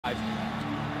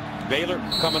Baylor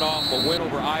coming off a win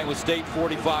over Iowa State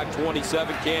 45-27.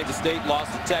 Kansas State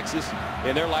lost to Texas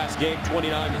in their last game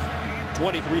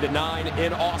 23-9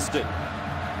 in Austin.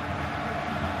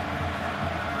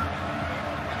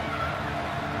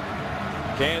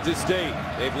 Kansas State,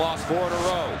 they've lost 4 in a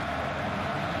row.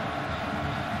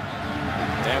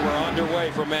 And we're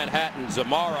underway from Manhattan.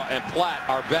 Zamara and Platt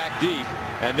are back deep.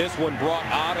 And this one brought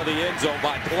out of the end zone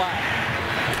by Platt.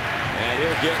 And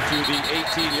he'll get to the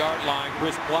 18-yard line,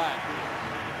 Chris Platt,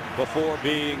 before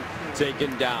being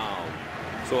taken down.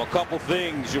 So a couple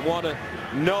things you want to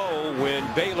know when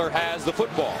Baylor has the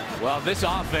football. Well, this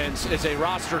offense is a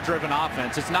roster-driven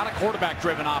offense. It's not a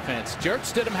quarterback-driven offense. Jarrett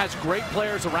Stidham has great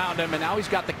players around him, and now he's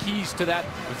got the keys to that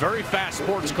very fast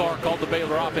sports car called the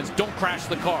Baylor offense. Don't crash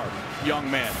the car, young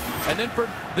man. And then for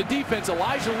the defense,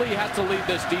 Elijah Lee has to lead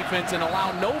this defense and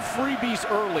allow no freebies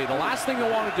early. The last thing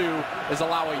they want to do is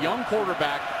allow a young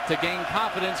quarterback to gain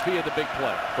confidence via the big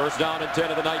play. First down and 10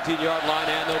 at the 19-yard line,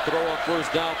 and they'll throw on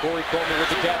first down. Corey Coleman with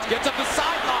the catch. Gets up the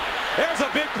sideline. There's a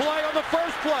big play on the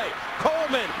first play.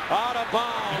 Coleman out of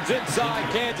bounds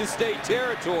inside Kansas State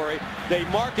territory. They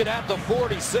mark it at the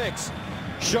 46.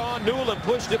 Sean Newland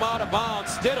pushed him out of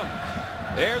bounds. Stidham.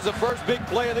 There's the first big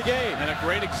play of the game. And a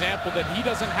great example that he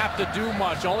doesn't have to do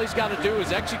much. All he's got to do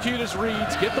is execute his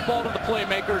reads, get the ball to the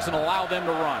playmakers, and allow them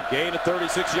to run. Gain of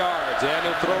 36 yards, and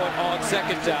he'll throw it on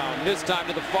second down. This time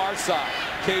to the far side.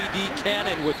 K.D.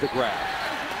 Cannon with the grab.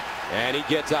 And he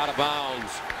gets out of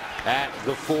bounds at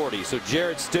the 40. So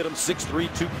Jarrett Stidham, 6'3",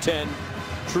 210,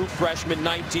 true freshman,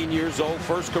 19 years old,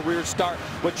 first career start.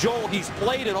 But Joel, he's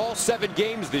played in all 7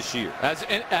 games this year.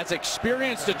 As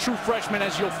experienced a true freshman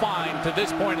as you'll find to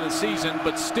this point of the season,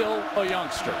 but still a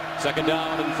youngster. Second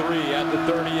down and 3 at the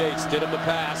 38. Stidham the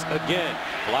pass again.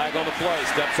 Flag on the play.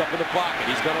 Steps up in the pocket.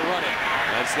 He's going to run it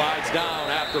and slides down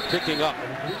after picking up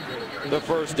the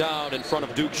first down in front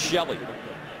of Duke Shelley.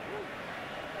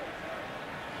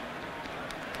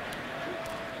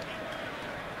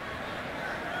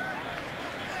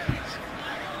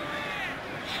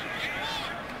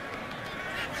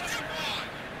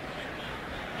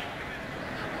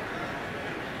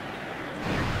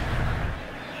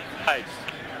 Nice.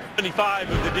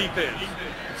 75 of the defense.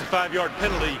 It's a 5-yard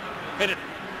penalty. And it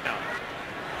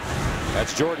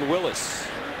That's Jordan Willis.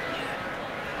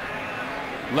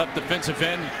 Left defensive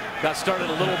end. Got started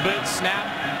a little bit. Snap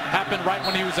happened right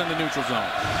when he was in the neutral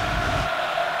zone.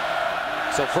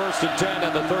 So first and 10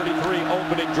 at the 33.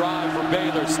 Opening drive for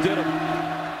Baylor. Stidham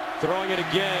throwing it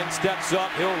again. Steps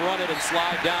up. He'll run it and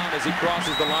slide down as he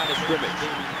crosses the line of scrimmage.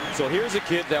 So here's a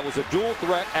kid that was a dual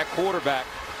threat at quarterback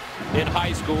in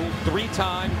high school,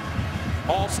 3-time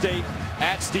All-State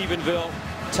at Stephenville,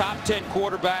 top 10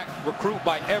 quarterback, recruit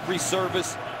by every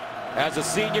service. As a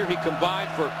senior, he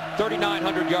combined for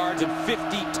 3,900 yards and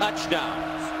 50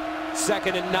 touchdowns.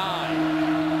 Second and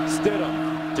 9.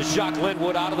 Stidham to Shock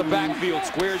Linwood out of the backfield,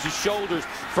 squares his shoulders,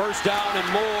 first down and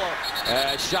more.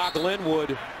 As Shock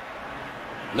Linwood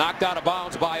knocked out of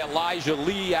bounds by Elijah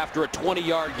Lee after a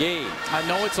 20-yard gain. I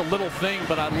know it's a little thing,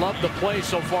 but I love the play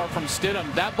so far from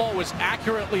Stidham. That ball was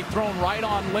accurately thrown right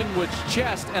on Linwood's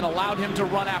chest and allowed him to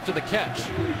run after the catch.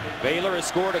 Baylor has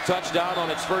scored a touchdown on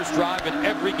its first drive in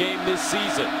every game this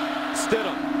season.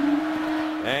 Stidham.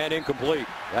 And incomplete.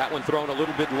 That one thrown a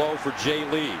little bit low for Jay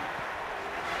Lee.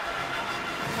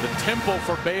 The tempo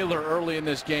for Baylor early in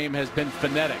this game has been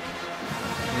frenetic.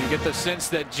 You get the sense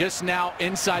that just now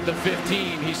inside the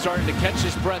 15, he's starting to catch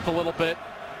his breath a little bit,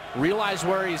 realize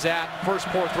where he's at. First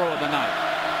poor throw of the night.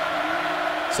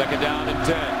 Second down and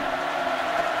 10.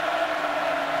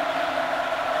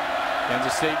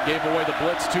 Kansas State gave away the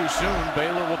blitz too soon.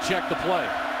 Baylor will check the play.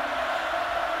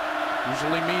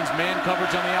 Usually means man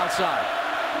coverage on the outside.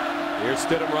 Here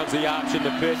Stidham runs the option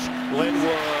to pitch.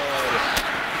 Linwood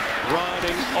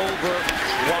running over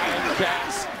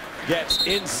Wildcats. Gets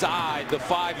inside the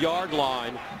 5-yard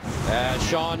line as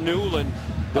Sean Newland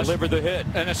delivered the hit.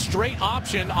 And a straight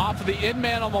option off of the in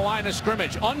man on the line of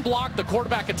scrimmage. Unblocked, the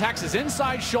quarterback attacks his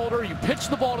inside shoulder. You pitch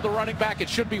the ball to the running back. It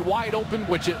should be wide open,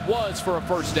 which it was for a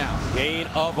first down. Gain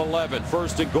of 11.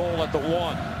 First and goal at the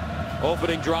 1.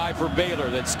 Opening drive for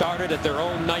Baylor that started at their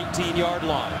own 19-yard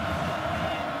line.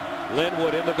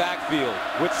 Linwood in the backfield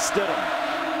with Stidham.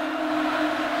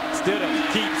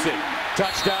 Stidham keeps it.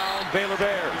 Touchdown, Baylor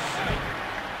Bears.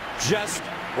 Just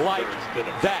like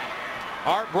that.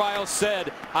 Art Briles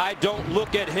said, I don't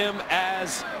look at him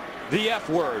as the F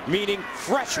word, meaning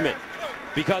freshman,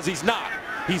 because he's not.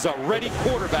 He's a ready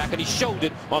quarterback, and he showed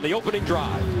it on the opening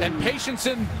drive. And patience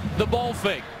in the ball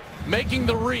fake, making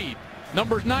the read,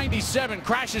 Number 97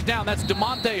 crashes down. That's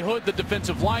DeMonte Hood, the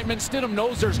defensive lineman. Stidham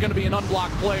knows there's going to be an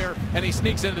unblocked player, and he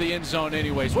sneaks into the end zone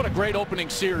anyways. What a great opening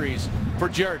series for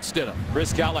Jarrett Stidham.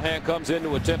 Chris Callahan comes in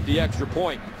to attempt the extra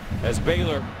point as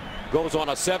Baylor goes on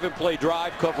a 7-play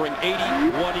drive covering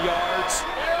 81 yards.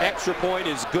 Extra point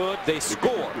is good. They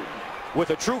score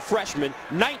with a true freshman,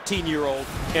 19-year-old,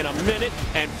 in 1 minute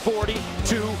and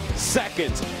 42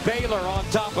 seconds. Baylor on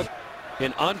top of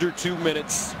in under 2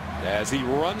 minutes as he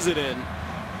runs it in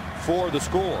for the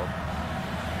score.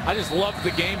 I just love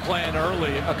the game plan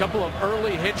early. A couple of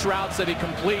early hitch routes that he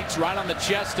completes right on the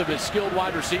chest of his skilled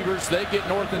wide receivers. They get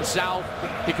north and south.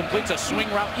 He completes a swing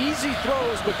route. Easy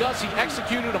throws because he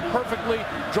executed them perfectly,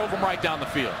 drove them right down the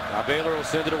field. Now Baylor will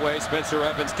send it away. Spencer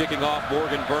Evans kicking off.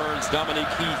 Morgan Burns, Dominique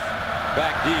Heath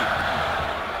back deep.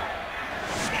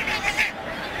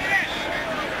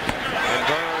 And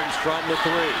Burns from the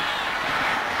 3.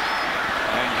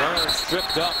 And Burns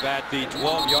stripped up at the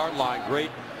 12-yard line.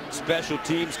 Great special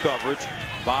teams coverage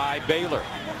by Baylor.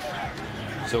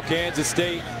 So Kansas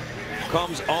State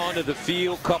comes onto the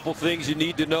field. Couple things you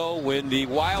need to know when the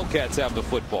Wildcats have the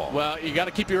football. Well, you got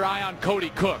to keep your eye on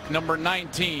Cody Cook, number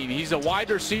 19. He's a wide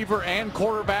receiver and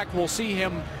quarterback. We'll see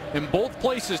him in both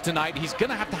places tonight. He's going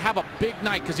to have a big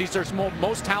night because he's their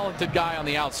most talented guy on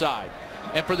the outside.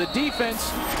 And for the defense,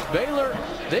 Baylor,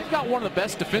 they've got one of the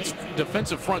best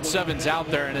defensive front sevens out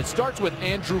there, and it starts with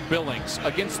Andrew Billings.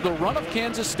 Against the run of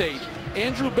Kansas State,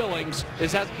 Andrew Billings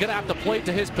is going to have to play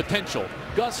to his potential.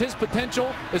 Gus, his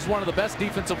potential is one of the best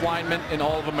defensive linemen in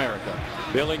all of America.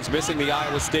 Billings missing the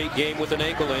Iowa State game with an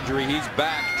ankle injury. He's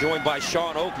back, joined by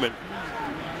Sean Oakman.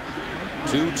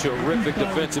 Two terrific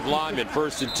defensive linemen,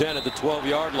 1st and 10 at the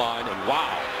 12-yard line, and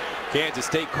wow. Kansas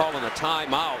State calling a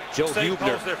timeout. Joe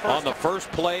Huebner on the first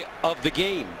play of the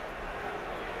game.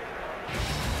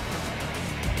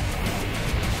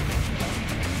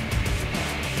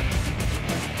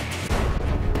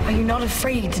 Are you not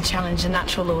afraid to challenge the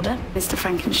natural order, Mr.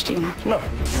 Frankenstein? No.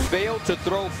 Failed to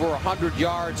throw for 100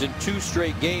 yards in 2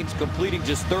 straight games, completing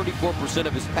just 34%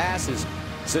 of his passes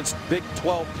since Big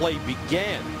 12 play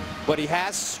began. But he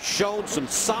has shown some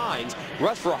signs.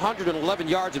 Rushed for 111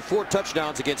 yards and 4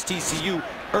 touchdowns against TCU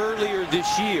earlier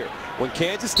this year. When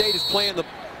Kansas State is playing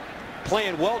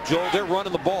well, Joel, they're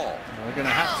running the ball. They're going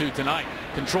to have to tonight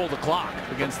control the clock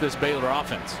against this Baylor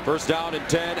offense. 1st down and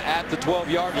 10 at the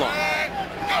 12-yard line.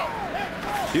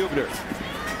 Huebner,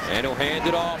 and he'll hand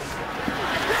it off.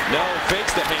 No,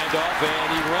 fakes the handoff,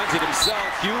 and he runs it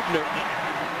himself. Huebner,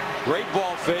 great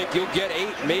ball fake. He'll get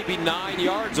 8, maybe 9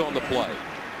 yards on the play.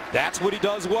 That's what he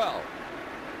does well.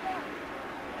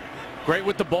 Great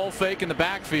with the ball fake in the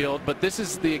backfield, but this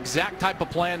is the exact type of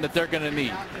plan that they're going to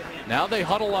need. Now they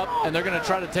huddle up, and they're going to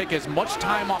try to take as much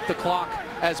time off the clock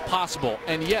as possible.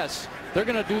 And yes, they're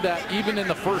going to do that even in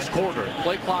the first quarter.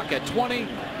 Play clock at 20.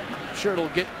 I'm sure it'll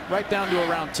get right down to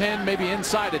around 10, maybe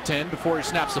inside of 10 before he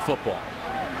snaps the football.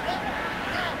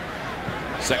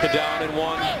 2nd down and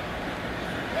 1.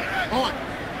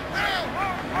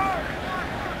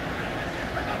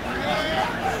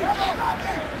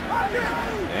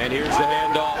 And here's the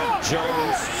handoff.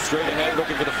 Jones straight ahead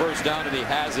looking for the 1st down, and he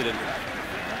has it. And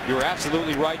you're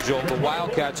absolutely right, Joel. The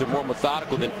Wildcats are more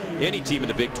methodical than any team in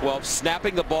the Big 12,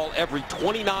 snapping the ball every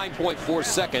 29.4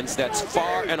 seconds. That's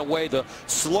far and away the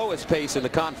slowest pace in the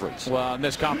conference. Well, in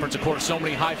this conference, of course, so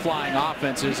many high-flying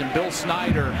offenses, and Bill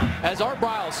Snyder, as Art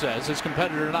Briles says, his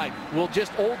competitor tonight, will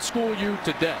just old school you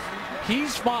to death.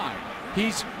 He's fine.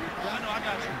 He's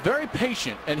very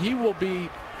patient, and he will be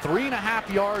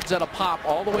 3.5 yards at a pop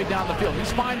all the way down the field.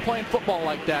 He's fine playing football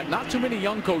like that. Not too many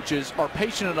young coaches are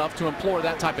patient enough to employ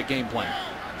that type of game plan.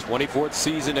 24th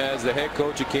season as the head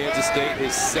coach of Kansas State,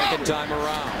 his 2nd time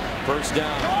around. 1st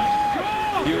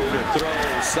down. Huebner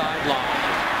throws sideline,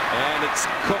 and it's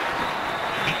Cook.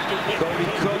 Cody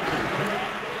Cook,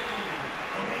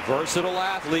 versatile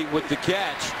athlete with the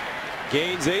catch,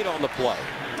 gains 8 on the play.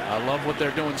 I love what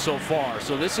they're doing so far.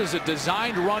 So this is a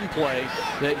designed run play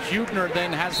that Huebner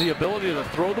then has the ability to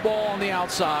throw the ball on the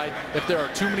outside if there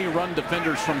are too many run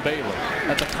defenders from Baylor.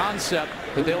 That's a concept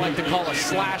that they like to call a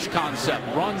slash concept.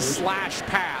 Run slash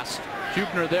pass.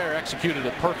 Huebner there executed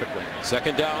it perfectly.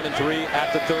 2nd down and 3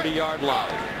 at the 30-yard line.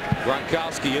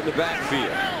 Gronkowski in the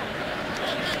backfield.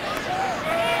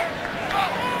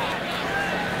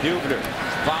 Huebner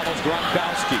follows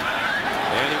Gronkowski,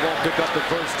 and he won't pick up the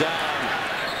 1st down.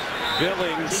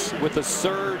 Billings with a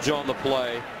surge on the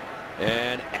play,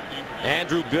 and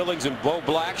Andrew Billings and Bo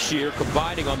Blackshear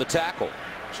combining on the tackle.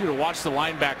 Should have watched the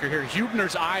linebacker here.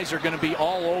 Huebner's eyes are going to be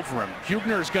all over him.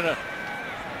 Huebner's going to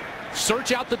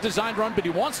search out the designed run, but he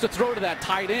wants to throw to that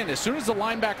tight end. As soon as the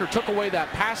linebacker took away that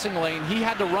passing lane, he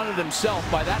had to run it himself.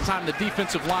 By that time, the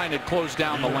defensive line had closed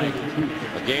down the lane.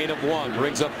 A gain of 1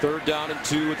 brings up 3rd down and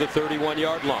 2 at the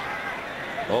 31-yard line.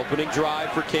 Opening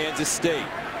drive for Kansas State.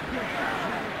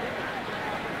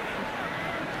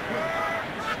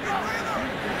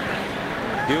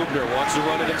 Hubner wants to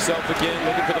run it himself again,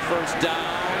 looking for the 1st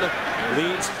down.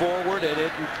 Leans forward, and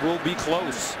it will be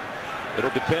close. It'll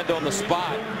depend on the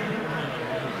spot.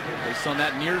 Based on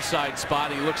that near side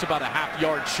spot, he looks about a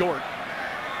half-yard short.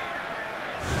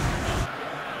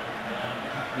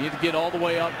 Need to get all the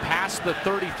way up past the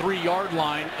 33-yard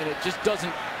line, and it just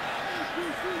doesn't.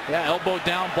 Yeah, elbow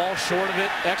down, ball short of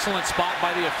it. Excellent spot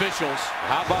by the officials.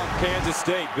 How about Kansas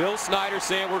State? Bill Snyder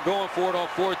saying we're going for it on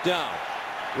 4th down.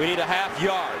 We need a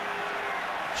half-yard.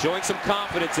 Showing some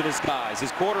confidence in his guys.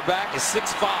 His quarterback is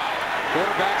 6'5".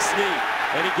 Quarterback sneak,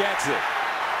 and he gets it.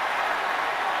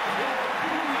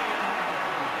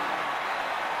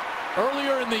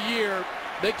 Earlier in the year,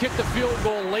 they kicked the field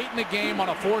goal late in the game on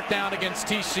a 4th down against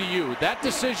TCU. That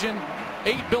decision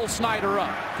ate Bill Snyder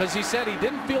up because he said he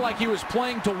didn't feel like he was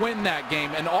playing to win that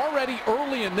game. And already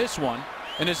early in this one,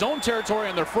 in his own territory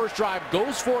on their first drive,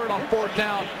 goes for it on 4th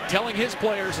down, telling his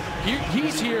players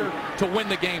he's here to win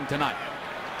the game tonight.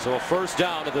 So a 1st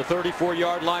down at the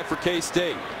 34-yard line for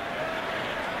K-State.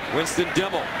 Winston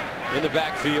Dimmel in the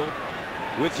backfield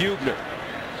with Hubner.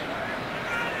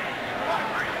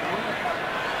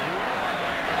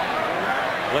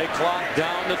 Play clock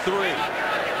down to 3.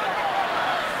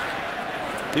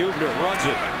 Hubner runs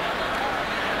it.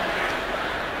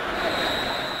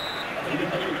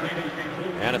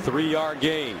 And a 3-yard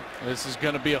gain. This is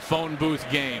going to be a phone booth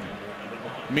game,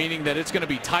 meaning that it's going to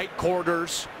be tight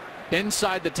quarters.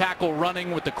 Inside the tackle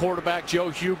running with the quarterback, Joe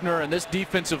Hubner, and this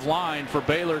defensive line for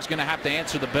Baylor is going to have to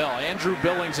answer the bell. Andrew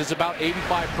Billings is about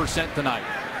 85% tonight.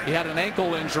 He had an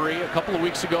ankle injury a couple of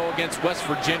weeks ago against West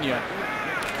Virginia.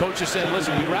 Coaches said,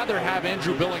 listen, we'd rather have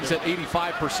Andrew Billings at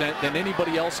 85% than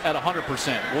anybody else at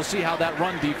 100%. We'll see how that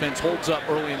run defense holds up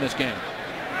early in this game.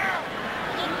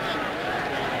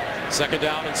 2nd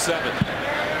down and 7.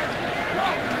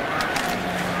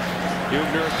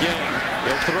 Hubner again.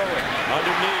 He'll throw it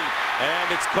underneath.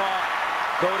 And it's caught.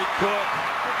 Cody Cook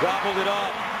gobbled it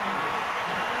up.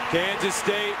 Kansas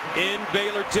State in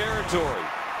Baylor territory.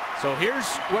 So here's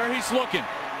where he's looking.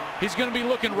 He's going to be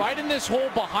looking right in this hole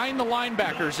behind the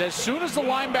linebackers. As soon as the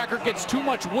linebacker gets too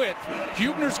much width,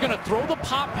 Hubner's going to throw the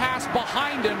pop pass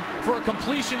behind him for a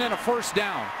completion and a 1st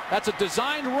down. That's a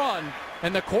designed run,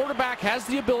 and the quarterback has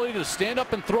the ability to stand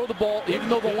up and throw the ball even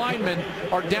though the linemen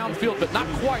are downfield, but not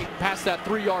quite past that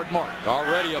 3-yard mark.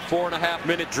 Already a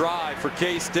 4.5-minute drive for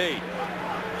K-State.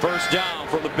 1st down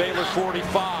from the Baylor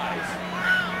 45.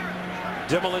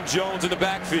 Dimmel and Jones in the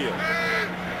backfield.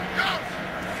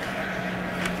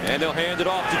 And they'll hand it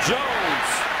off to Jones.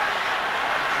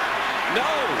 No.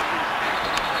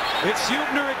 It's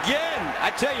Hubner again.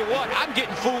 I tell you what, I'm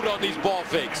getting food on these ball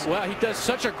fakes. Well, he does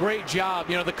such a great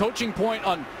job. You know, the coaching point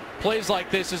on plays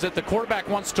like this is that the quarterback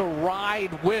wants to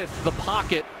ride with the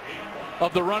pocket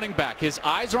of the running back. His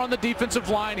eyes are on the defensive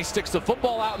line. He sticks the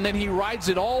football out, and then he rides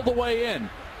it all the way in.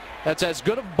 That's as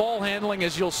good of ball handling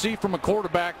as you'll see from a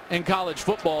quarterback in college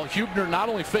football. Hubner not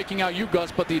only faking out you,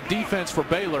 Gus, but the defense for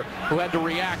Baylor, who had to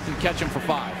react and catch him for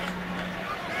 5.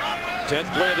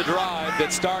 10th play of the drive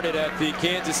that started at the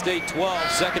Kansas State 12,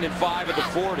 2nd and 5 at the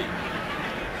 40.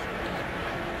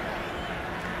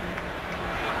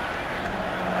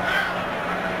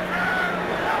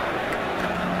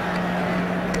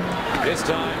 This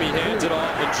time he hands it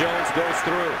off and Jones goes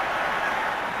through.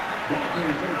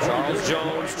 Charles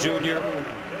Jones Jr.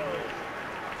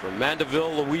 from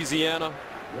Mandeville, Louisiana.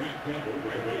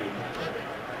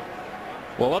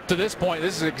 Well, up to this point,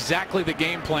 this is exactly the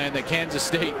game plan that Kansas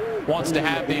State wants to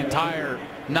have the entire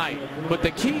night. But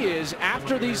the key is,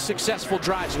 after these successful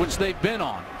drives, which they've been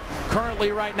on,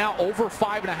 currently right now over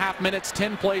 5.5 minutes,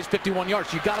 10 plays, 51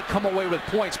 yards, you got to come away with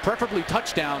points, preferably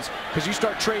touchdowns, because you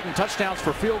start trading touchdowns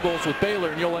for field goals with Baylor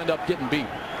and you'll end up getting beat.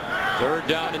 3rd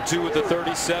down and 2 at the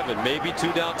 37. Maybe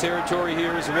 2-down territory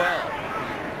here as well.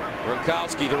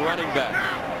 Gronkowski, the running back.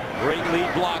 Great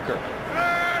lead blocker.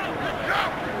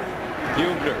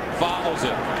 Hubner follows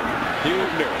him.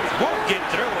 Hubner won't get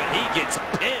through it. He gets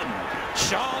pinned.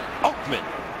 Sean Oakman,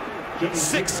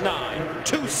 6'9",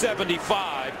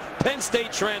 275. Penn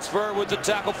State transfer with the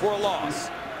tackle for a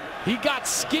loss. He got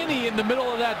skinny in the middle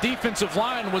of that defensive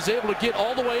line, was able to get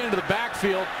all the way into the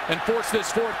backfield and force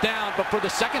this 4th down. But for the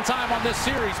 2nd time on this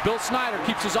series, Bill Snyder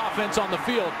keeps his offense on the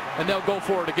field, and they'll go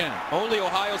for it again. Only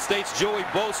Ohio State's Joey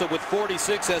Bosa with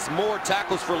 46 has more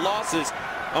tackles for losses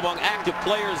among active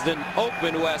players than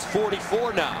Oakman, who has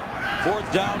 44 now.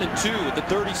 4th down and 2 at the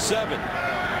 37.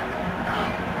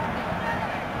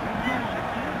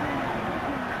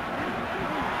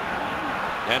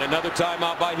 And another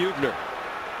timeout by Huebner.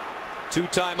 2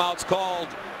 timeouts called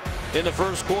in the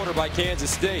first quarter by Kansas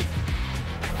State.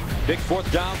 Big 4th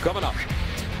down coming up.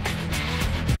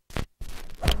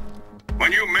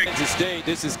 When you make Kansas State,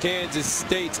 this is Kansas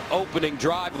State's opening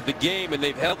drive of the game, and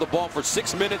they've held the ball for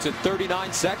 6 minutes and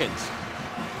 39 seconds.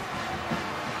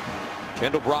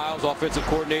 Kendall Briles, offensive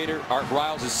coordinator, Art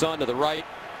Briles' son, to the right,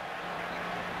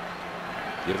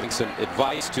 giving some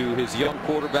advice to his young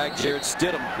quarterback, Jarrett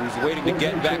Stidham, who's waiting to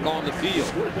get back on the field.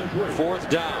 4th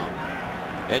down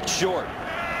and short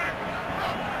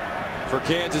for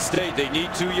Kansas State. They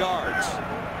need 2 yards.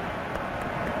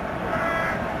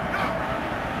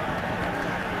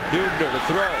 Huebner to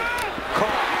throw.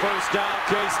 Caught. 1st down,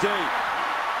 K-State.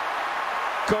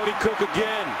 Cody Cook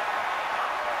again.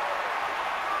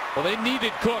 Well, they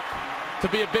needed Cook to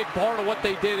be a big part of what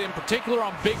they did, in particular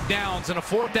on big downs, and a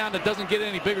 4th down that doesn't get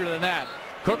any bigger than that.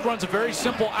 Cook runs a very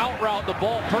simple out route. The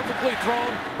ball perfectly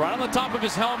thrown right on the top of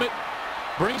his helmet.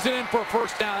 Brings it in for a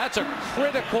 1st down. That's a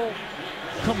critical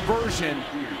conversion.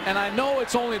 And I know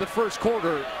it's only the first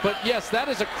quarter, but yes, that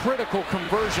is a critical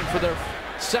conversion for their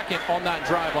second on that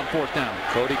drive on 4th down.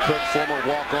 Cody Cook, former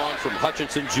walk-on from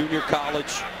Hutchinson Junior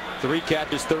College. 3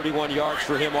 catches, 31 yards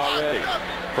for him already.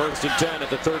 1st and 10 at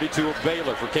the 32 of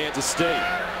Baylor for Kansas State.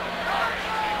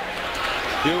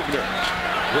 Huebner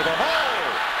with a hole,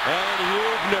 and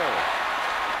Huebner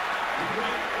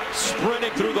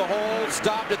sprinting through the hole,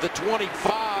 stopped at the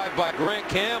 25 by Grant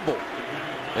Campbell.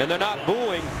 And they're not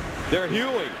booing, they're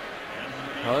hewing.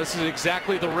 Well, this is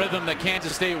exactly the rhythm that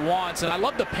Kansas State wants, and I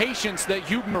love the patience that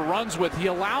Huebner runs with. He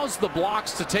allows the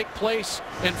blocks to take place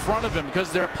in front of him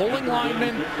because they're pulling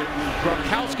linemen.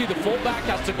 Gronkowski, the fullback,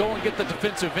 has to go and get the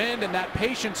defensive end, and that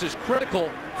patience is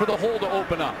critical for the hole to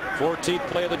open up. 14th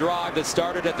play of the drive that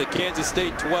started at the Kansas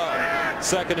State 12.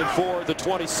 2nd and 4 at the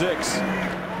 26.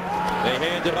 They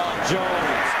hand it off.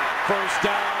 Jones. 1st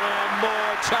down and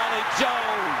more. Charlie Jones.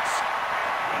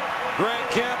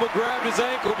 Grant Campbell grabbed his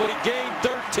ankle, but he gained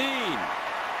 13.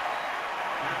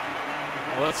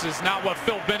 Well, this is not what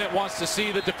Phil Bennett wants to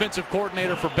see, the defensive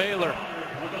coordinator for Baylor.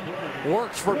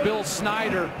 Worked for Bill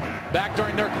Snyder back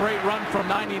during their great run from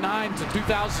 '99 to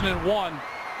 2001.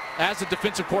 As a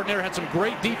defensive coordinator, had some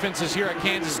great defenses here at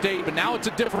Kansas State, but now it's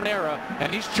a different era,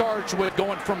 and he's charged with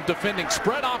going from defending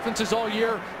spread offenses all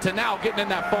year to now getting in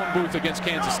that phone booth against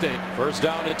Kansas State. 1st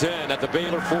down and 10 at the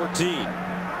Baylor 14.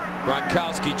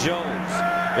 Gronkowski, Jones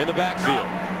in the backfield.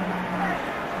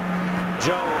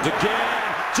 Jones again.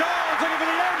 Jones looking for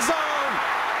the end zone.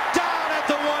 Down at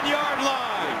the 1-yard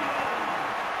line.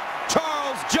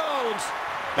 Charles Jones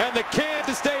and the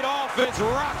Kansas State offense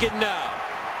rocking now.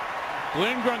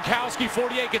 Glenn Gronkowski,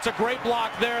 48, gets a great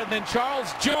block there, and then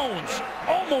Charles Jones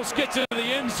almost gets into the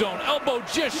end zone. Elbow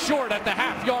just short at the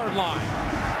half-yard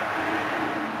line.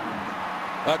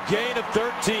 A gain of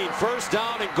 13. 1st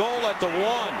down and goal at the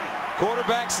 1.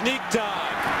 Quarterback sneak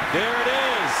time. There it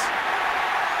is.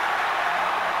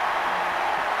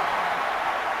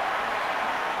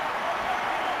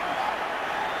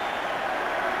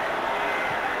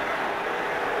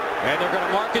 And they're going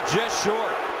to mark it just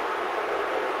short.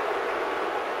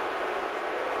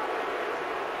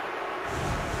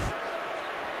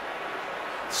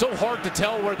 So hard to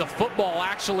tell where the football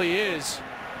actually is.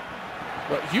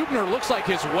 But Huebner looks like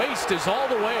his waist is all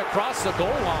the way across the goal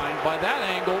line. By that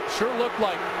angle, sure looked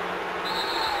like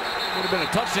it would have been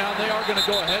a touchdown. They are going to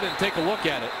go ahead and take a look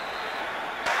at it.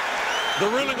 the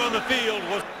ruling on the field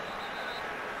was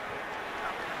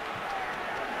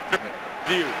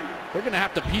viewed. They're going to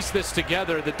have to piece this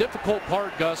together. The difficult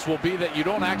part, Gus, will be that you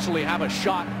don't actually have a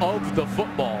shot of the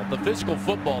football, the physical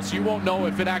football, so you won't know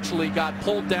if it actually got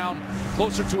pulled down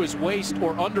closer to his waist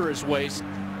or under his waist.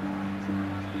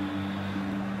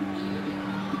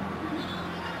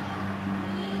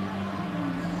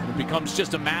 It becomes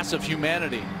just a mass of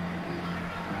humanity.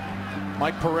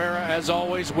 Mike Pereira, as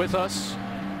always, with us,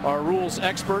 our rules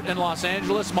expert in Los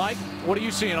Angeles. Mike, what are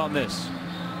you seeing on this?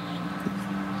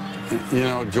 You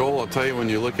know, Joel, I'll tell you, when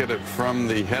you look at it from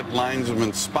the head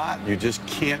linesman's spot, you just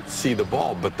can't see the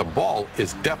ball. But the ball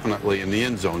is definitely in the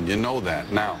end zone. You know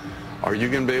that. Now, are you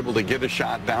going to be able to get a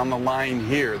shot down the line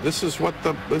here? This is what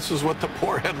the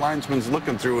poor head linesman's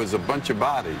looking through, is a bunch of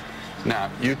bodies. Now,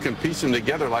 you can piece them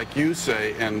together like you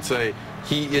say and say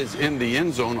he is in the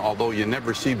end zone, although you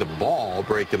never see the ball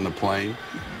breaking the plane.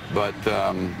 But,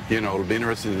 you know, it'll be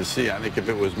interesting to see. I think if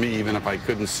it was me, even if I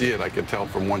couldn't see it, I could tell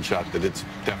from one shot that it's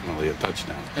definitely a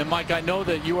touchdown. And, Mike, I know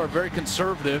that you are very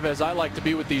conservative, as I like to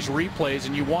be with these replays,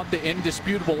 and you want the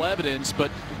indisputable evidence,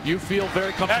 but you feel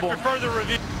very comfortable. After further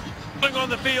review, on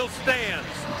the field stands.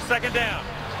 Second down.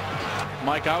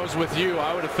 Mike, I was with you.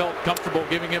 I would have felt comfortable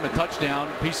giving him a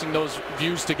touchdown, piecing those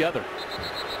views together.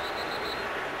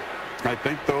 I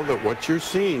think, though, that what you're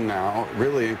seeing now,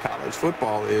 really, in college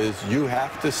football is you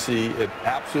have to see it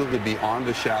absolutely beyond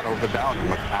a shadow of a doubt. And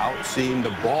without seeing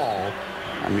the ball,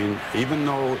 I mean, even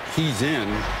though he's in,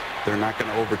 they're not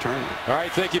going to overturn it. All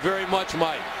right, thank you very much,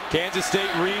 Mike. Kansas State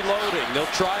reloading. They'll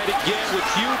try it again with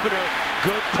Huebner.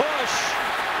 Good push.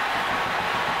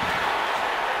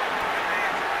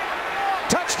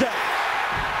 Touchdown.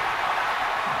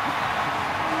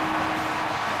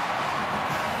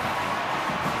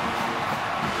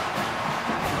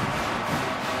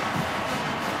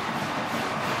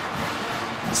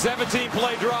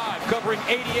 Seventeen-play drive covering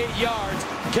 88 yards.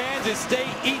 Kansas State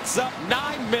eats up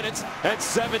 9 minutes and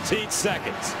 17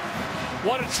 seconds.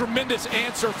 What a tremendous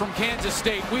answer from Kansas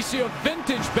State. We see a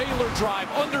vintage Baylor drive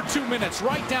under 2 minutes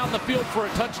right down the field for a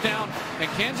touchdown, and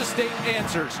Kansas State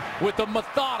answers with a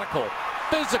methodical,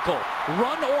 physical,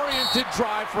 run-oriented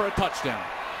drive for a touchdown.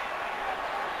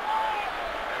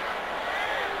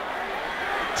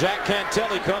 Jack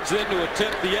Cantelli comes in to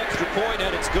attempt the extra point,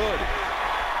 and it's good.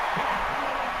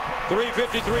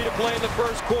 3:53 to play in the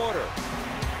first quarter.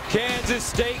 Kansas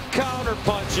State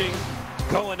counter-punching,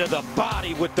 going to the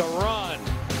body with the run.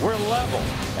 We're level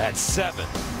at 7.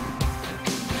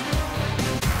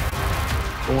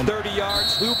 30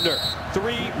 yards, Huebner.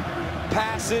 3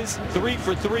 passes, 3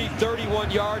 for 3, 31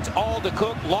 yards, all to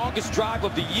Cook. Longest drive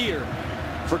of the year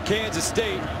for Kansas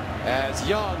State as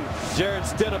young Jarrett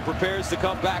Stidham prepares to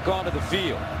come back onto the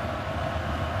field.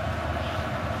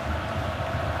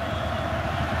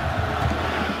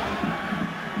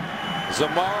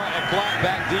 Zamara and Platt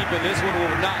back deep, and this one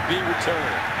will not be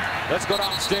returned. Let's go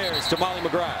downstairs to Molly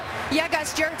McGrath. Yeah,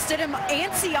 guys, Jarrett Stidham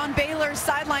antsy on Baylor's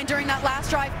sideline during that last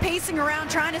drive, pacing around,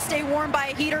 trying to stay warm by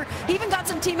a heater. He even got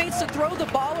some teammates to throw the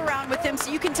ball around with him,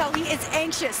 so you can tell he is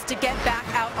anxious to get back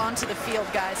out onto the field,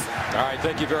 guys. All right,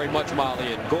 thank you very much,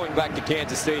 Molly. And going back to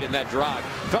Kansas State in that drive,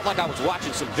 felt like I was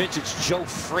watching some vintage Joe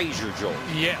Frazier, Joel.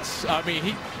 Yes, I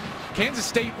mean, Kansas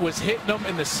State was hitting them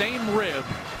in the same rib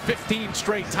 15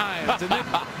 straight times, and then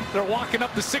they're walking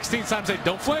up the 16th time saying,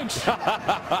 don't flinch.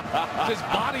 Just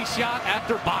body shot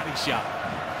after body shot.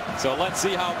 So let's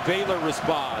see how Baylor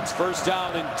responds. First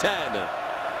down and 10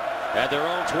 at their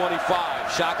own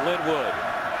 25. Shock Linwood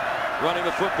running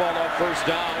the football on first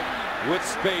down with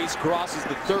space, crosses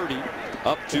the 30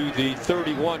 up to the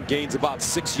 31, gains about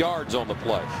 6 yards on the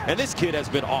play. And this kid has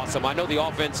been awesome. I know the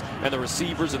offense and the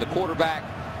receivers and the quarterback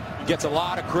gets a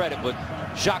lot of credit, but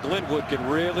Shock Linwood can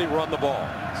really run the ball.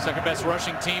 Second best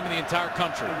rushing team in the entire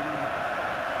country.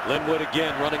 Linwood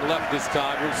again running left this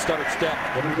time. Here's stutter step.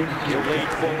 He'll lean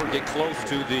forward, get close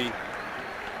to the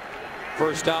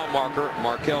first down marker.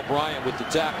 Markel Bryant with the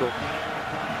tackle.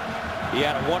 He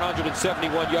had a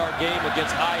 171-yard game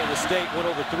against Iowa State, went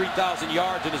over 3,000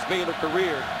 yards in his Baylor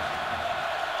career.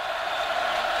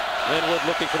 Linwood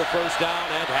looking for the first down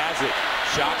and has it.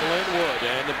 Shock Linwood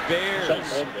and the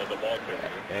Bears.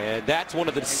 And that's one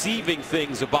of the deceiving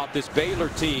things about this Baylor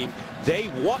team. They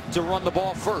want to run the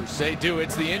ball first. They do.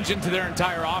 It's the engine to their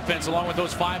entire offense, along with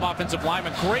those 5 offensive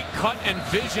linemen. Great cut and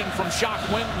vision from Shock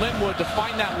Linwood to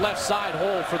find that left side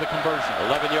hole for the conversion.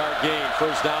 11-yard gain.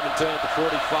 First down and 10 at the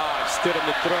 45. Stidham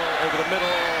to throw over the middle.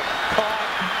 Caught.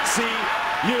 See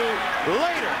you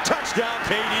later. Touchdown,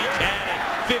 K.D.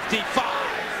 Cannon. 55.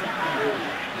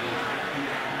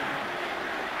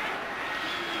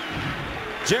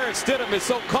 Jarrett Stidham is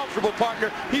so comfortable,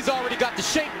 partner. He's already got the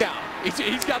shakedown.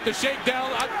 He's got the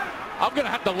shakedown. I'm going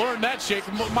to have to learn that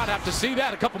shake. Might have to see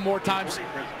that a couple more times.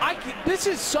 This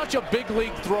is such a big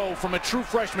league throw from a true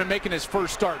freshman making his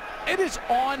first start. It is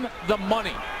on the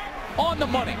money. On the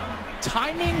money.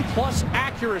 Timing plus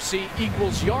accuracy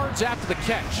equals yards after the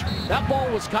catch. That ball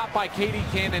was caught by K.D.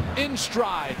 Cannon in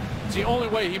stride. It's the only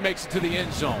way he makes it to the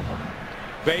end zone.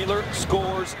 Baylor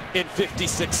scores in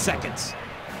 56 seconds.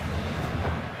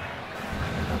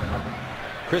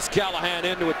 Chris Callahan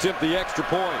in to attempt the extra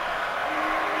point.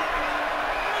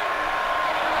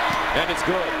 And it's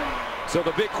good. So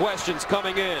the big questions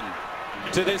coming in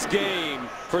to this game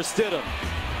for Stidham.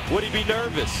 Would he be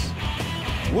nervous?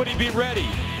 Would he be ready?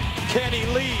 Can he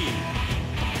lead?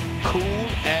 Cool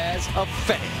as a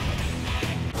fan.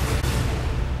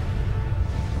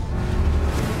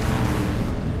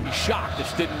 Shocked if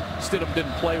Stidham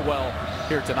didn't play well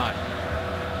here tonight.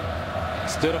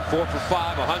 Stidham 4 for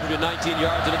 5, 119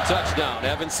 yards and a touchdown.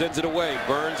 Evans sends it away.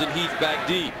 Burns and Heath back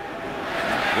deep.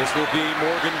 This will be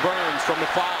Morgan Burns from the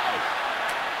 5.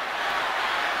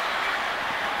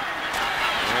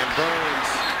 And Burns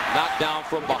knocked down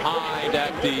from behind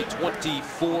at the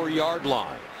 24-yard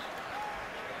line.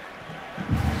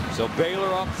 So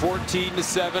Baylor up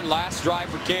 14-7. Last drive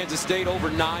for Kansas State, over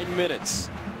 9 minutes.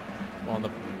 Well, the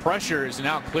pressure is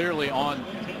now clearly on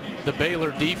the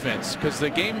Baylor defense because the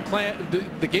game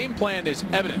plan is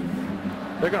evident.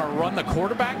 They're going to run the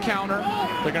quarterback counter.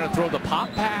 They're going to throw the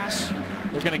pop pass.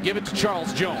 They're going to give it to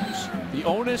Charles Jones. The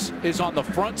onus is on the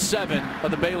front 7 of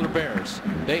the Baylor Bears.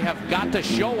 They have got to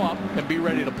show up and be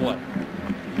ready to play.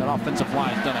 That offensive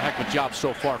line has done a heck of a job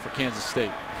so far for Kansas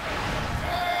State.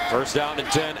 First down and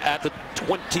 10 at the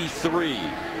 23.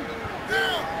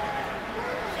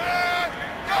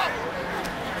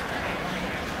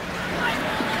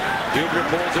 Huebner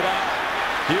pulls it out.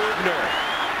 Huebner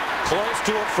close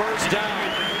to a first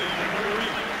down.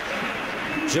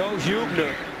 Joe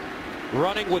Huebner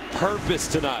running with purpose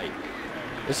tonight.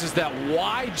 This is that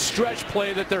wide stretch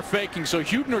play that they're faking. So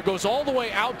Huebner goes all the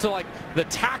way out to like the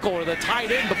tackle or the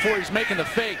tight end before he's making the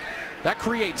fake. That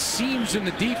creates seams in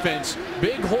the defense.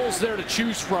 Big holes there to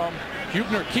choose from.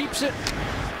 Huebner keeps it,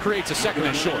 creates a second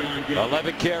and short.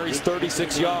 11 carries,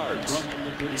 36 yards.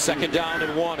 Second down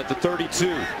and 1 at the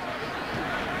 32.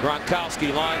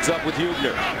 Gronkowski lines up with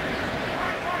Huebner.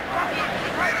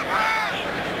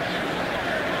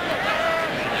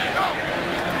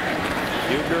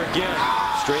 Huebner again,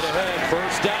 straight ahead,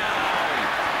 first down.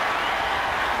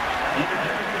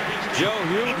 Joe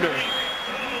Huebner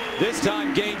this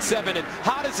time gained 7. And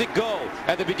how does it go?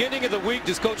 At the beginning of the week,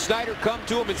 does Coach Snyder come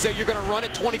to him and say, you're going to run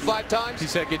it 25 times? He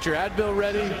said, get your Advil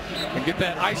ready and get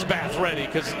that ice bath ready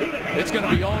because it's going to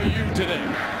be all you today.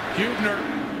 Huebner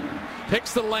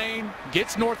picks the lane,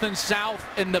 gets north and south,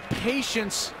 and the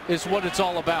patience is what it's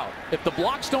all about. If the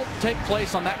blocks don't take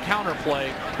place on that counter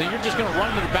play, then you're just going to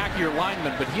run to the back of your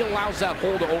lineman, but he allows that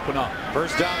hole to open up.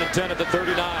 First down and 10 at the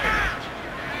 39.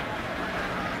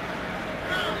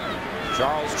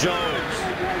 Charles Jones,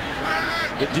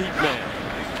 the deep man.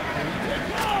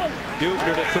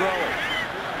 Huebner to throw it.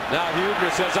 Now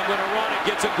Huebner says, I'm going to run it,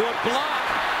 gets a good block.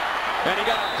 And he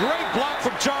got a great block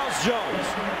from Charles Jones.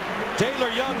 Taylor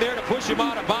Young there to push him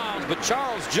out of bounds, but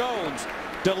Charles Jones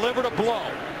delivered a blow.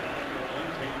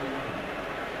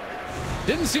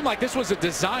 Didn't seem like this was a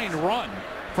designed run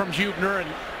from Huebner, and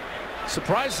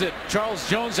surprised that Charles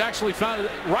Jones actually found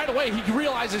it right away. He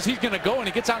realizes he's going to go, and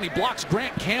he gets out and he blocks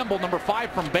Grant Campbell, number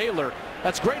 5 from Baylor.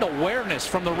 That's great awareness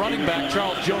from the running back,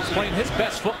 Charles Jones, playing his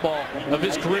best football of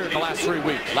his career in the last 3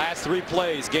 weeks. Last 3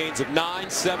 plays, gains of 9,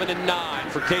 7, and 9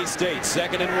 for K-State.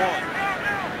 Second and 1.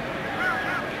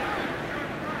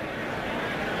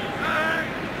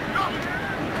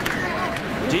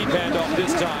 Deep handoff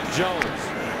this time, Jones.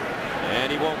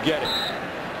 And he won't get it.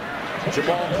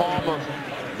 Jamal Palmer,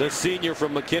 the senior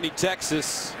from McKinney,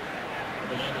 Texas,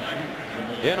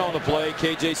 in on the play.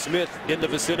 KJ Smith in the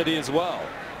vicinity as well.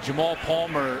 Jamal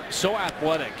Palmer, so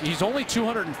athletic. He's only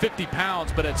 250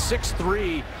 pounds, but at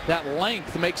 6'3", that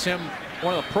length makes him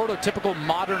one of the prototypical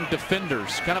modern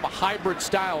defenders, kind of a hybrid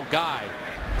style guy.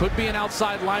 Could be an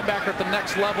outside linebacker at the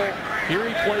next level. Here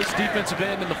he plays defensive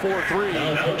end in the 4-3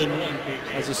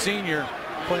 as a senior,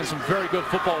 playing some very good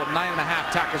football with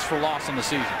 9.5 tackles for loss in the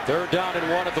season. Third down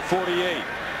and 1 at the 48.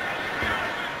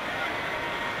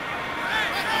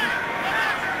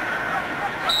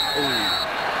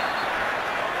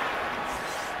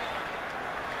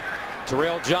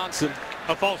 Terrell Johnson.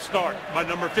 A false start by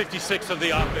number 56 of the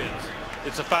offense.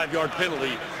 It's a 5-yard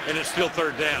penalty, and it's still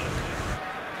third down.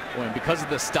 Well, and because of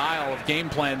the style of game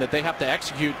plan that they have to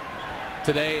execute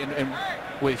today, and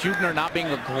with Huebner not being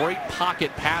a great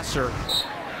pocket passer,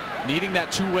 needing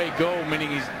that two-way go,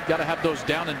 meaning he's got to have those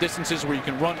down and distances where you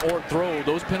can run or throw,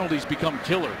 those penalties become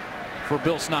killer for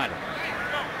Bill Snyder.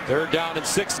 Third down and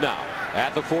 6 now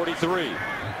at the 43.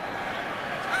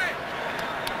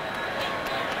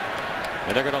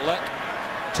 And they're going to let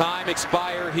time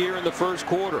expire here in the first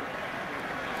quarter.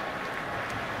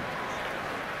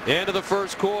 End of the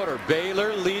first quarter.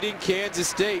 Baylor leading Kansas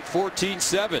State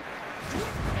 14-7.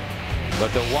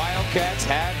 But the Wildcats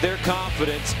had their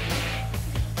confidence.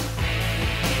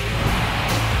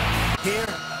 Here,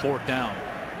 fourth down.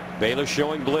 Baylor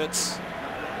showing blitz.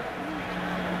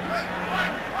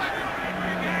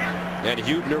 And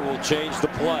Huebner will change the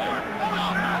play.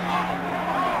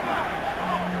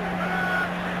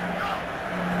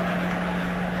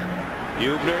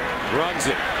 Huebner runs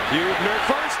it. Huebner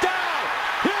first down.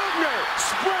 Huebner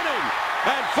sprinting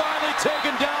and finally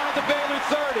taken down at the Baylor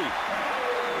 30.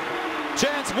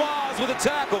 Chance It's Waz with a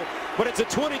tackle, but it's a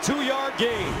 22-yard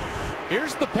gain.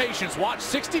 Here's the patience. Watch,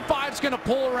 65's going to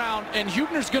pull around, and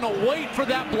Huebner's going to wait for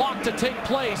that block to take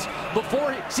place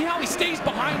before see how he stays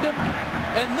behind him?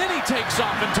 And then he takes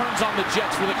off and turns on the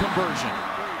Jets for the conversion.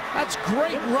 That's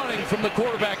great running from the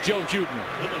quarterback, Joe Huebner.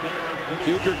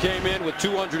 Huebner came in with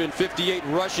 258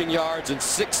 rushing yards and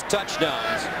 6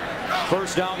 touchdowns.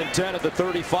 First down and 10 at the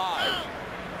 35.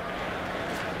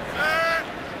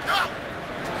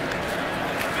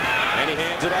 And he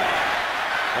hands it off.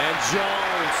 And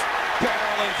Jones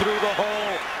barreling through the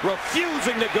hole,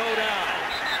 refusing to go down.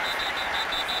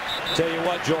 Tell you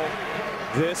what, Joel,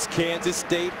 this Kansas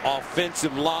State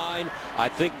offensive line, I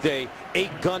think they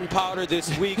ate gunpowder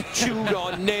this week, chewed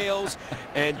on nails,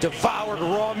 and devoured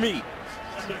raw meat.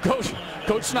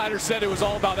 Coach Snyder said it was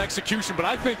all about execution, but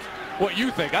I think what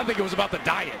you think. I think it was about the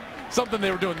diet, something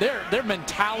they were doing. Their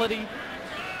mentality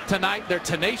tonight, their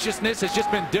tenaciousness has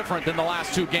just been different than the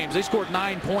last 2 games. They scored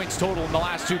 9 points total in the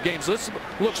last 2 games. So this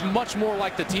looks much more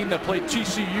like the team that played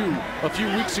TCU a few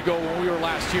weeks ago when we were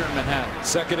last here in Manhattan.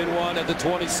 2nd and 1 at the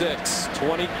 26.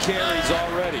 20 carries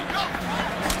already.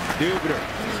 Huebner,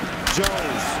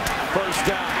 Jones, first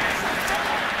down.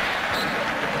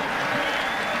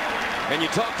 And you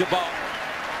talked about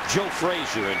Joe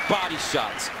Frazier and body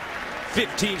shots.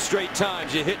 15 straight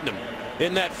times you're hitting him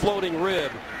in that floating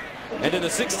rib. And in the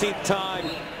 16th time,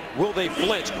 will they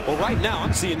flinch? Well, right now,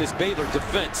 I'm seeing this Baylor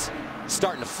defense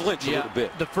starting to flinch a little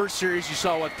bit. The first series you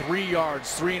saw, what, 3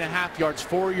 yards, 3.5 yards,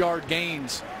 4-yard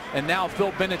gains. And now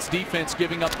Phil Bennett's defense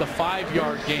giving up the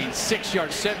 5-yard gains, 6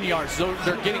 yards, 7 yards. So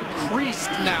they're getting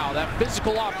creased now. That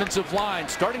physical offensive line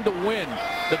starting to win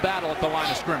the battle at the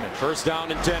line of scrimmage. First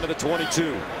down and 10 to the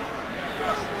 22.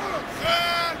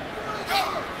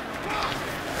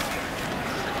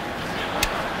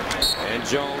 And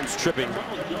Jones tripping.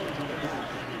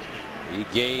 He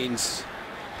gains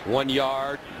 1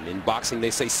 yard. And in boxing,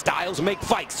 they say styles make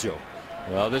fights, Joe.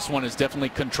 Well, this one is definitely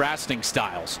contrasting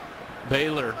styles.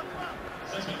 Baylor,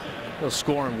 they'll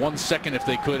score in 1 second if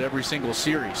they could every single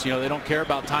series. You know, they don't care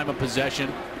about time of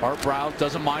possession. Art Briles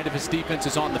doesn't mind if his defense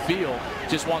is on the field.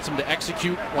 Just wants them to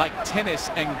execute like tennis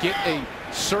and get a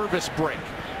service break.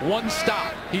 One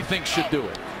stop he thinks should do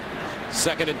it.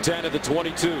 2nd and 10 at the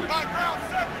 22.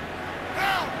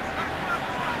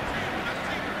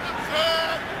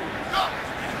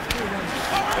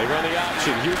 They run the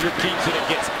option. Huebner keeps it and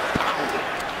gets pounded.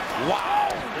 Wow.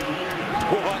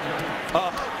 What a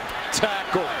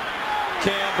tackle.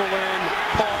 Campbell in,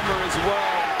 Palmer as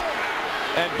well.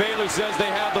 And Baylor says they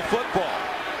have the football.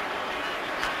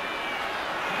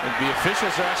 And the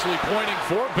officials are actually pointing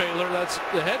for Baylor. That's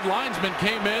the head linesman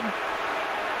came in.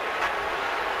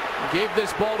 Gave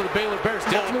this ball to the Baylor Bears.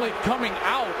 Definitely coming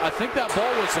out. I think that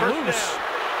ball was loose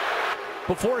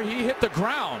before he hit the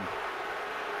ground.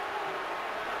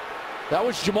 That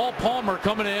was Jamal Palmer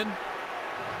coming in.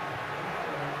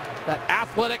 That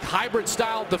athletic hybrid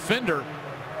style defender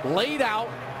laid out,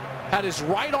 had his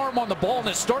right arm on the ball, and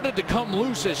it started to come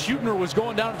loose as Huebner was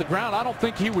going down to the ground. I don't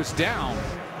think he was down.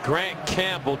 Grant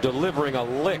Campbell delivering a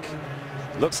lick.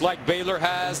 Looks like Baylor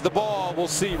has the ball. We'll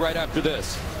see right after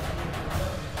this.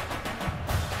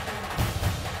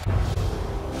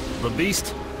 The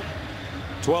Beast.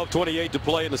 12:28 to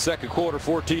play in the 2nd quarter,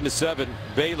 14-7.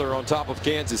 Baylor on top of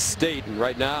Kansas State, and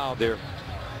right now they're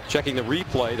checking the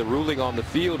replay. The ruling on the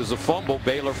field is a fumble.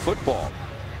 Baylor football.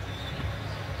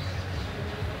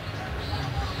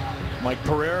 Mike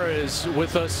Pereira is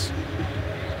with us.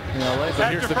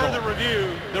 After further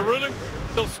review, the ruling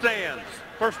still stands.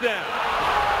 First down.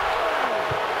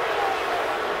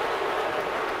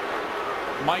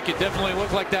 Mike, it definitely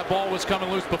looked like that ball was coming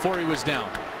loose before he was down.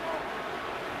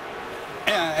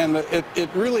 And it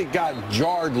really got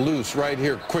jarred loose right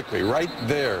here quickly. Right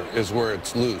there is where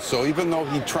it's loose. So even though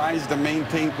he tries to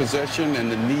maintain possession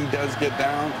and the knee does get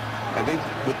down, I think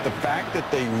with the fact that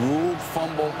they ruled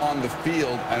fumble on the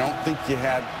field, I don't think you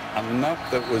had enough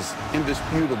that was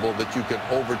indisputable that you could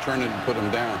overturn it and put him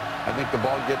down. I think the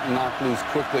ball getting knocked loose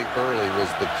quickly early was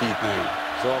the key thing.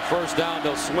 So first down,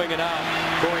 they'll swing it out.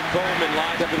 Corey Coleman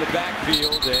lined up in the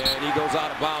backfield, and he goes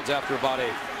out of bounds after about a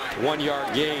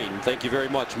 1-yard gain. Thank you very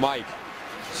much, Mike.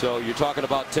 So you're talking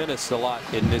about tennis a lot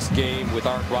in this game with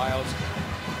Art Briles.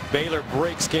 Baylor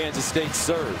breaks Kansas State's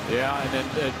serve. Yeah,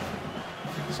 and then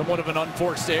somewhat of an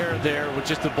unforced error there with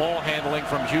just the ball handling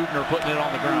from Huebner putting it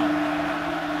on the ground.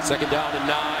 2nd down and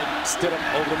 9.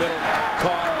 Stidham over the middle.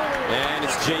 Caught. And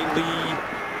it's Jay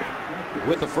Lee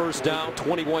with a first down,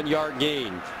 21-yard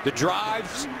gain. The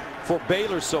drives for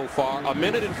Baylor so far, 1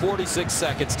 minute and 46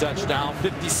 seconds touchdown,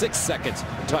 56 seconds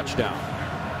touchdown.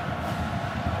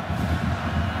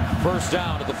 First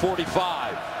down at the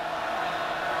 45.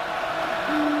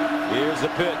 Here's the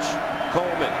pitch.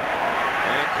 Coleman.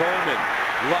 And Coleman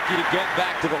lucky to get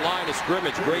back to the line of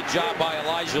scrimmage. Great job by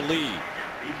Elijah Lee.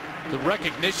 The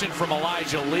recognition from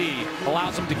Elijah Lee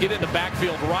allows him to get in the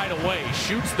backfield right away.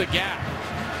 Shoots the gap.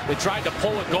 They tried to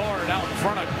pull a guard out in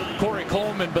front of Corey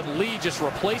Coleman, but Lee just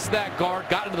replaced that guard,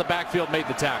 got into the backfield, made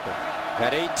the tackle.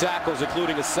 Had 8 tackles,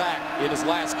 including a sack in his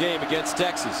last game against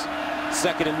Texas.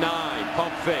 2nd and 9.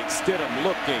 Pump fake. Stidham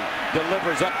looking.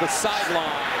 Delivers up the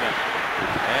sideline.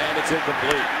 And it's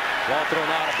incomplete. Ball thrown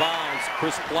out of bounds.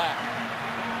 Chris Platt.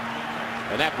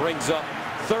 And that brings up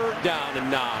 3rd down and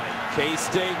 9.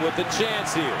 K-State with a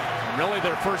chance here. Really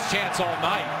their first chance all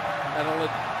night. And a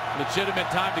legitimate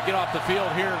time to get off the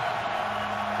field here.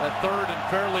 That 3rd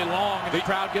and fairly long, and the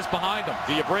crowd gets behind them.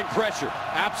 Do you bring pressure?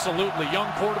 Absolutely.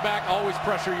 Young quarterback, always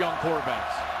pressure young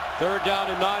quarterbacks. 3rd down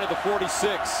and 9 at the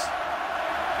 46.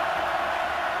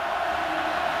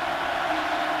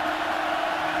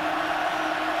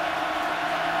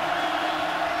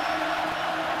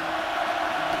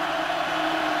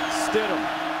 Stidham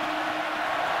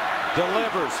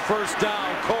delivers. First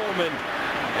down, Coleman.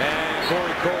 And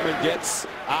Corey Coleman gets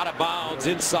out of bounds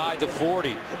inside the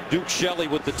 40. Duke Shelley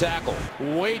with the tackle.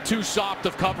 Way too soft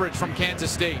of coverage from Kansas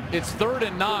State. It's 3rd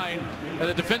and 9, and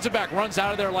the defensive back runs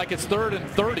out of there like it's 3rd and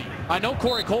 30. I know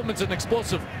Corey Coleman's an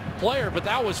explosive player, but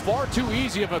that was far too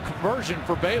easy of a conversion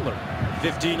for Baylor.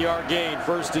 15-yard gain,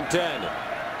 1st and 10.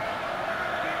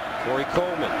 Corey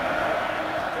Coleman,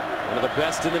 one of the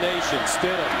best in the nation.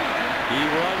 Stidham, he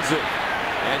runs it,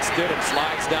 and Stidham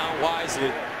slides down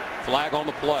wisely. Flag on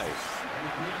the play.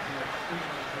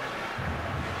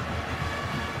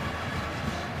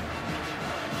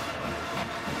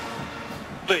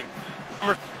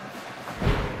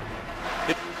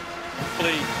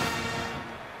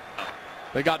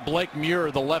 They got Blake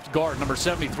Muir, the left guard, number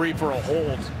 73, for a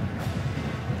hold.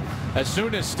 As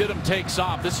soon as Stidham takes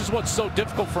off, this is what's so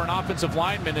difficult for an offensive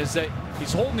lineman, is that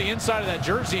he's holding the inside of that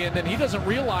jersey, and then he doesn't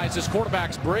realize his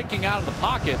quarterback's breaking out of the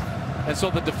pocket. And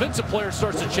so the defensive player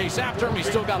starts to chase after him. He's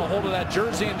still got a hold of that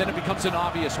jersey, and then it becomes an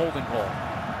obvious holding call.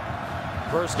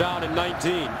 First down and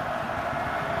 19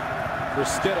 for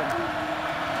Stidham,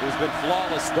 who's been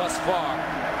flawless thus far.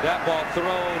 That ball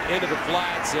thrown into the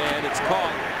flats, and it's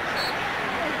caught.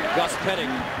 Gus Penning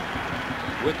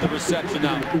with the reception.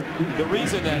 Now, the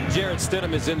reason that Jarrett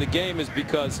Stidham is in the game is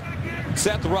because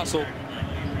Seth Russell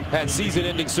had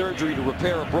season-ending surgery to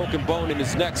repair a broken bone in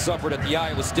his neck suffered at the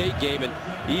Iowa State game, and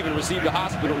he even received a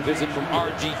hospital visit from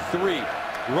RG3.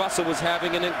 Russell was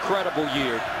having an incredible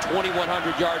year.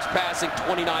 2,100 yards passing,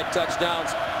 29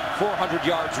 touchdowns, 400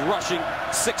 yards rushing,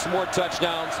 6 more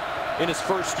touchdowns in his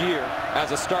first year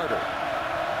as a starter.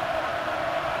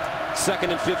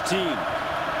 2nd and 15.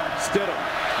 Stidham,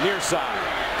 near side.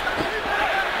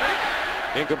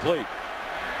 Incomplete.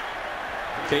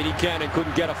 Katie Cannon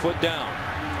couldn't get a foot down.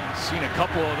 Seen a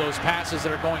couple of those passes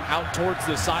that are going out towards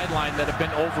the sideline that have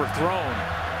been overthrown.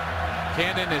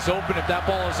 Cannon is open. If that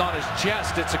ball is on his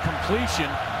chest, it's a completion.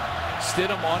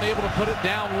 Stidham unable to put it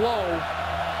down low.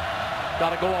 Got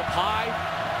to go up high.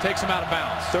 Takes him out of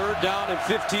bounds. 3rd down and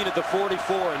 15 at the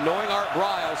 44. And knowing Art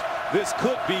Briles, this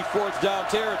could be 4th down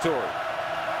territory.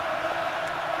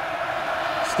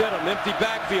 Stidham, empty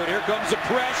backfield. Here comes the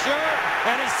pressure,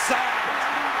 and he's sacked.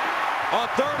 On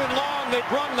 3rd and long, they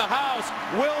brung the house.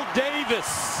 Will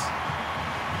Davis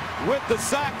with the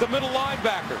sack, the middle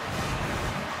linebacker.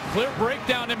 Clear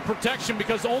breakdown in protection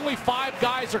because only 5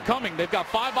 guys are coming. They've got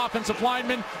 5 offensive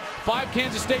linemen, 5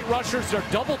 Kansas State rushers. They're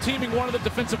double teaming one of the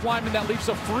defensive linemen. That leaves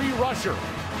a free rusher.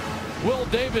 Will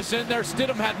Davis in there.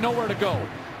 Stidham had nowhere to go.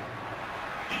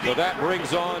 So that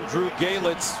brings on Drew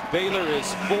Galitz. Baylor is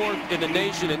 4th in the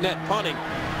nation in net punting,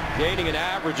 gaining an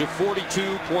average of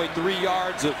 42.3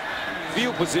 yards of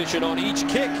field position on each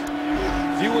kick.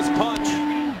 Fewest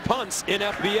punts in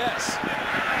FBS.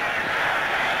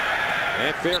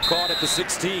 And fair caught at the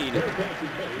 16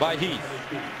 by Heath.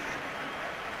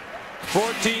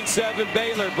 14-7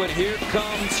 Baylor, but here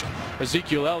comes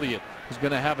Ezekiel Elliott, who's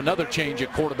going to have another change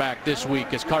at quarterback this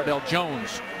week as Cardell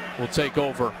Jones will take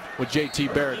over with J.T.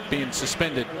 Barrett being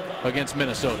suspended against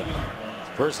Minnesota.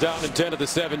 First down and 10 at the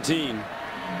 17.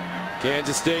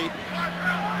 Kansas State.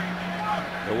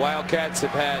 The Wildcats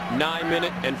have had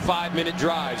 9-minute and 5-minute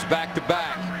drives back to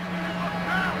back.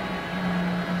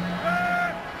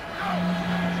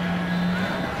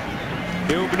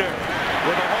 Hubner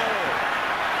with a hole.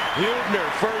 Hubner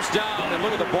first down, and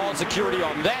look at the ball security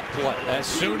on that play. As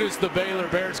soon as the Baylor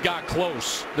Bears got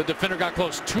close, the defender got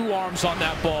close, 2 arms on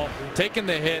that ball, taking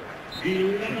the hit,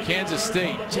 Kansas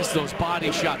State, just those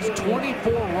body shots.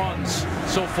 24 runs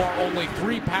so far, only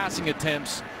 3 passing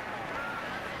attempts.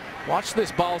 Watch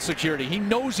this ball security. He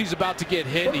knows he's about to get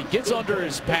hit. He gets under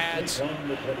his pads.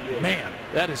 Man,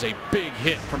 that is a big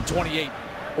hit from 28,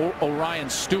 Orion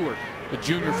Stewart, the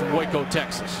junior from Waco,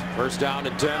 Texas. First down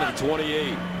and 10 at the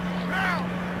 28.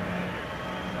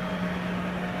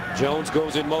 Jones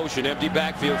goes in motion. Empty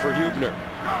backfield for Huebner.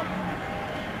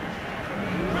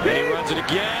 And he runs it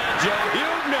again. Joe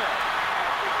Huebner.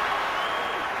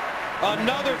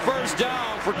 Another first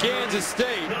down for Kansas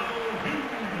State.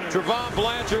 Trevon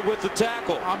Blanchard with the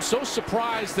tackle. I'm so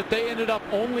surprised that they ended up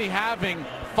only having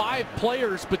 5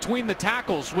 players between the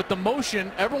tackles. With the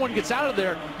motion, everyone gets out of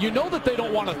there. You know that they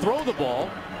don't want to throw the ball.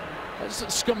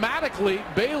 Schematically,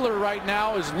 Baylor right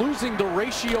now is losing the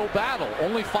ratio battle.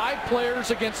 Only 5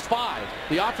 players against 5.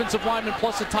 The offensive lineman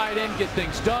plus a tight end get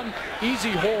things done.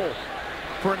 Easy hole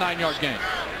for a 9-yard gain.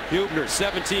 Huebner,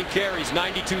 17 carries,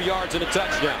 92 yards and a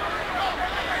touchdown.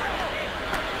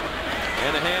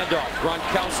 And a handoff.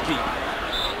 Gronkowski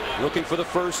looking for the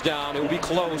first down. It will be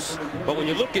close. But when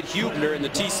you look at Huebner in the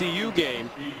TCU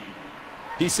game,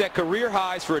 he set career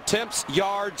highs for attempts,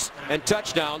 yards, and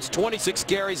touchdowns. 26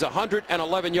 carries,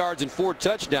 111 yards, and 4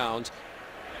 touchdowns.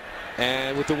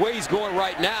 And with the way he's going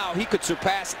right now, he could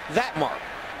surpass that mark.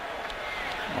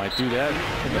 Might do that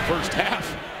in the first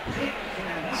half.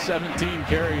 17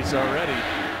 carries already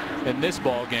in this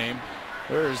ball game.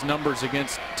 There's numbers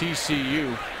against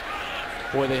TCU.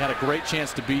 Boy, they had a great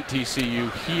chance to beat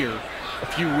TCU here a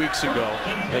few weeks ago.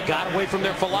 They got away from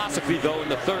their philosophy, though, in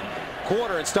the third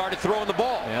quarter and started throwing the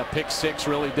ball. Yeah, pick 6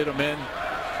 really did them in.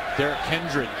 Derek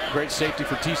Kendrick, great safety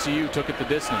for TCU, took it the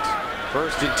distance.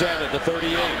 First and 10 at the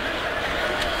 38.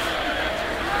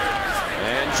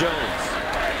 And Jones.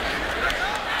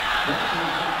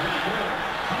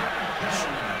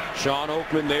 Sean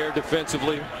Oakman there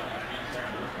defensively.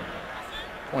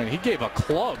 Boy, he gave a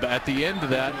club at the end of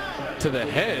that to the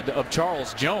head of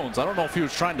Charles Jones. I don't know if he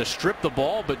was trying to strip the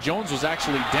ball, but Jones was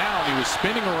actually down. He was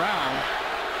spinning around,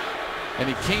 and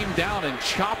he came down and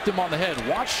chopped him on the head.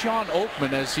 Watch Sean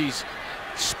Oakman as he's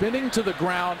spinning to the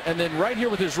ground, and then right here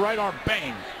with his right arm,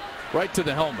 bang, right to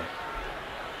the helmet.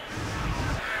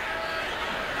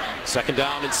 Second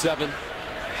down and 7.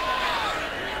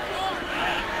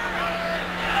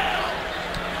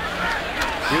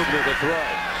 Huebner to throw.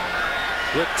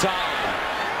 With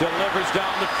time, delivers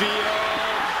down the field,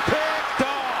 picked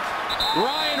off.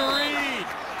 Ryan Reed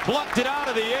plucked it out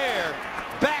of the air.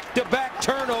 Back-to-back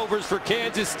turnovers for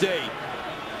Kansas State.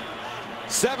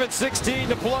 7:16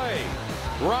 to play.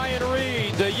 Ryan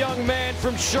Reed, the young man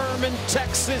from Sherman,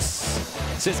 Texas,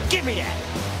 says, "Give me that."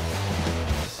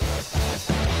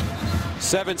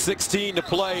 7:16 to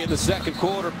play in the second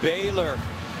quarter. Baylor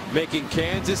making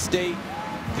Kansas State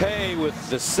pay with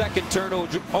the second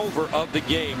turnover of the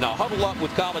game. Now huddle up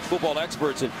with college football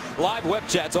experts and live web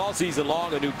chats all season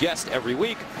long. A new guest every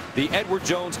week. The Edward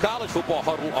Jones College Football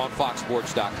Huddle on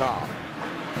FoxSports.com.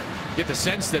 Get the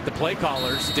sense that the play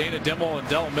callers, Dana Dimmel and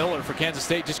Del Miller for Kansas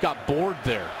State, just got bored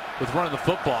there with running the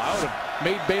football. I would have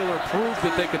made Baylor prove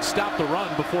that they could stop the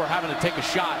run before having to take a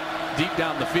shot deep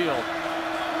down the field.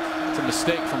 It's a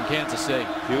mistake from Kansas State.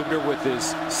 Huebner with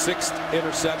his 6th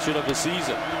interception of the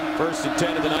season. First and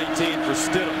 10 of the 19 for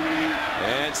Stidham.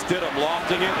 And Stidham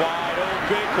lofting it wide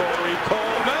open. Corey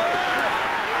Coleman.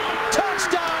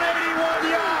 Touchdown,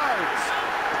 81 yards.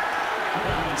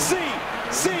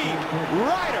 C.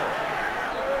 Ryder.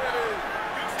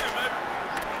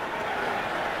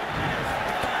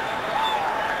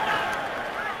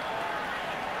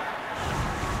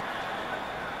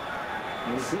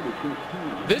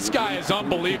 This guy is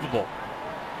unbelievable.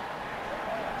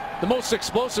 The most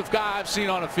explosive guy I've seen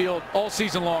on a field all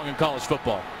season long in college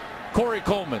football. Corey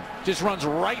Coleman just runs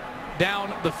right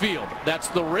down the field. That's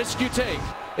the risk you take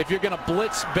if you're going to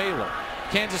blitz Baylor.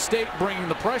 Kansas State bringing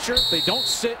the pressure. They don't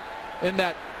sit in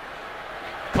that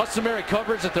customary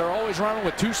coverage that they're always running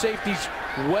with 2 safeties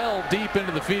well deep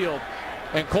into the field.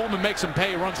 And Coleman makes him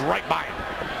pay, runs right by him.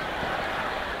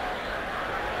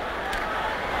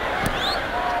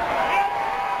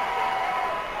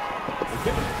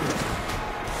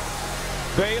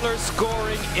 Baylor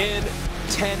scoring in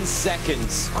 10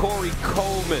 seconds. Corey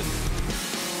Coleman.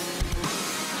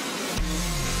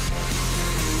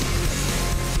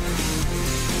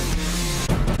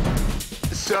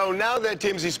 So now that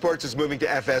TMZ Sports is moving to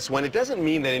FS1, it doesn't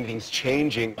mean that anything's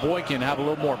changing. Boykin have a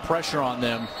little more pressure on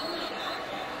them,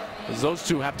 as those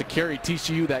two have to carry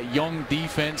TCU, that young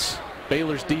defense.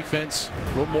 Baylor's defense a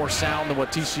little more sound than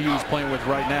what TCU is playing with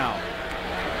right now.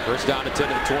 First down to 10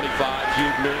 at the 25.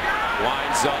 Huebner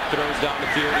winds up, throws down the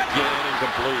field again,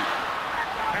 incomplete.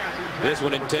 This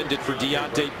one intended for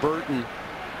Deontay Burton.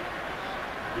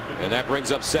 And that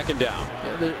brings up second down.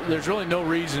 Yeah, there's really no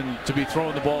reason to be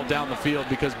throwing the ball down the field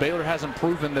because Baylor hasn't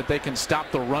proven that they can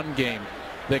stop the run game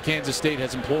that Kansas State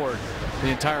has employed the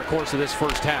entire course of this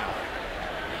first half.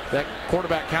 That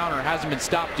quarterback counter hasn't been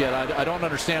stopped yet. I don't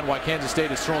understand why Kansas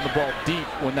State is throwing the ball deep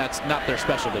when that's not their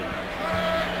specialty.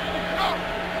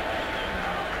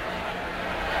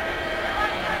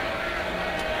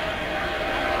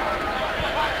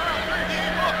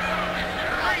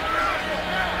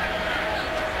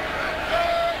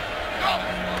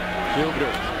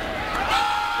 Huebner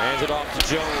hands it off to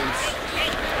Jones.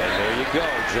 And there you go.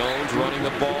 Jones running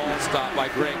the ball. Stopped by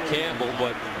Greg Campbell,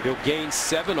 but he'll gain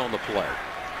 7 on the play.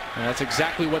 And that's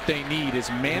exactly what they need is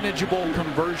manageable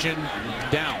conversion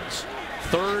downs.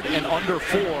 3rd and under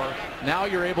 4. Now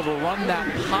you're able to run that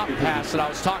pop pass that I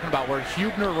was talking about where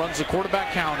Huebner runs the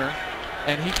quarterback counter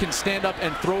and he can stand up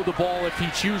and throw the ball if he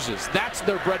chooses. That's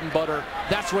their bread and butter.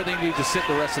 That's where they need to sit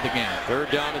the rest of the game. 3rd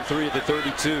down and 3 at the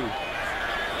 32.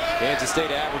 Kansas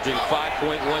State averaging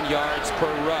 5.1 yards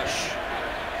per rush.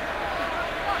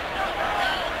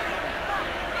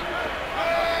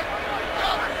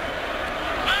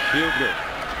 Huebner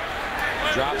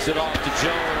drops it off to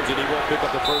Jones, and he won't pick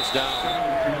up the first down.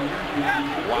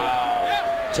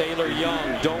 Wow. Taylor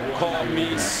Young, don't call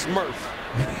me Smurf.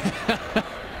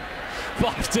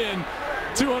 5'10",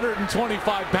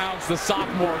 225 pounds, the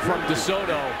sophomore from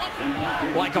DeSoto,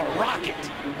 like a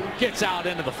rocket, gets out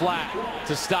into the flat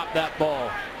to stop that ball.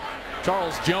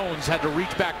 Charles Jones had to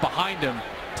reach back behind him.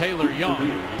 Taylor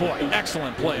Young, boy,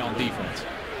 excellent play on defense.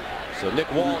 So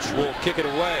Nick Walsh will kick it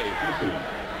away.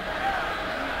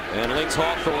 And Lynx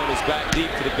Hawthorne is back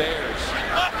deep for the Bears.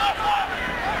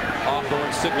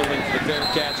 Hawthorne signaling for the fair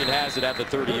catch and has it at the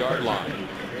 30-yard line.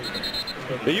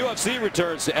 The UFC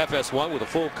returns to FS1 with a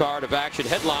full card of action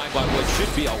headlined by what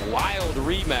should be a wild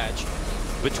rematch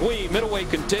between middleweight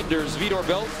contenders Vitor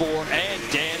Belfort and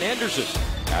Dan Henderson.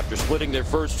 After splitting their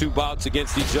first 2 bouts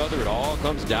against each other, it all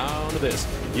comes down to this.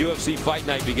 UFC Fight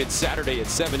Night begins Saturday at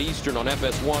 7 Eastern on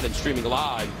FS1 and streaming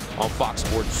live on Fox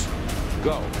Sports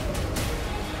Go.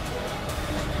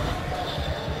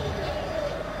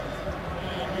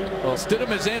 Well, Stidham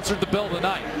has answered the bell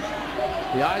tonight.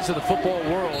 The eyes of the football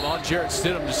world on Jarrett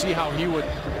Stidham to see how he would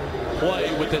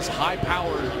play with this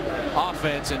high-powered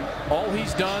offense, and all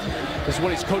he's done is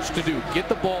what he's coached to do. Get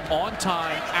the ball on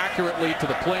time, accurately to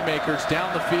the playmakers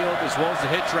down the field as well as the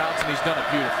hitch routes, and he's done it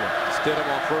beautifully. Stidham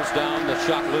on first down to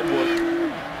Shock Linwood.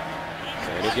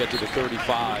 And he'll get to the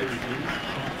 35.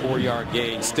 4-yard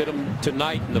gain. Stidham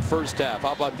tonight in the first half.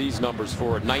 How about these numbers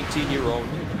for a 19-year-old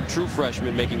true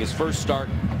freshman making his first start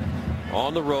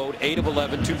on the road? 8 of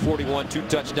 11, 241, 2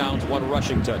 touchdowns, 1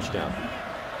 rushing touchdown.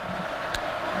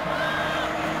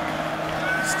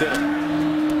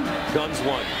 Stidham guns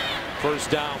one. First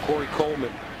down, Corey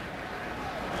Coleman.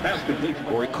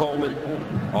 Corey Coleman,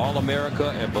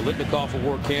 All-America and Biletnikoff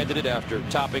Award candidate after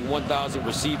topping 1,000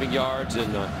 receiving yards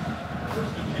in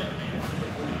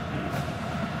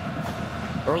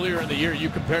earlier in the year. You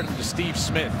compared him to Steve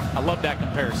Smith. I love that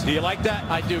comparison. Do you like that?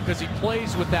 I do, because he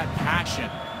plays with that passion,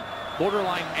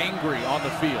 borderline angry on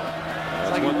the field.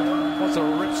 It's like he wants to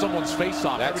rip someone's face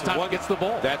off every time he gets the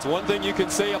ball. That's one thing you can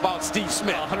say about Steve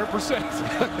Smith.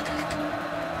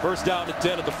 100%. First down to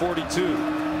 10 at the 42.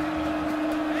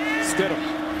 Stidham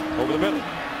over the middle.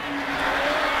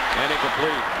 And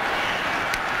incomplete.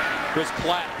 Chris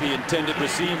Platt, the intended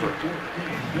receiver.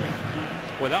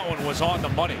 Well, that one was on the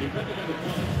money.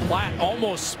 Platt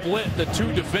almost split the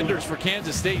 2 defenders for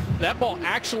Kansas State. That ball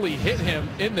actually hit him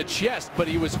in the chest, but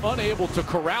he was unable to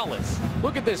corral it.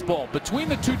 Look at this ball. Between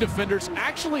the 2 defenders,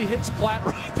 actually hits Platt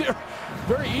right there.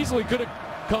 Very easily could have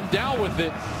come down with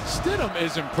it. Stidham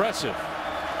is impressive.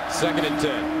 2nd and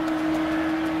 10.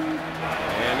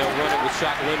 And they'll run it with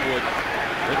Shock Linwood.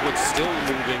 Linwood still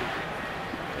moving.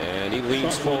 And he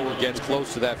leans forward, gets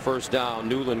close to that first down.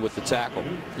 Newland with the tackle.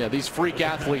 Yeah, these freak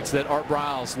athletes that Art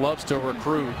Briles loves to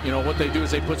recruit, you know, what they do is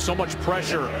they put so much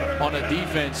pressure on a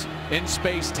defense in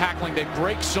space tackling. They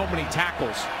break so many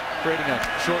tackles, creating a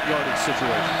short yardage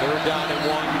situation. 3rd down and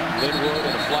 1. Linwood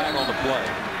and a flag on the play.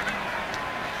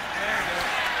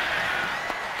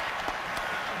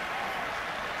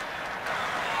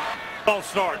 Ball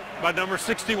start by number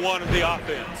 61 of the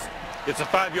offense. It's a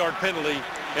 5-yard penalty,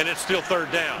 and it's still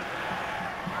 3rd down.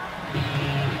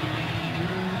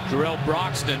 Jarrell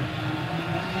Broxton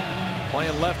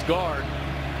playing left guard.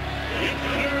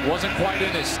 Wasn't quite in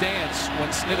his stance when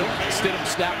Stidham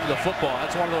snapped the football.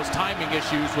 That's one of those timing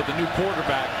issues with the new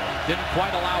quarterback. Didn't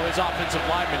quite allow his offensive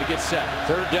lineman to get set.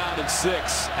 3rd down and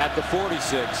 6 at the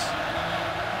 46.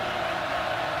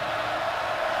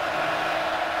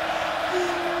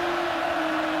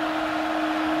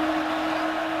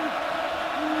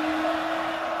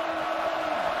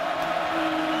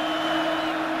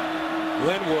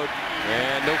 Linwood,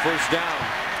 and no first down.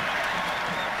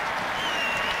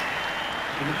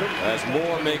 As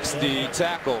Moore makes the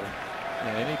tackle.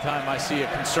 Yeah, anytime I see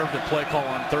a conservative play call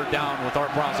on third down with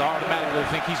Art Browns, I automatically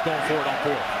think he's going for it on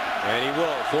fourth. And he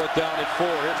will. Fourth down at 4.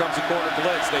 Here comes the corner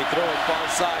blitz. They throw it far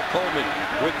side. Coleman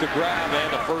with the grab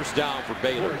and a first down for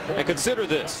Baylor. And consider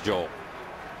this, Joel.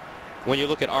 When you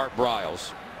look at Art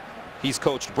Briles, he's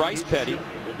coached Bryce Petty,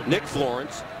 Nick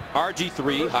Florence,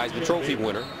 RG3, Heisman Trophy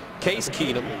winner, Case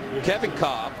Keenum, Kevin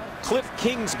Cobb, Cliff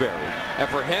Kingsbury. And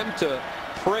for him to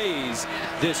praise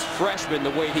this freshman the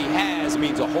way he has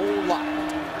means a whole lot.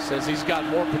 Says he's got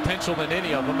more potential than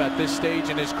any of them at this stage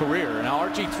in his career. Now,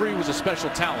 RG3 was a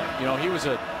special talent. You know, he was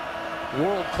a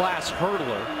world-class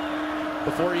hurdler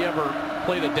before he ever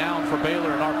played a down for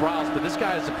Baylor and Art Briles. But this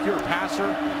guy is a pure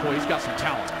passer. Boy, he's got some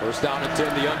talent. First down and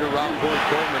 10, the under route. Corey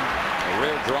Coleman, a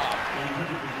rare drop.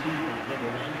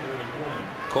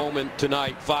 Coleman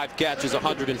tonight, 5 catches,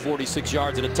 146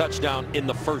 yards, and a touchdown in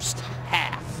the first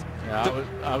half. Yeah,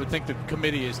 I would think the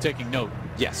committee is taking note.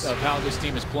 Yes. Of how this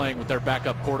team is playing with their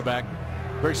backup quarterback.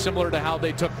 Very similar to how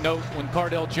they took note when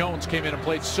Cardell Jones came in and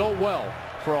played so well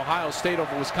for Ohio State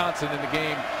over Wisconsin in the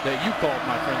game that you called,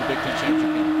 my friend, the Big Ten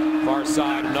championship game. Far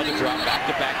side, another drop,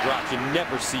 back-to-back drops. You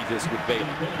never see this with Baylor.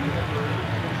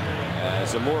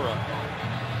 Zamora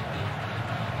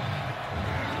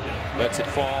lets it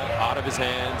fall out of his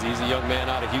hands. He's a young man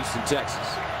out of Houston,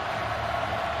 Texas.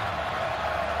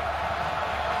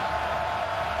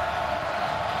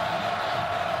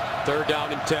 Third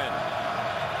down and 10.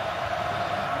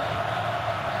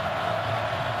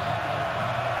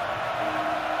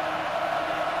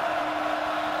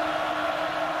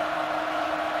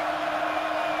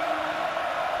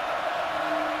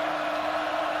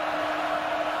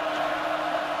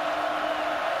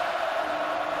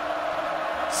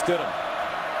 Stidham.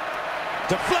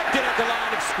 Deflected at the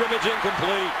line of scrimmage,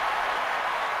 incomplete.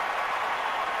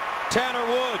 Tanner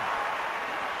Wood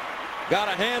got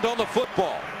a hand on the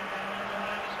football.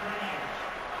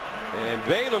 And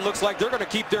Baylor looks like they're going to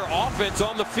keep their offense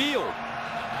on the field.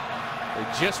 They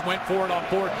just went for it on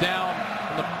fourth down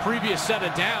in the previous set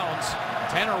of downs.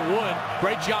 Tanner Wood,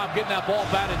 great job getting that ball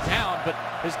batted down, but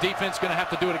his defense going to have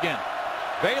to do it again.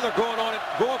 Baylor going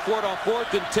for it on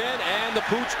 4th and 10, and the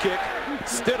pooch kick.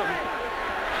 Stidham,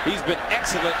 he's been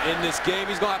excellent in this game.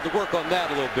 He's going to have to work on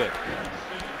that a little bit.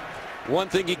 One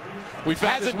thing he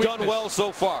hasn't done well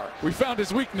so far. We found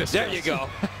his weakness. There you go.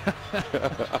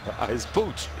 His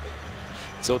pooch.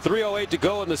 So 3:08 to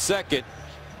go in the second.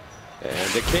 And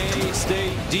the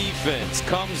K-State defense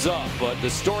comes up. But the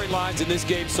storylines in this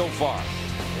game so far.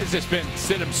 It's just been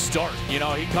Stidham's start. You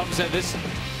know, he comes in. This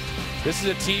is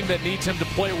a team that needs him to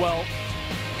play well,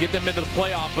 get them into the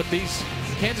playoff. But these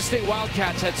Kansas State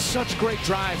Wildcats had such great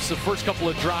drives the first couple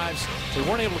of drives. They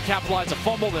weren't able to capitalize a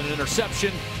fumble and an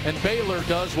interception. And Baylor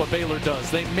does what Baylor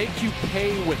does. They make you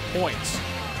pay with points.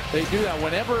 They do that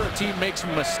whenever a team makes a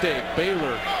mistake.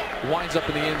 Baylor winds up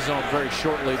in the end zone very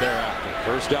shortly thereafter.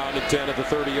 First down and 10 at the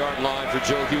 30-yard line for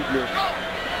Joe Huebner.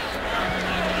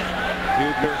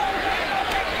 Huebner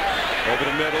over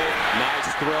the middle.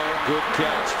 Nice throw. Good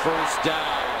catch. First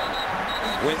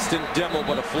down. Winston Dimmel,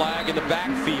 but a flag in the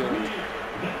backfield.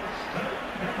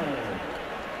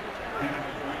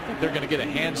 I think they're going to get a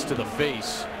hands to the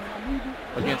face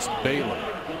against Baylor.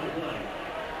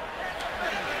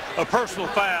 A personal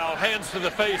foul, hands to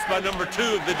the face by number 2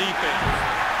 of the defense.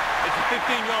 It's a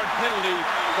 15-yard penalty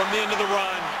from the end of the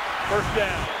run. First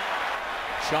down.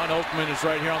 Sean Oakman is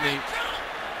right here on the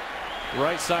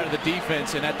right side of the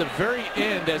defense, and at the very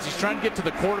end, as he's trying to get to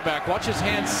the quarterback, watch his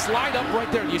hand slide up right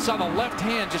there. You saw the left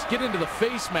hand just get into the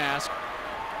face mask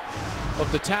of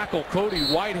the tackle, Cody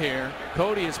Whitehair.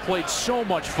 Cody has played so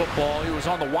much football. He was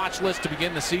on the watch list to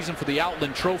begin the season for the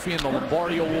Outland Trophy and the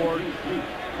Lombardi Award.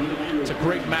 It's a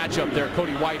great matchup there.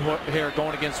 Cody Whitehair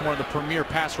going against one of the premier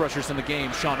pass rushers in the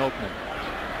game, Sean Oakman.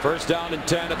 First down and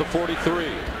 10 at the 43.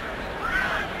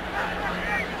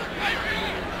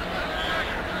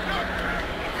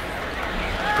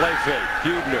 Play fake.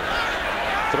 Huebner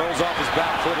throws off his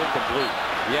back foot, incomplete.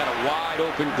 He had a wide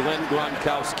open Glenn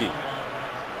Gronkowski.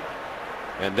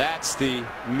 And that's the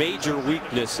major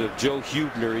weakness of Joe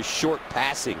Huebner, his short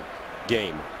passing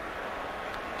game.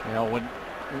 You know,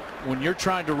 when you're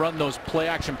trying to run those play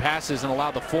action passes and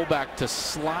allow the fullback to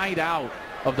slide out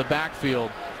of the backfield,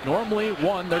 normally,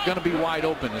 one, they're going to be wide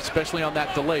open, especially on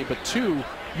that delay. But two,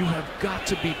 you have got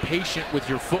to be patient with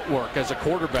your footwork as a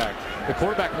quarterback. The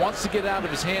quarterback wants to get out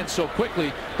of his hands so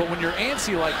quickly, but when you're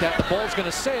antsy like that, the ball's going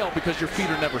to sail because your feet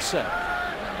are never set.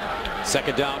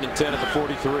 Second down and 10 at the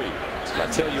 43. I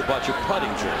tell you about your putting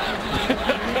journey.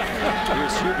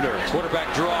 Here's Huebner,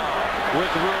 quarterback draw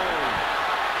with room.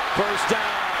 First down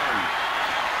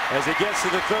as he gets to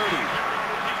the 30.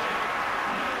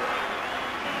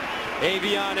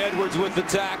 Avion Edwards with the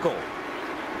tackle.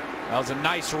 That was a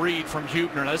nice read from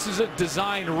Huebner. Now, this is a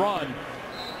design run.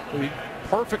 He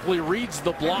perfectly reads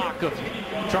the block of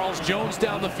Charles Jones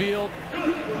down the field,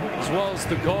 as well as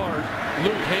the guard,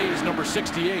 Luke Hayes, number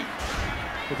 68,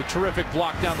 with a terrific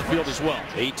block down the field as well.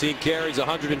 18 carries,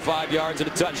 105 yards,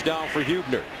 and a touchdown for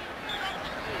Huebner.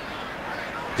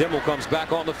 Dimmel comes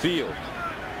back on the field.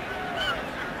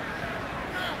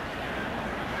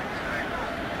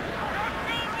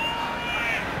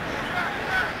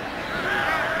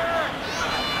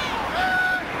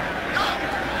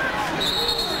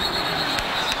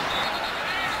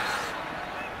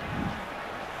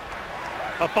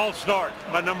 A false start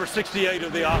by number 68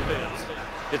 of the offense.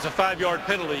 It's a 5-yard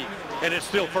penalty, and it's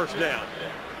still first down.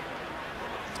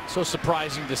 So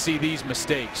surprising to see these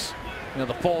mistakes. You know,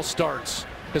 the false starts.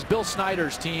 Because Bill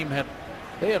Snyder's team have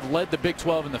led the Big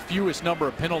 12 in the fewest number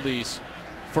of penalties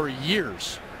for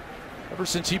years. Ever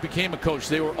since he became a coach,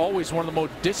 they were always one of the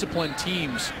most disciplined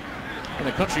teams in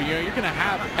the country. You know, you're going to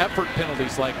have effort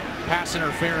penalties like pass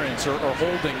interference or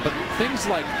holding, but things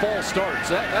like false starts,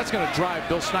 that's going to drive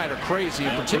Bill Snyder crazy,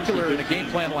 in particular in a game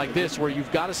plan like this where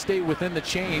you've got to stay within the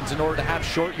chains in order to have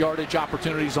short yardage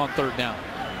opportunities on third down.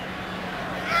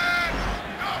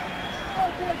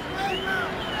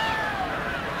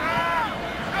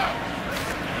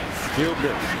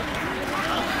 Huebner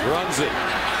runs it,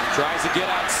 tries to get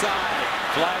outside,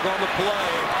 flag on the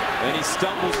play, and he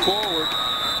stumbles forward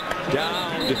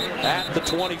down at the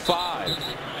 25.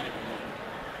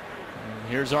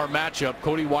 Here's our matchup,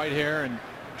 Cody Whitehair and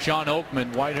Sean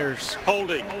Oakman. Whitehair's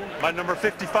holding by number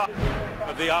 55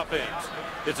 of the offense.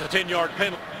 It's a 10-yard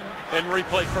penalty and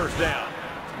replay first down.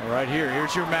 Right here,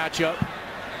 here's your matchup.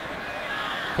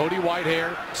 Cody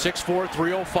Whitehair, 6'4",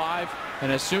 305,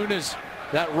 and as soon as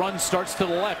that run starts to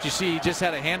the left, you see he just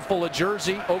had a handful of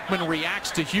jersey. Oakman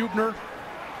reacts to Huebner.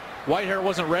 Whitehair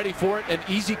wasn't ready for it. An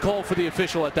easy call for the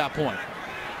official at that point.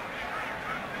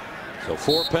 So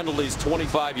 4 penalties,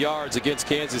 25 yards against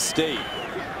Kansas State.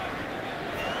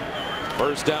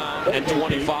 First down and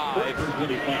 25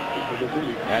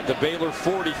 at the Baylor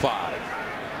 45.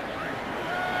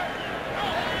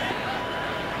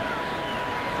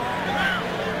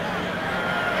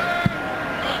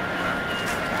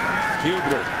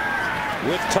 Huebner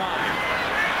with time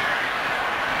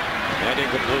and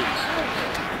incomplete.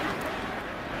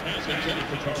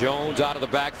 Jones out of the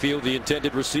backfield, the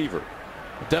intended receiver.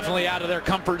 Definitely out of their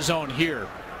comfort zone here,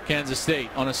 Kansas State,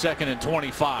 on a 2nd and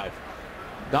 25.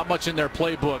 Not much in their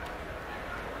playbook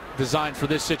designed for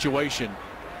this situation.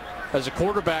 As a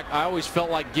quarterback, I always felt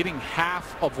like getting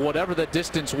half of whatever the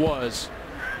distance was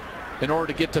in order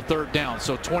to get to third down.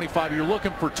 So 25, you're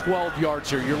looking for 12 yards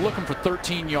here. You're looking for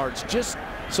 13 yards just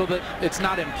so that it's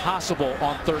not impossible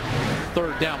on third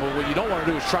down. But what you don't want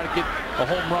to do is try to get a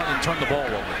home run and turn the ball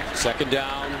over. Second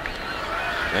down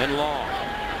and long.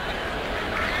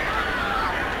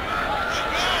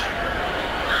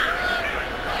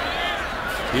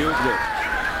 Huebner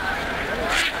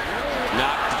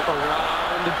knocked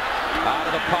around, out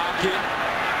of the pocket,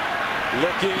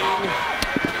 looking,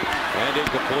 and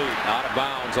incomplete, out of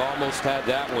bounds. Almost had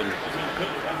that one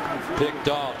picked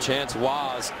off. Chance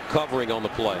was covering on the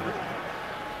play.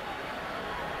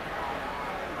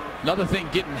 Another thing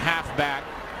getting half back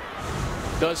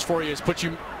does for you is put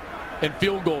you in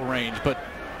field goal range. But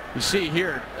you see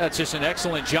here, that's just an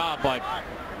excellent job by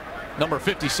number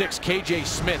 56, KJ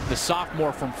Smith, the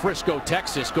sophomore from Frisco,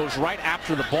 Texas, goes right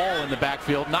after the ball in the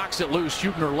backfield, knocks it loose.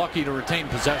 Huebner lucky to retain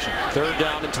possession. Third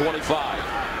down and 25.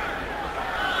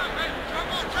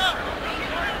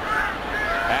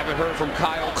 Haven't heard from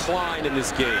Kyle Klein in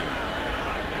this game.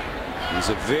 He's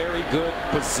a very good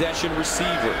possession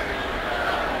receiver.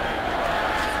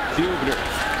 Huebner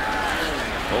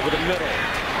over the middle.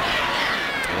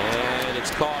 And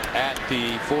it's caught at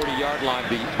the 40-yard line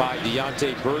by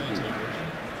Deontay Burton.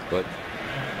 But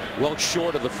well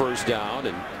short of the first down,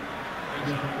 and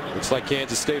looks like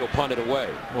Kansas State will punt it away.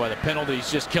 Boy, the penalties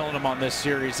just killing them on this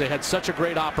series. They had such a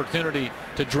great opportunity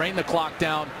to drain the clock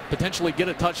down, potentially get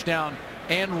a touchdown,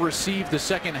 and receive the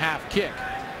second half kick.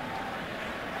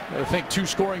 I think 2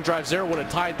 scoring drives there would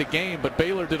have tied the game, but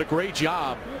Baylor did a great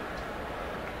job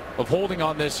of holding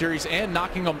on this series and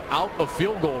knocking them out of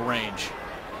field goal range.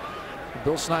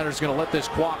 Bill Snyder's going to let this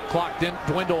clock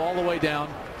dwindle all the way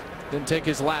down, then take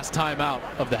his last time out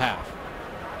of the half.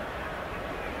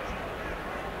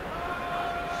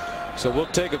 So we'll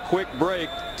take a quick break.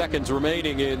 Seconds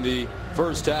remaining in the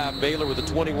first half. Baylor with a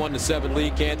 21-7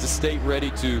 lead. Kansas State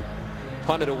ready to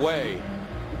punt it away.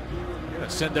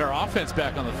 Send their offense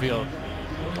back on the field.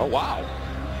 Oh, wow.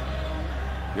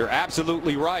 You're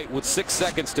absolutely right. With 6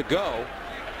 seconds to go,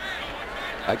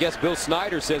 I guess Bill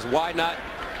Snyder says, why not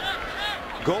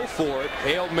go for it?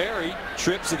 Hail Mary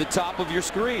trips to the top of your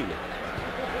screen.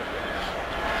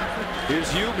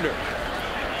 Here's Hubner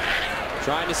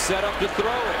trying to set up to throw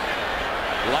it.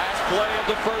 Last play of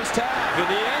the first half in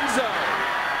the end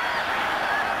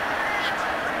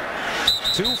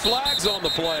zone. 2 flags on the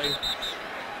play.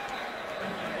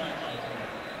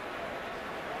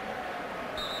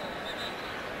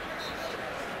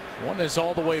 One is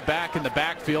all the way back in the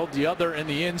backfield, the other in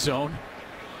the end zone.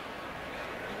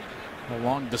 A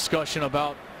long discussion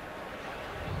about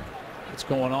what's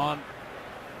going on.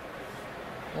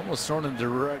 One was thrown in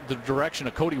the direction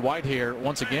of Cody Whitehair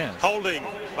once again. Holding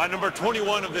by number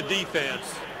 21 of the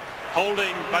defense.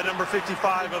 Holding by number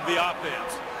 55 of the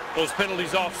offense. Those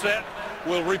penalties offset.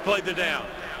 We'll replay the down.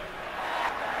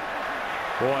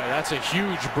 Boy, that's a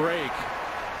huge break.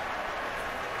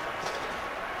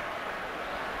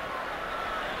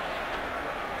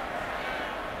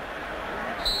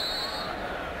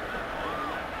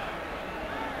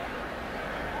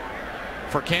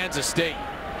 For Kansas State.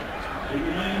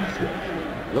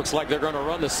 Looks like they're going to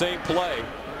run the same play.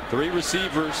 3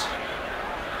 receivers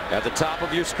at the top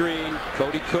of your screen.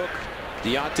 Cody Cook,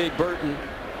 Deontay Burton.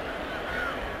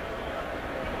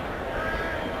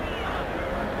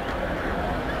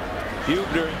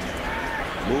 Hubner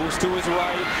moves to his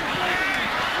right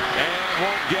and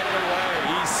won't get it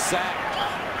away. He's sacked.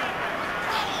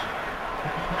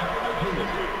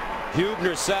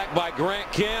 Hubner sacked by Grant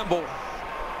Campbell.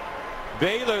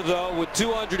 Baylor, though, with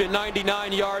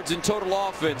 299 yards in total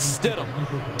offense. Stidham,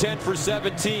 10 for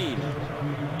 17.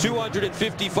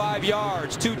 255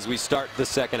 yards. As we start the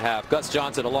second half. Gus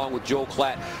Johnson, along with Joel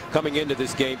Klatt, coming into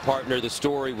this game partner. The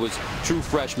story was true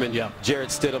freshman Jarrett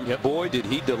Stidham. Boy, did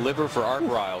he deliver for Art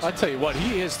Briles. I tell you what,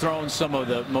 he has thrown some of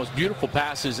the most beautiful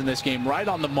passes in this game, right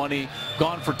on the money,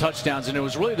 gone for touchdowns, and it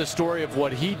was really the story of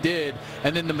what he did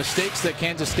and then the mistakes that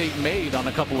Kansas State made on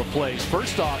a couple of plays.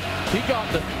 First off, he got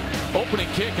the opening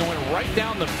kick and went right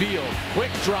down the field.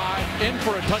 Quick drive, in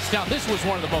for a touchdown. This was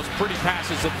one of the most pretty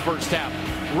passes of the first half.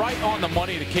 Right on the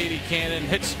money to Katie Cannon.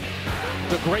 Hits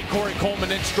the great Corey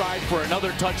Coleman in stride for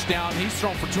another touchdown. He's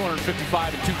thrown for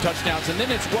 255 and 2 touchdowns. And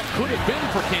then it's what could have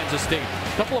been for Kansas State.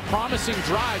 A couple of promising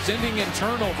drives ending in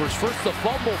turnovers. First the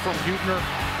fumble from Hubner,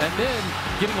 and then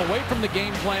getting away from the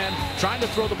game plan, trying to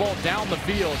throw the ball down the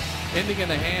field, ending in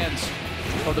the hands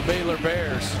of the Baylor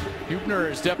Bears. Hubner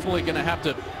is definitely going to have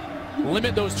to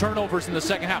limit those turnovers in the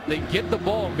second half. They get the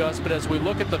ball, Gus, but as we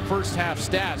look at the first half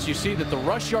stats, you see that the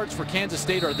rush yards for Kansas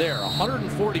State are there,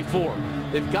 144.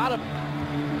 They've got to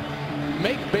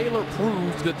make Baylor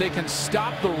prove that they can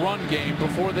stop the run game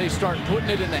before they start putting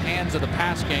it in the hands of the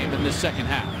pass game in this second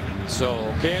half.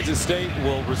 So Kansas State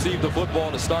will receive the football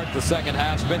to start the second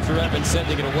half. Spencer Evans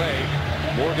sending it away.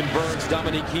 Morgan Burns,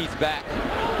 Dominique Heath back.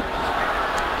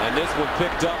 And this one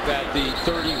picked up at the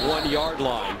 31-yard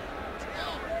line,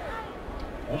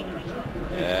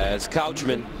 as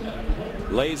Couchman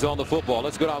lays on the football.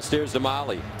 Let's go downstairs to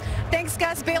Molly. Thanks,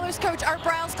 Gus. Baylor's coach Art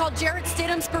Briles called Jarrett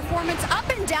Stidham's performance up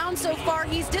and down so far.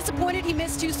 He's disappointed he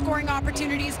missed 2 scoring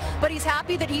opportunities, but he's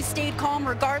happy that he stayed calm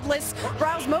regardless.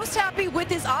 Briles most happy with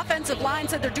his offensive line,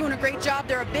 said they're doing a great job.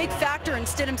 They're a big factor in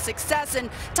Stidham's success, and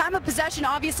time of possession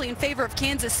obviously in favor of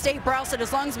Kansas State. Briles said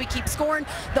as long as we keep scoring,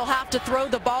 they'll have to throw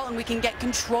the ball and we can get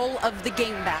control of the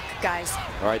game back, guys.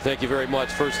 All right, thank you very much.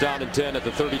 First down and 10 at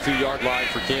the 32-yard line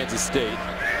for Kansas State.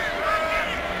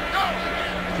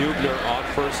 Hubner on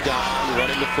first down,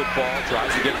 running the football,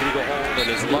 tries to get through the hole, and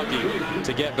is lucky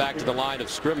to get back to the line of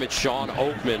scrimmage. Sean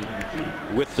Oakman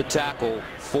with the tackle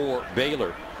for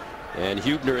Baylor. And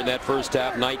Hubner in that first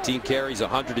half, 19 carries,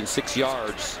 106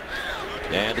 yards,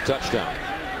 and a touchdown.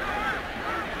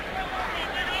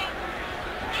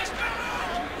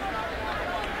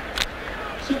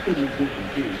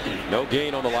 No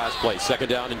gain on the last play. Second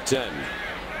down and 10.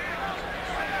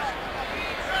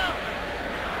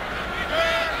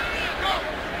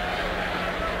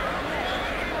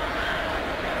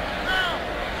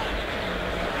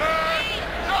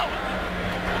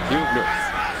 Hubner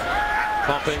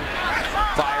pumping,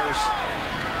 fires,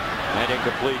 and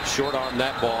incomplete. Short arm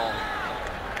that ball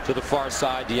to the far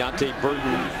side. Deontay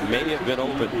Burton may have been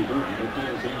open,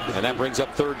 and that brings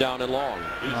up third down and long.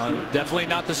 Definitely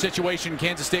not the situation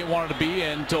Kansas State wanted to be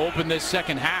in to open this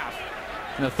second half.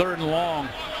 And the third and long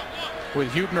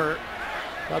with Hubner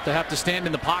about to have to stand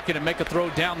in the pocket and make a throw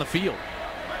down the field.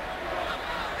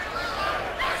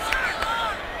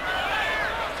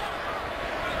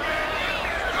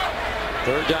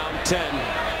 Third down, 10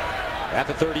 at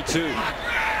the 32.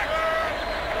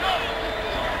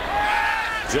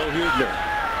 Joe Huebner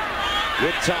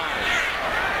with time.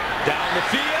 Down the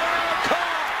field.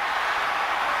 Caught!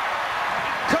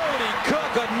 Cody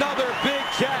Cook, another big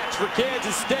catch for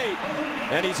Kansas State.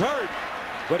 And he's hurt,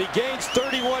 but he gains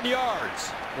 31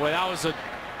 yards. Well, that was a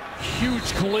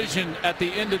huge collision at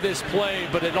the end of this play,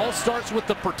 but it all starts with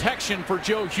the protection for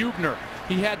Joe Huebner.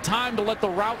 He had time to let the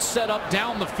route set up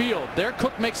down the field. There,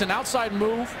 Cook makes an outside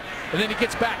move, and then he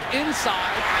gets back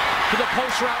inside to the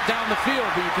post route down the field,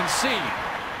 but you can see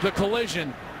the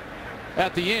collision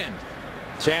at the end.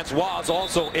 Chance was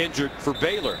also injured for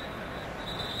Baylor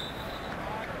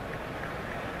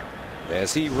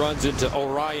as he runs into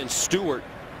Orion Stewart.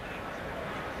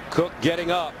 Cook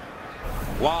getting up.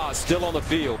 Waz still on the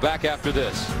field. Back after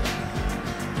this.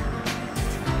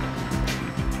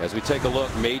 As we take a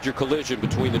look, major collision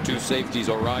between the two safeties,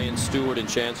 Orion Stewart and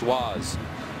Chance Waz.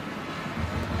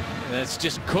 And it's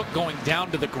just Cook going down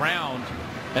to the ground,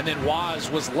 and then Waz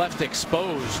was left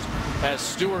exposed as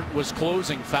Stewart was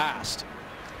closing fast.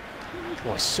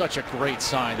 Boy, such a great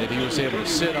sign that he was able to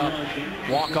sit up,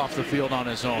 walk off the field on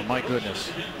his own. My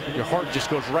goodness, your heart just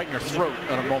goes right in your throat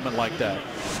at a moment like that.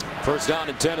 First down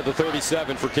and 10 at the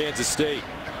 37 for Kansas State.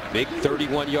 Big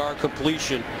 31-yard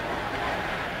completion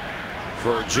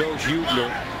for Joe Huebner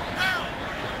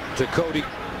to Cody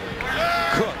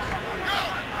Cook.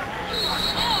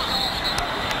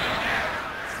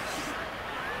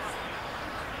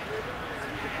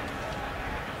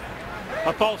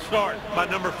 A false start by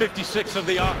number 56 of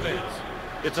the offense.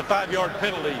 It's a 5-yard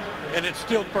penalty, and it's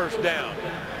still first down.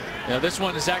 Now this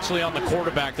one is actually on the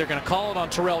quarterback. They're going to call it on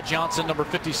Terrell Johnson, number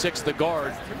 56, the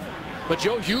guard. But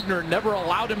Joe Huebner never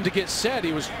allowed him to get set.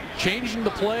 He was changing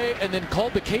the play and then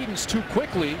called the cadence too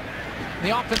quickly.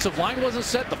 The offensive line wasn't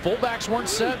set. The fullbacks weren't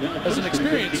set. As an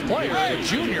experienced player, as a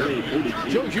junior,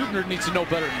 Joe Huebner needs to know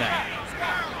better than that.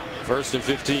 First and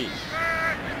 15.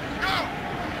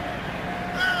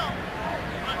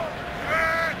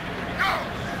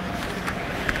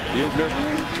 Huebner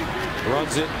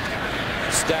runs it,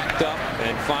 stacked up,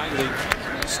 and finally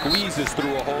squeezes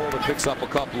through a hole and picks up a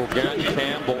couple. Again,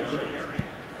 Campbell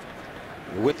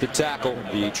with the tackle,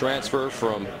 the transfer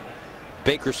from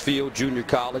Bakersfield Junior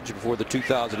College before the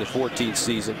 2014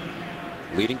 season.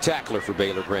 Leading tackler for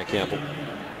Baylor, Grant Campbell.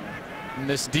 And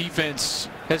this defense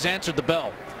has answered the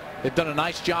bell. They've done a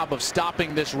nice job of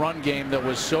stopping this run game that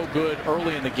was so good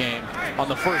early in the game on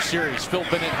the first series. Phil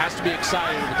Bennett has to be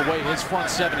excited with the way his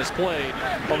front seven has played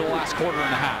over the last quarter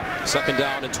and a half. Second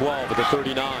down and 12 at the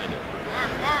 39.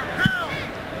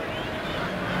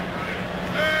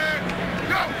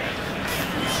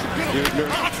 Huebner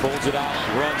pulls it out,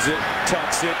 runs it,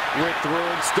 tucks it, went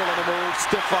through, still on the move,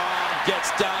 stiff arm,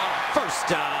 gets down, first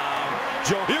down.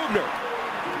 Joe Huebner,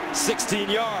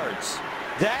 16 yards.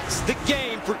 That's the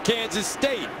game for Kansas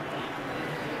State.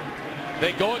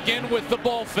 They go again with the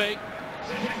ball fake.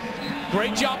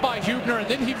 Great job by Huebner, and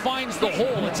then he finds the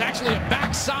hole. It's actually a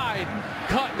backside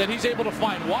cut that he's able to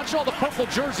find. Watch all the purple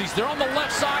jerseys. They're on the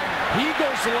left side. He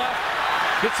goes left.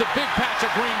 Gets a big patch of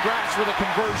green grass with a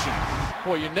conversion.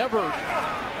 Boy, you never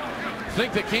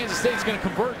think that Kansas State's going to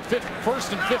convert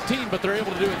first and 15, but they're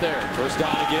able to do it there. First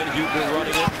down again. Huebner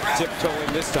running it,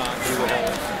 tiptoeing this time through the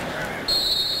hole.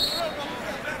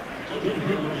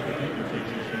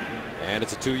 And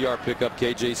it's a 2-yard pickup.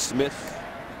 KJ Smith,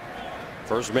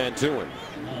 first man to him.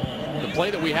 The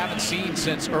play that we haven't seen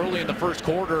since early in the first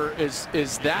quarter is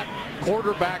that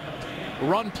quarterback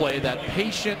run play, that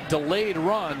patient delayed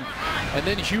run, and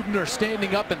then Huebner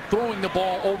standing up and throwing the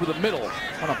ball over the middle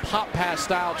on a pop pass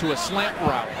style to a slant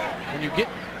route. When you get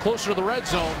closer to the red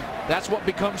zone, that's what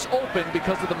becomes open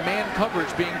because of the man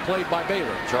coverage being played by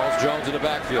Baylor. Charles Jones in the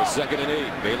backfield, 2nd and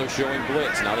 8. Baylor showing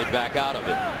blitz. Now they back out of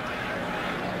it.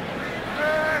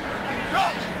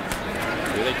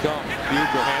 Here they come.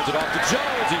 Huebner hands it off to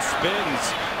Jones. He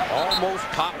spins. Almost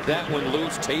popped that one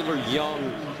loose. Taylor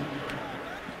Young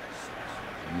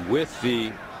with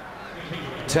the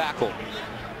tackle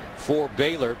for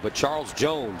Baylor, but Charles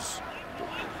Jones,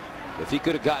 if he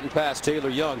could have gotten past Taylor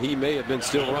Young, he may have been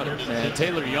still running. And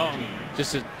Taylor Young,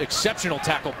 just an exceptional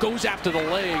tackle, goes after the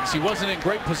legs. He wasn't in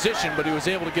great position, but he was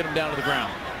able to get him down to the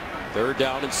ground. Third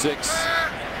down and 6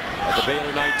 at the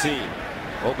Baylor 19.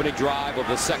 Opening drive of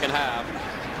the second half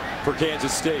for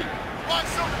Kansas State.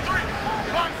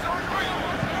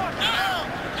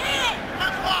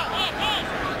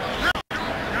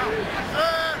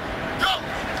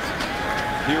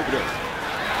 Huebner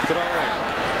throwing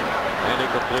and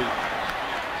incomplete.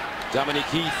 Dominique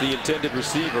Heath, the intended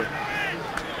receiver,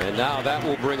 and now that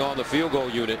will bring on the field goal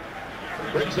unit.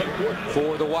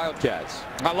 for the Wildcats.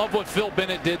 I love what Phil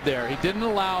Bennett did there. He didn't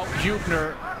allow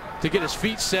Huebner to get his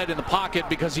feet set in the pocket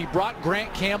because he brought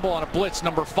Grant Campbell on a blitz,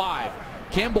 number 5.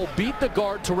 Campbell beat the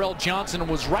guard Terrell Johnson and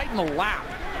was right in the lap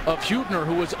of Huebner,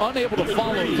 who was unable to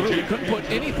follow through. He couldn't put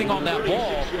anything on that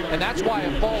ball, and that's why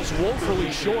it falls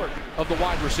woefully short of the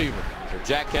wide receiver. So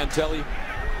Jack Cantelli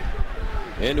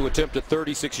in to attempt a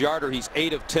 36-yarder. He's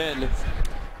 8 of 10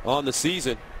 on the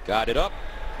season. Got it up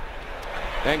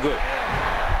and good.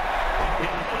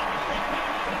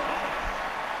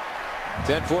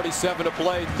 10:47 to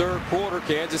play, third quarter.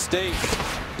 Kansas State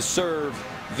to serve.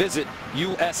 Visit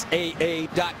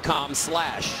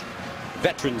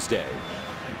usaa.com/Veterans Day.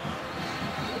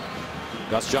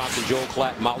 Gus Johnson, Joel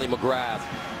Klatt, Molly McGrath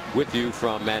with you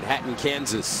from Manhattan,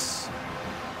 Kansas.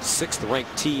 6th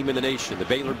ranked team in the nation. The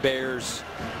Baylor Bears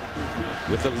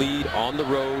with the lead on the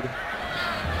road.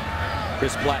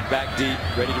 Chris Platt back deep,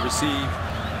 ready to receive.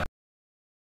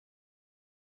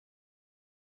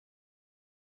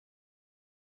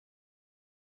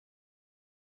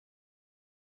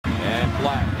 And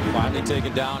Platt finally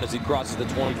taken down as he crosses the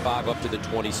 25 up to the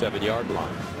 27-yard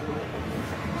line.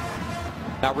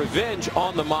 Now revenge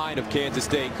on the mind of Kansas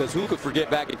State, because who could forget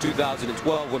back in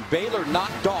 2012 when Baylor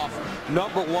knocked off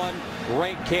 #1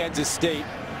 ranked Kansas State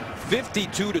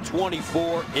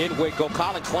 52-24 in Waco.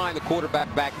 Colin Klein, the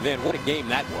quarterback back then. What a game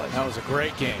that was. That was a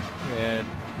great game. And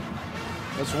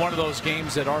it's one of those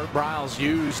games that Art Briles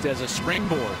used as a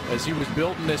springboard as he was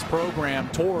building this program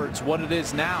towards what it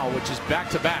is now, which is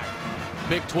back-to-back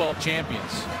Big 12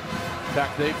 champions. In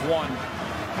fact, they've won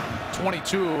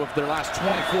 22 of their last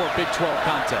 24 Big 12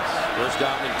 contests. First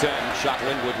down and 10. Shock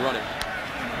Linwood running.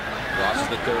 Crosses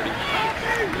the 30.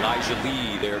 Elijah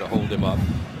Lee there to hold him up.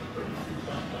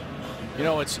 You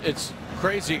know, it's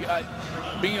crazy.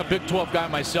 Being a Big 12 guy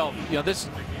myself, you know, this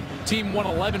team won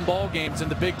 11 ball games in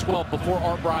the Big 12 before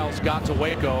Art Briles got to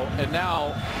Waco, and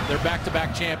now they're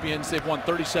back-to-back champions. They've won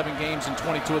 37 games in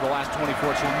 22 of the last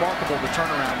 24. It's remarkable the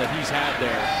turnaround that he's had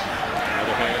there.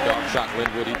 Another handoff. Shock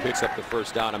Linwood, he picks up the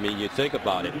first down. I mean, you think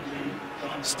about it.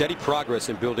 Steady progress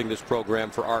in building this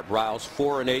program for Art Briles.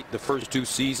 4-8 the first 2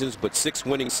 seasons, but 6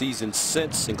 winning seasons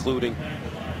since, including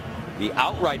the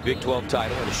outright Big 12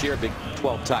 title and a share Big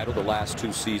 12 title the last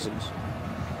 2 seasons.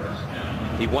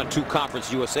 He won 2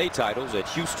 Conference USA titles at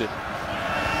Houston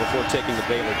before taking the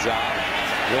Baylor job.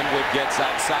 Linwood gets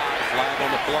outside, flag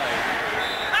on the play.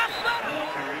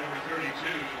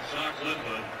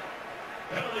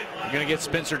 You're going to get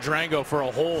Spencer Drango for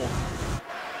a hold.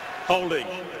 Holding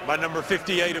by number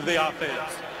 58 of the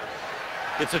offense.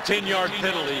 It's a 10-yard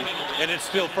penalty, and it's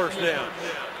still first down.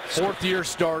 4th-year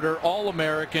starter,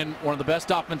 All-American, one of the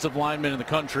best offensive linemen in the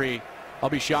country. I'll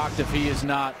be shocked if he is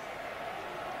not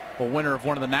a winner of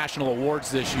one of the national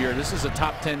awards this year. This is a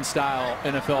top 10 style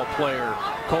NFL player,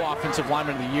 co-offensive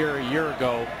lineman of the year a year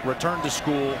ago, returned to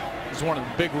school. This is one of the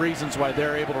big reasons why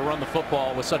they're able to run the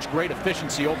football with such great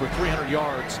efficiency, over 300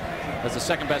 yards as the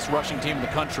 2nd best rushing team in the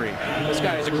country. This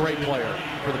guy is a great player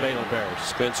for the Baylor Bears.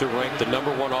 Spencer ranked the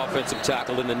 #1 offensive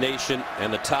tackle in the nation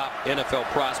and the top NFL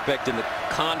prospect in the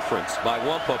conference by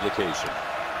one publication.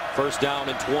 First down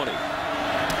and 20.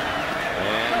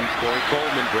 And Corey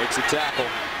Coleman breaks a tackle.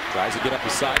 Tries to get up the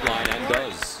sideline and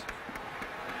does.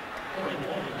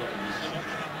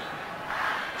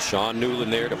 Sean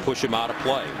Newland there to push him out of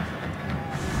play.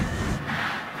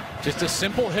 Just a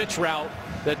simple hitch route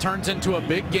that turns into a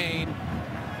big gain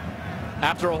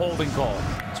after a holding call.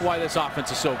 That's why this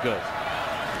offense is so good.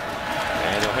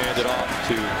 And they'll hand it off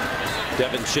to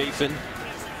Devin Chafin.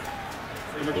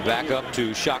 The backup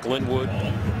to Shock Linwood.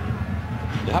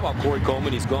 How about Corey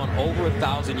Coleman? He's gone over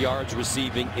 1,000 yards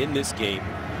receiving in this game.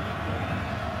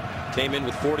 Came in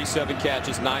with 47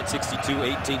 catches, 962,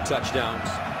 18 touchdowns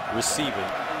receiving.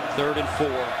 3rd and 4.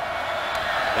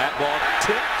 That ball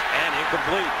tipped and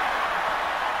incomplete.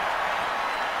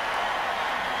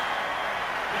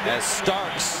 As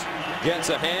Starks gets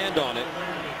a hand on it.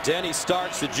 Denny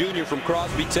Starks, the junior from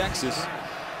Crosby, Texas.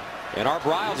 And Art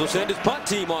Briles will send his punt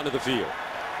team onto the field.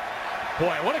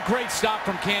 Boy, what a great stop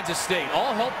from Kansas State.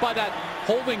 All helped by that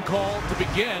holding call to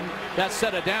begin that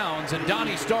set of downs. And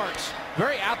Donnie Starks,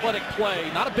 very athletic play.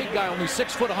 Not a big guy, only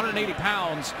 6 foot, 180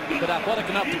 pounds, but athletic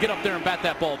enough to get up there and bat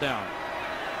that ball down.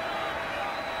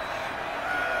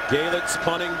 Galitz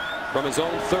punting from his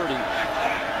own 30.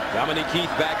 Dominique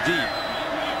Heath back deep.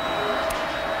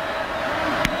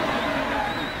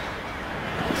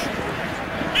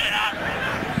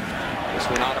 This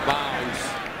one out of bounds.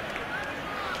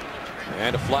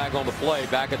 And a flag on the play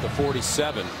back at the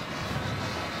 47.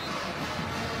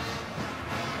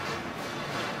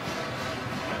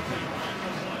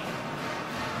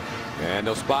 And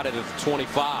they'll spot it at the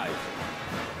 25.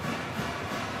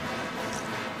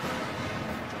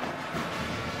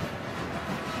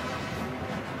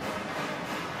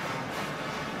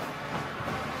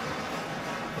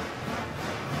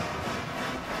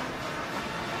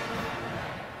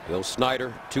 Bill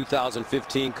Snyder,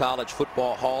 2015 College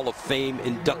Football Hall of Fame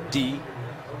inductee.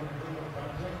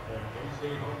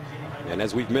 And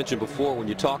as we've mentioned before, when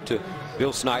you talk to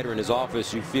Bill Snyder in his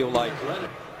office, you feel like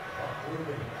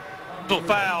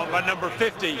foul by number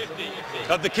 50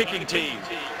 of the kicking team.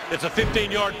 It's a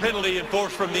 15-yard penalty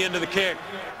enforced from the end of the kick.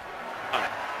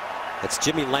 That's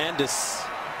Jimmy Landis.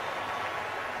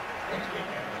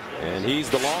 And he's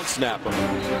the long snapper.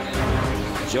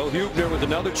 Joe Huebner with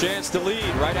another chance to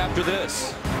lead right after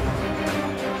this.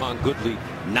 On Goodley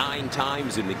 9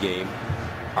 times in the game.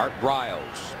 Art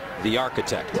Briles, the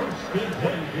architect.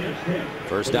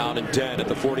 First down and 10 at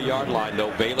the 40-yard line,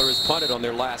 though. Baylor has punted on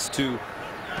their last 2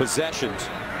 possessions.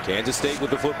 Kansas State with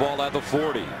the football at the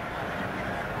 40.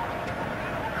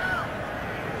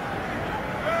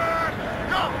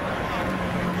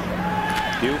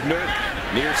 Huebner,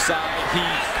 near side,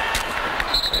 Heath.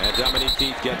 And Dominique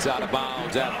Heath gets out of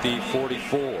bounds at the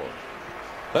 44.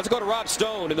 Let's go to Rob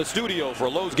Stone in the studio for a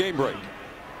Lowe's game break.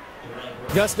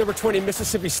 Gus, number 20,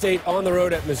 Mississippi State on the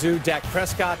road at Mizzou. Dak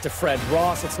Prescott to Fred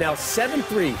Ross. It's now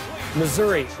 7-3.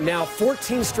 Missouri now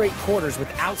 14 straight quarters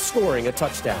without scoring a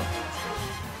touchdown.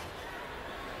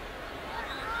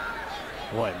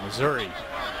 Boy, Missouri,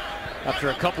 after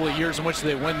a couple of years in which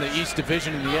they win the East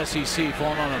Division in the SEC,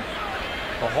 falling on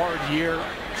a hard year,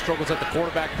 struggles at the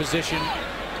quarterback position.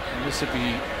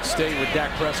 Mississippi State with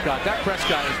Dak Prescott. Dak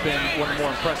Prescott has been one of the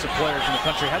more impressive players in the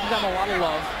country. Hasn't gotten a lot of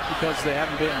love because they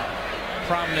haven't been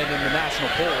prominent in the national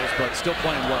polls, but still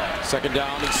playing well. Second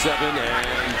down and 7, and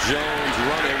Jones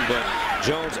running, but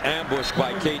Jones ambushed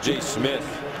by KJ Smith.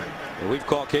 And we've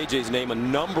called KJ's name a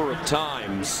number of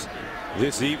times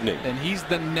this evening. And he's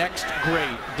the next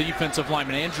great defensive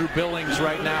lineman. Andrew Billings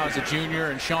right now as a junior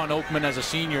and Sean Oakman as a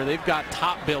senior. They've got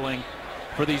top billing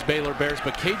for these Baylor Bears,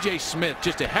 but KJ Smith,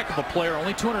 just a heck of a player,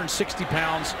 only 260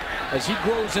 pounds. As he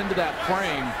grows into that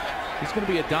frame, he's going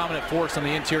to be a dominant force on the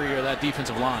interior of that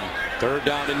defensive line. Third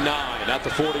down and 9 at the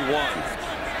 41.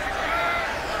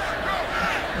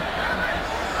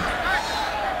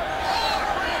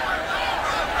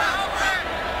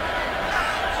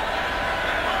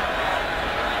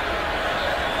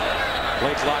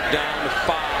 Blake's locked down to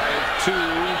 5-2,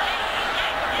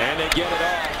 and they get it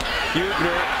off.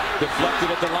 Huebner deflected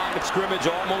at the line of scrimmage,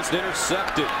 almost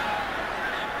intercepted.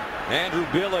 Andrew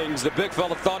Billings, the big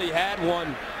fella, thought he had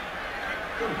one.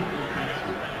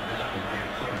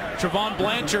 Trevon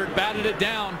Blanchard batted it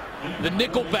down. The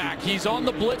nickelback, he's on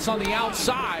the blitz on the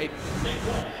outside,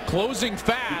 closing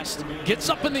fast, gets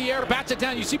up in the air, bats it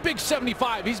down. You see big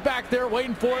 75, he's back there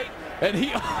waiting for it, and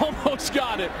he almost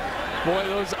got it. Boy,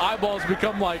 those eyeballs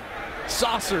become like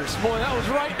saucers. Boy, that was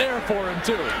right there for him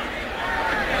too.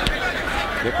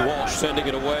 Nick Walsh sending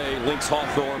it away. Links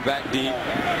Hawthorne back deep.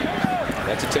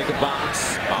 That's a take a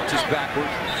bounce. Bounces backward.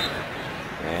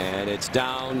 And it's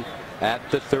down at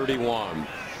the 31.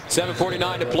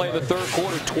 7:49 to play in the third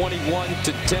quarter.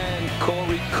 21-10.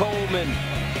 Corey Coleman.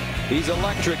 He's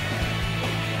electric.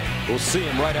 We'll see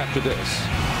him right after this.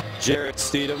 Jarrett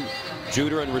Steedham,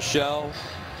 Judah and Rochelle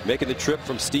making the trip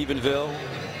from Stephenville.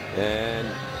 And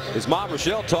his mom,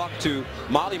 Rochelle, talked to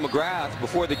Molly McGrath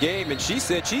before the game, and she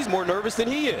said she's more nervous than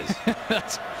he is.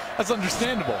 that's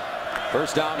understandable.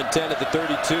 First down and 10 at the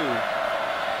 32.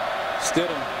 Stidham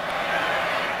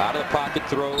out of the pocket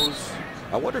throws.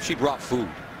 I wonder if she brought food.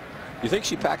 You think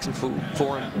she packed some food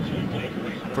for him?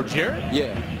 For Jarrett?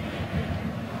 Yeah.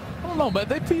 I don't know, but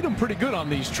they feed him pretty good on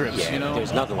these trips. Yeah, you know,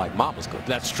 there's nothing like Mama's cooking.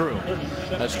 That's true.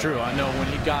 That's true. I know when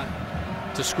he got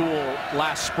to school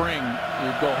last spring,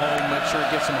 you'd go home, make sure to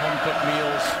get some home-cooked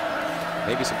meals.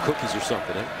 Maybe some cookies or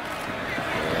something, eh?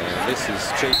 And this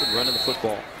is Chapin running the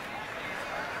football.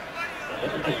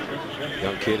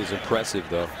 Young kid is impressive,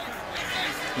 though.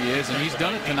 He is, and he's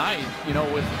done it tonight, you know,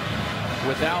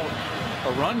 without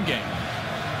a run game.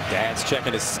 Dad's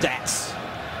checking his stats.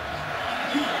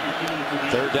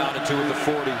 Third down and 2 at the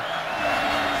 40.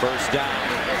 First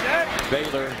down.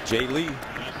 Baylor, Jay Lee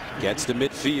gets to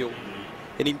midfield.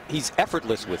 And he's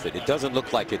effortless with it. It doesn't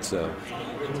look like it's a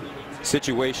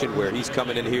situation where he's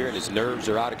coming in here and his nerves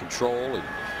are out of control. And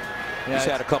yeah, he's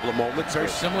had a couple of moments. Very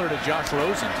similar to Josh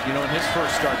Rosen, you know, in his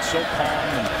first start, so calm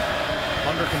and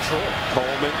under control.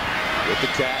 Coleman with the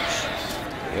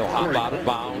catch. He'll hop out of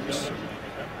bounds.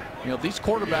 You know, these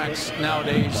quarterbacks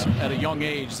nowadays at a young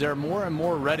age, they're more and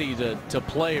more ready to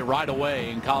play right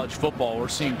away in college football. We're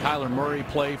seeing Kyler Murray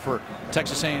play for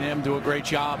Texas A&M, do a great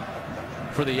job.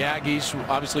 for the Aggies.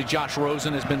 Obviously, Josh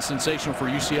Rosen has been sensational for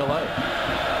UCLA.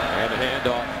 And a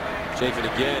handoff. Chafin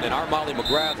again, and our Molly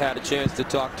McGrath had a chance to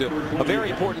talk to a very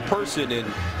important person in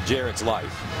Jarrett's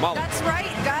life. Molly. That's right,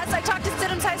 guys. I talked to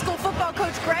Stidham's high school football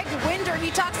coach Greg Winder. He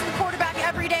talks to the quarterback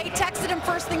every day. Texted him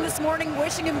first thing this morning,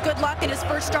 wishing him good luck in his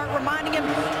first start, reminding him,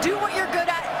 do what you're good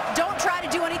at. Don't try to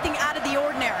do anything out of the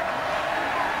ordinary.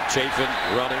 Chafin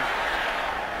running.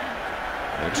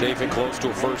 And Chafin close to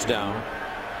a first down.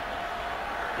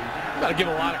 Got to give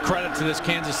a lot of credit to this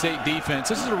Kansas State defense.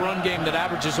 This is a run game that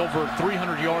averages over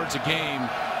 300 yards a game.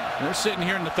 And they're sitting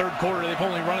here in the third quarter. They've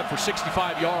only run it for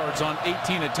 65 yards on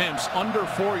 18 attempts, under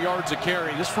 4 yards a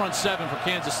carry. This front seven for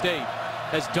Kansas State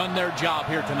has done their job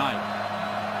here tonight.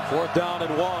 4th down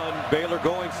and 1. Baylor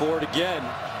going for it again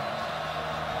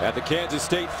at the Kansas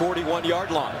State 41-yard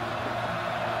line.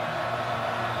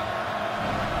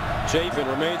 Chafin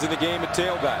remains in the game at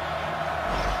tailback.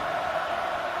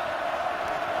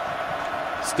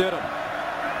 Stidham.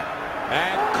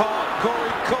 And caught.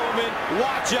 Corey Coleman.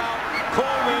 Watch out.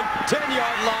 Coleman,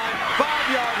 10-yard line,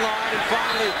 5-yard line, and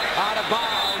finally out of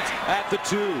bounds at the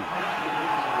 2.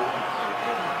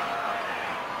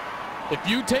 If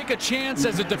you take a chance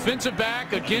as a defensive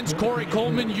back against Corey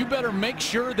Coleman, you better make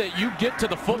sure that you get to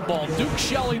the football. Duke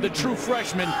Shelley, the true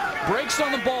freshman, breaks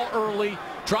on the ball early,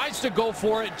 tries to go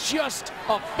for it, just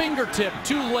a fingertip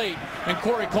too late, and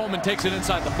Corey Coleman takes it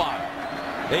inside the 5.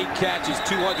 8 catches,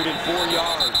 204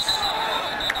 yards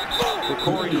for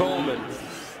Corey Coleman,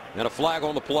 and a flag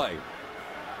on the play.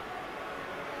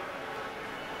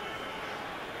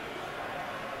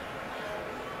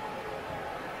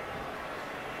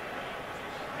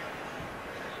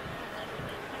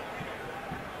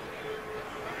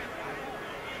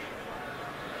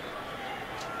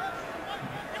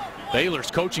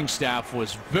 Baylor's coaching staff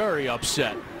was very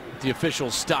upset the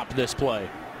officials stopped this play.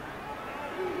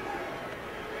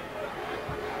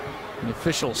 The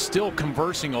officials still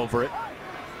conversing over it.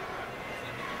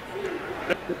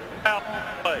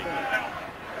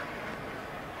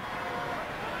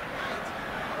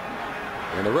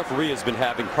 And the referee has been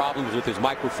having problems with his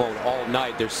microphone all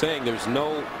night. They're saying there's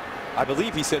no, I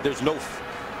believe he said there's no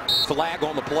flag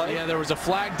on the play. Yeah, there was a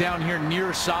flag down here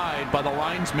near side by the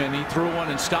linesman. He threw one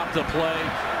and stopped the play.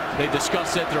 They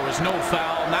discussed it. There was no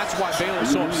foul, and that's why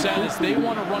Baylor's so upset, is they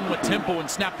want to run with tempo and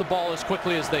snap the ball as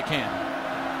quickly as they can.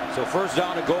 So 1st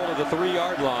down and goal to the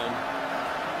 3-yard line.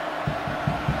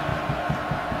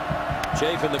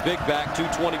 Chafin, the big back,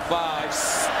 225.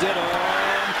 Stidham.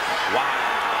 Wow.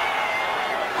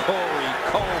 Corey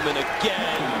Coleman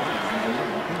again.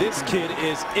 This kid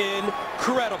is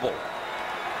incredible.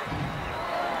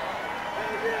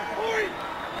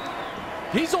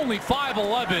 He's only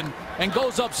 5'11" and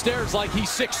goes upstairs like he's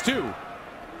 6'2".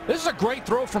 This is a great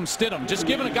throw from Stidham, just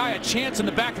giving a guy a chance in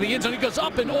the back of the end zone. He goes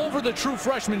up and over the true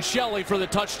freshman Shelley for the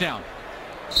touchdown.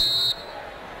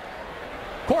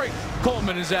 Corey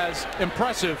Coleman is as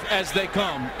impressive as they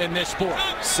come in this sport.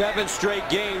 7 straight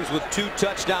games with 2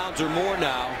 touchdowns or more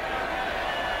now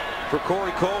for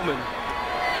Corey Coleman.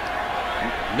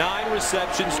 9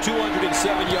 receptions,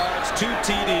 207 yards, 2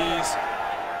 TDs.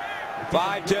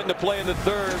 5:10 to play in the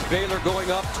third. Baylor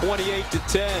going up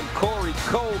 28-10. Corey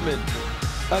Coleman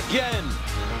again.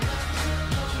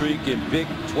 Streak in Big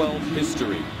 12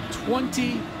 history.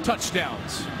 20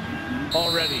 touchdowns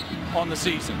already on the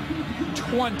season.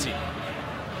 20.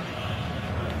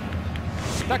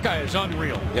 That guy is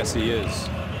unreal. Yes, he is.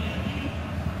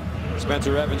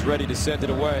 Spencer Evans ready to send it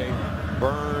away.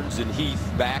 Burns and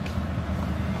Heath back.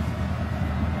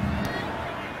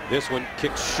 This one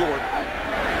kicked short.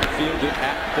 Fielded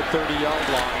at the 30-yard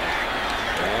line.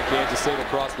 And Kansas State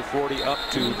across the 40 up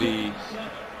to the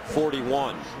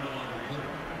 41.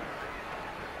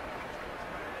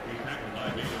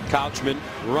 Couchman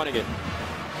running it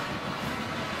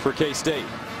for K-State.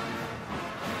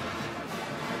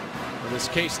 This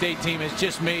K-State team has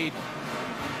just made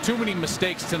too many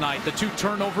mistakes tonight. The 2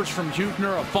 turnovers from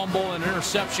Huebner, a fumble, an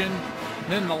interception.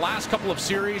 And then the last couple of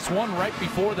series, one right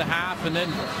before the half, and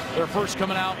then their first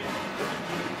coming out.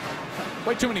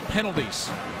 Way too many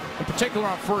penalties, in particular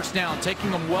on 1st down,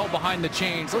 taking them well behind the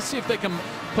chains. Let's see if they can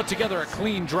put together a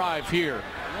clean drive here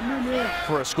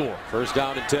for a score. 1st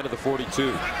down and 10 of the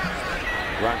 42.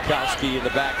 Gronkowski in the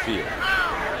backfield.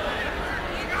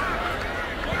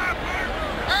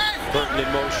 Burton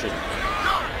in motion.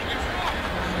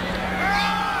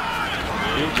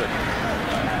 Huber.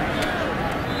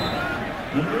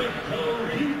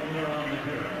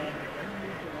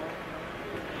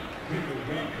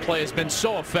 Play has been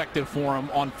so effective for them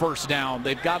on 1st down.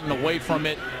 They've gotten away from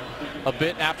it a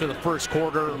bit after the 1st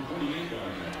quarter.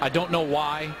 I don't know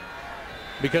why.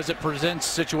 because it presents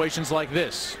situations like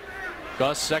this.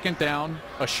 Gus, second down,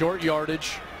 a short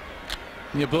yardage,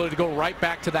 the ability to go right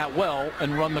back to that well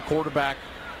and run the quarterback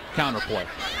counter play.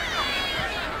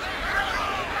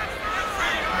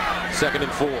 2nd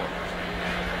and 4.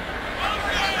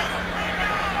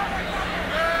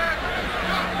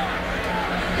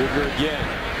 Huebner again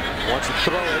wants to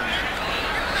throw it,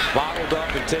 bottled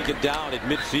up and taken down at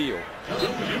midfield.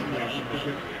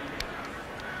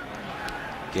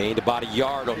 Gained about a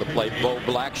yard on the play. Bo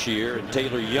Blackshear and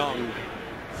Taylor Young.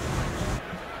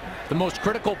 The most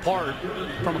critical part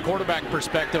from a quarterback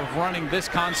perspective of running this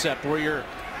concept where you're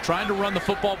trying to run the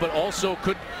football but also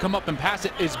could come up and pass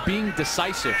it is being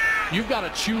decisive. You've got to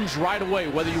choose right away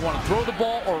whether you want to throw the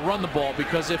ball or run the ball,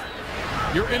 because if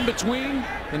you're in between,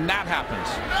 then that happens.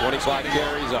 25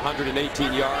 carries,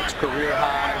 118 yards, career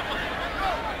high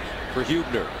for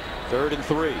Huebner. 3rd and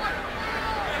 3.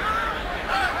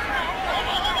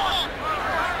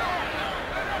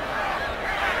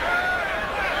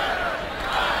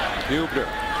 Huebner,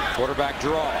 quarterback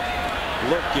draw,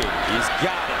 looking, he's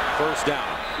got it, 1st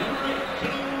down.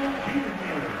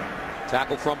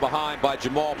 Tackle from behind by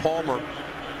Jamal Palmer,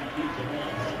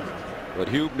 but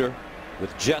Huebner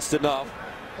with just enough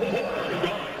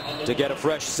to get a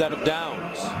fresh set of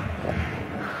downs.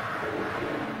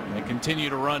 They continue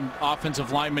to run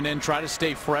offensive linemen in, try to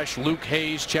stay fresh. Luke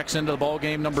Hayes checks into the ball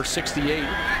game, number 68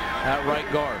 at right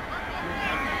guard.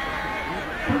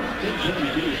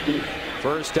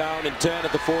 1st down and 10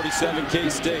 at the 47,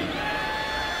 K-State.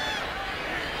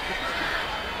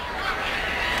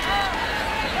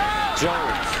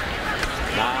 Jones,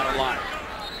 not a lot.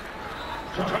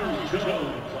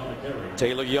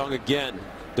 Taylor Young again,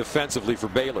 defensively for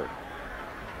Baylor.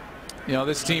 You know,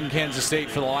 this team, Kansas State,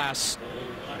 for the last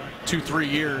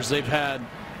 2-3 years, they've had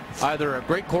either a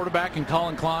great quarterback in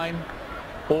Colin Klein,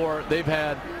 or they've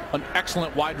had an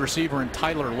excellent wide receiver in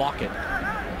Tyler Lockett.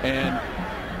 And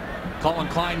Colin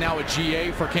Klein, now a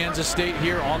GA for Kansas State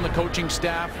here on the coaching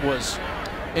staff, was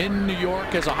in New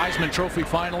York as a Heisman Trophy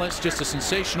finalist, just a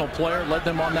sensational player, led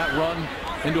them on that run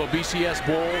into a BCS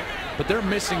Bowl. But they're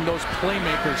missing those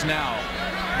playmakers now.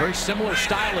 Very similar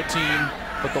style of team,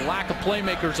 but the lack of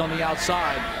playmakers on the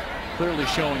outside clearly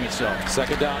showing itself.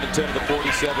 2nd down and 10 to the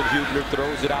 47. Huebner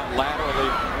throws it out laterally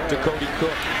to Cody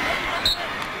Cook.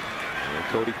 And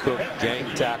Cody Cook,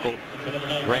 gang tackle.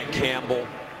 Grant Campbell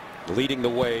leading the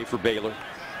way for Baylor.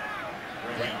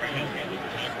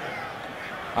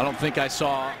 I don't think I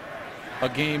saw a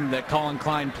game that Colin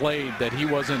Klein played that he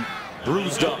wasn't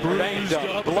bruised up, banged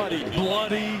up,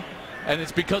 bloody. And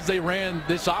it's because they ran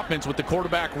this offense with the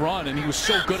quarterback run, and he was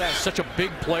so good at such a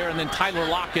big player. And then Tyler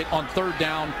Lockett on 3rd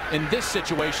down in this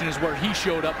situation is where he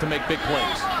showed up to make big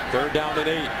plays. 3rd down and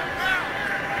 8.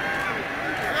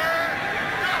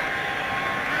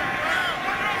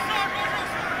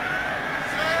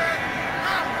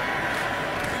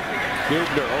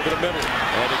 Huebner over the middle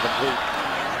and incomplete.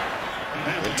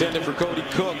 Intended for Cody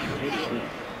Cook.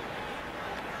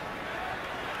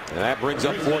 And that brings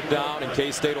up 4th down, and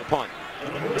K-State will punt.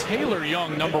 Taylor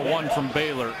Young, number 1 from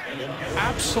Baylor,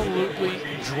 absolutely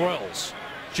drills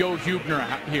Joe Huebner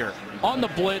here. On the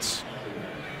blitz,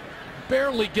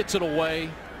 barely gets it away,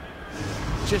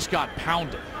 just got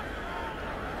pounded.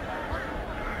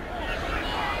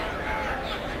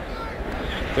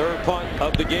 Third punt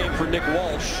of the game for Nick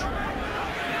Walsh.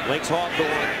 Links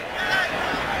Hawthorne.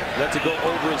 Lets it go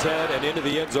over his head and into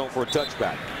the end zone for a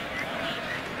touchback.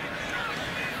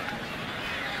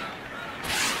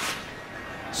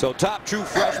 So top true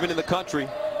freshmen in the country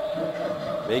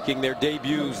making their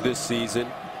debuts this season.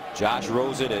 Josh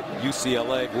Rosen at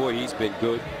UCLA, boy, he's been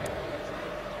good.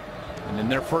 And in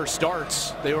their first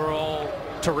starts, they were all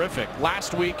terrific.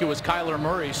 Last week it was Kyler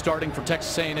Murray starting for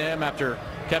Texas A&M after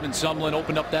Kevin Sumlin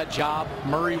opened up that job.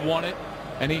 Murray won it,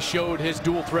 and he showed his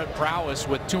dual threat prowess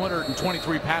with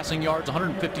 223 passing yards,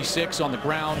 156 on the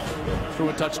ground, threw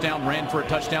a touchdown, ran for a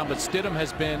touchdown. But Stidham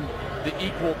has been the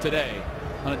equal today.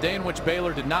 On a day in which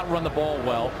Baylor did not run the ball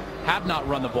well, have not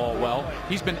run the ball well,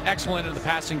 he's been excellent in the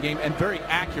passing game and very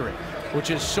accurate, which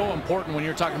is so important when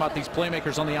you're talking about these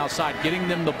playmakers on the outside, getting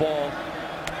them the ball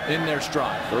in their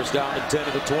stride. 1st down and 10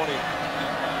 to the 20.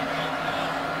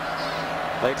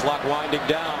 Play clock winding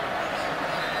down.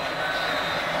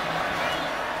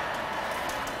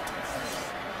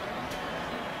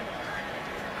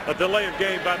 A delay of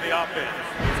game by the offense.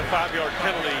 It's a 5-yard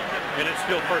penalty, and it's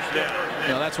still 1st down. You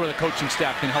know, that's where the coaching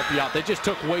staff can help you out. They just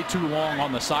took way too long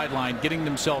on the sideline getting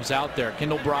themselves out there.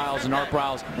 Kendall Briles and Art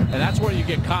Briles. And that's where you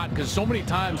get caught, because so many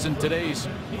times in today's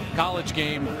college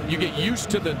game, you get used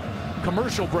to the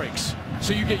commercial breaks.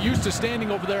 So you get used to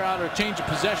standing over there out of change of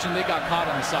possession. They got caught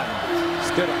on the sideline.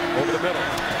 Stidham over the middle,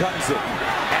 guns it.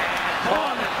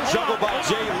 And juggled by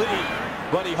Jay Lee,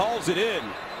 but he hauls it in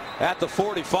at the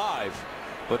 45.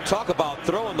 But talk about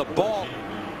throwing the ball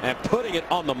and putting it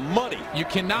on the money. You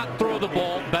cannot throw the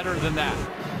ball better than that.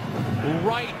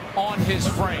 Right on his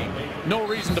frame. No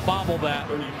reason to bobble that.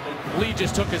 Lee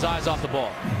just took his eyes off the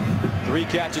ball. 3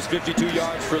 catches, 52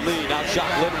 yards for Lee. Now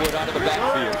Shock Linwood out of the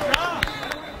backfield.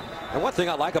 And one thing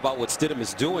I like about what Stidham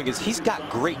is doing is he's got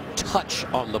great touch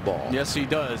on the ball. Yes, he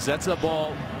does. That's the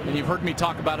ball, and you've heard me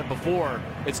talk about it before.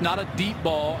 It's not a deep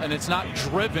ball, and it's not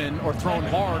driven or thrown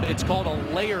hard. It's called a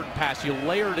layered pass. You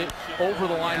layered it over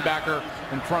the linebacker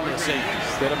in front of the safety.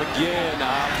 Stidham again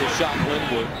out to Shock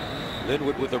Linwood.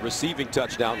 Linwood with a receiving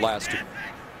touchdown last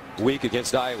week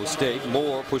against Iowa State.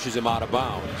 Moore pushes him out of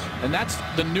bounds. And that's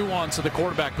the nuance of the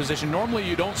quarterback position. Normally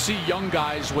you don't see young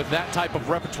guys with that type of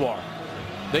repertoire.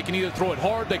 They can either throw it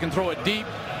hard, they can throw it deep,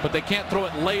 but they can't throw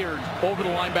it layered over the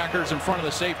linebackers in front of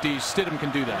the safeties. Stidham can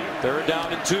do that. 3rd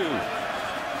down and 2.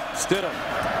 Stidham.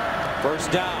 1st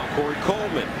down. Corey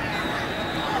Coleman.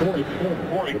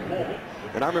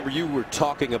 And I remember you were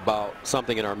talking about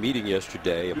something in our meeting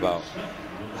yesterday about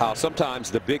how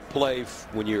sometimes the big play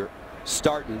when you're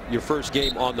starting your first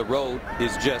game on the road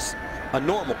is just a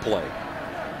normal play.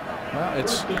 Well,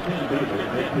 it's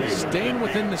staying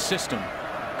within the system.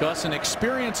 Gus, and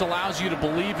experience allows you to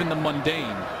believe in the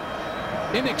mundane.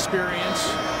 Inexperience,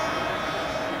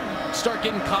 start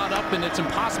getting caught up, and it's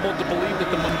impossible to believe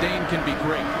that the mundane can be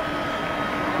great.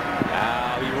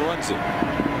 Now he runs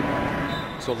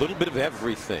it. So a little bit of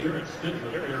everything.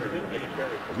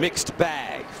 Mixed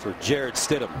bag for Jarrett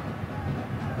Stidham.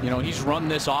 You know, he's run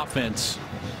this offense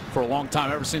for a long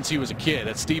time, ever since he was a kid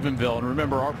at Stephenville. And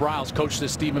remember, Art Briles coached at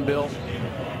Stephenville.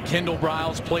 Kendall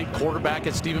Briles played quarterback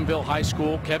at Stephenville High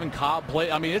School. Kevin Cobb played.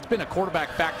 I mean, it's been a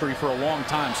quarterback factory for a long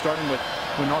time, starting with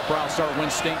when Art Briles started winning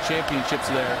state championships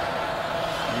there.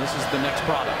 And this is the next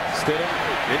product. Stidham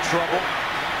in trouble.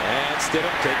 And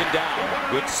Stidham taken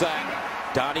down. Good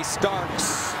sack. Donnie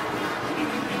Starks.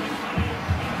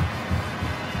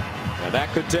 And that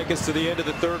could take us to the end of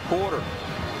the 3rd quarter.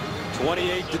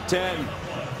 28-10.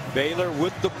 Baylor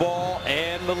with the ball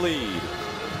and the lead.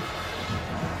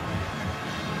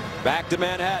 Back to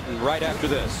Manhattan right after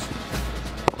this.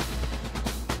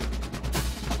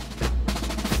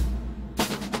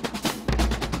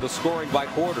 The scoring by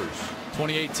quarters.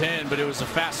 28-10, but it was a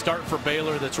fast start for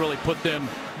Baylor that's really put them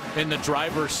in the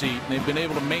driver's seat. And they've been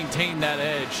able to maintain that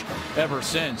edge ever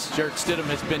since. Jarrett Stidham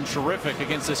has been terrific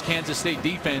against this Kansas State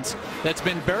defense that's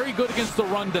been very good against the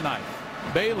run tonight.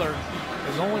 Baylor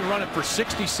has only run it for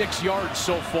 66 yards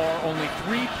so far, only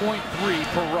 3.3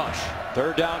 per rush.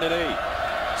 3rd down and 8.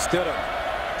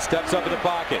 Stidham steps up in the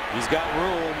pocket. He's got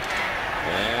room.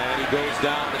 And he goes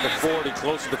down to the 40,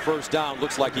 close to the 1st down.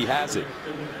 Looks like he has it.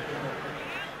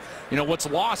 You know, what's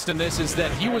lost in this is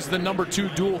that he was the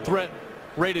 #2 dual threat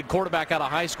rated quarterback out of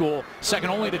high school, second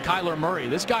only to Kyler Murray.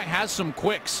 This guy has some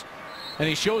quicks, and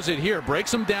he shows it here.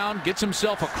 Breaks them down, gets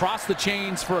himself across the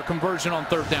chains for a conversion on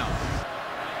 3rd down.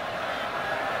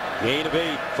 Gain of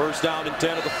 8, 1st down and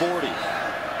 10 at the 40.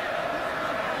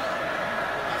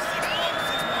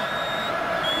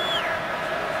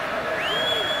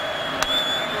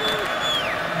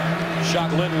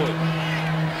 Shock Linwood.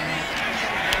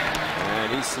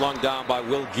 And he's slung down by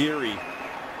Will Geary,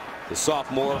 the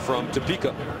sophomore from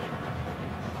Topeka.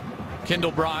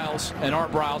 Kendall Briles and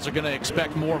Art Briles are going to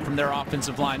expect more from their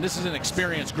offensive line. This is an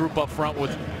experienced group up front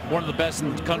with one of the best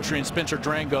in the country in Spencer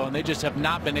Drango, and they just have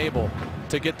not been able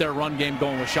to get their run game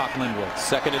going with Shock Linwood.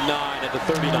 2nd and 9 at the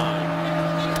 39.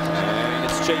 And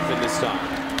it's Chafin this time.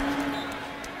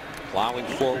 Plowing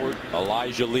forward,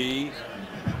 Elijah Lee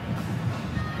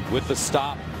with the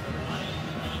stop.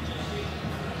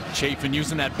 Chafin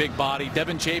using that big body.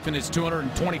 Devin Chafin is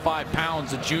 225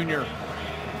 pounds, a junior,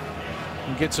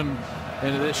 and gets him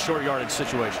into this short yardage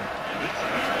situation.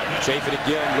 Chafin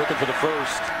again looking for the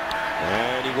 1st,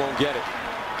 and he won't get it.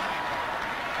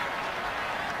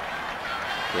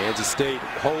 Kansas State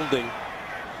holding.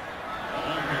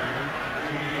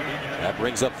 That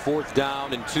brings up 4th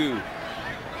down and 2.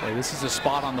 Hey, this is a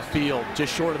spot on the field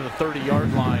just short of the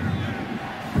 30-yard line.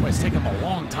 Well, it's taken them a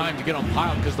long time to get on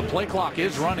pilot because the play clock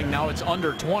is running. Now it's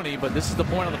under 20, but this is the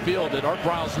point on the field that Art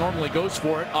Briles normally goes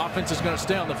for it. Offense is going to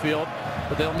stay on the field,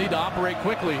 but they'll need to operate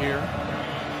quickly here.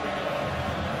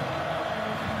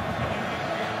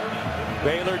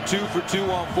 Baylor 2 for 2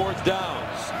 on 4th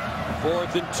downs.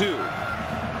 4th and 2.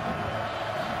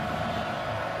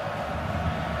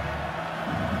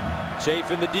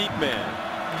 Chafin the deep man.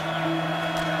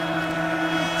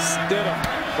 Stidham,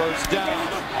 1st down.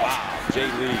 Wow.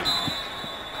 Jay Lee.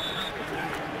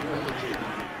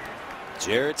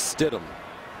 Jarrett Stidham.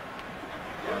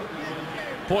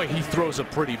 Boy, he throws a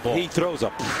pretty ball. He throws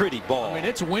a pretty ball. I mean,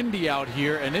 it's windy out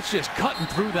here, and it's just cutting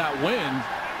through that wind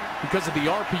because of the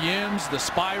RPMs, the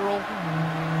spiral.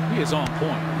 He is on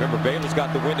point. Remember, Baylor's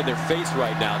got the wind in their face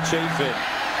right now. Chafin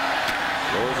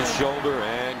lowers his shoulder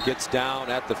and gets down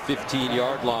at the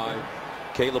 15-yard line.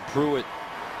 Caleb Pruitt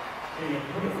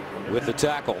with the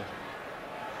tackle.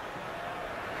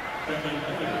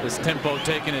 This tempo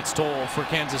taking its toll for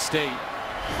Kansas State.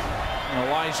 And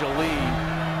Elijah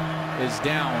Lee is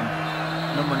down,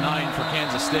 number 9 for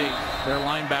Kansas State. Their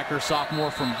linebacker,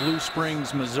 sophomore from Blue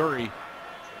Springs, Missouri.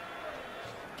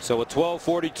 So with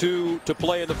 12:42 to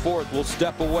play in the fourth, we'll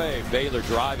step away. Baylor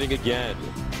driving again.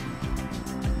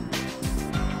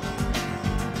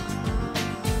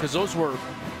 Because those were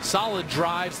solid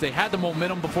drives. They had the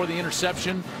momentum before the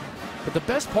interception. But the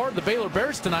best part of the Baylor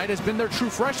Bears tonight has been their true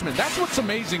freshmen. That's what's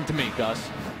amazing to me, Gus.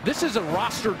 This is a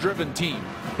roster-driven team.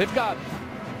 They've got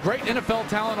great NFL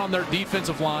talent on their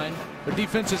defensive line. Their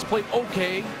defense has played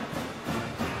okay.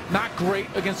 Not great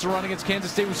against the run against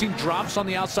Kansas State. We've seen drops on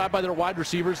the outside by their wide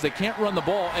receivers. They can't run the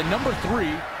ball. And number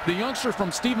 3, the youngster from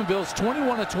Stephenville is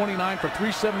 21 of 29 for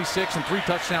 376 and 3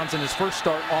 touchdowns in his first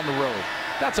start on the road.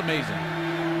 That's amazing.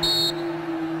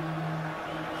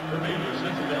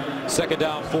 Second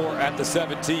down 4 at the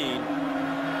 17.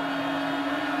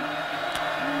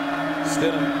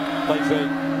 Stidham, play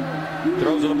fake,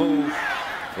 throws it a move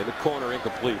in the corner,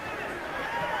 incomplete.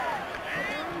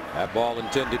 That ball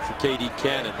intended for K.D.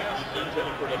 Cannon.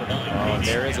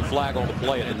 There is a flag on the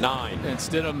play at the 9. And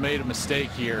Stidham made a mistake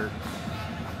here.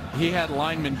 He had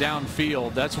linemen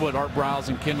downfield. That's what Art Briles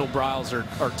and Kendall Briles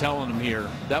are telling him here.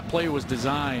 That play was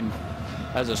designed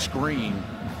as a screen,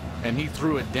 and he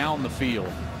threw it down the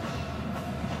field.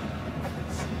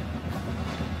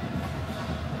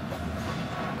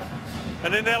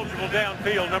 An ineligible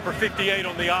downfield, number 58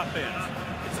 on the offense.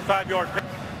 It's a 5-yard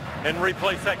and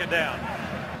replay second down.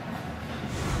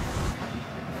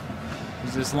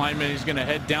 This lineman, he's going to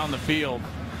head down the field.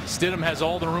 Stidham has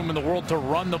all the room in the world to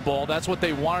run the ball. That's what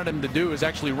they wanted him to do, is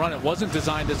actually run. It wasn't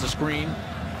designed as a screen.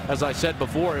 As I said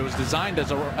before, it was designed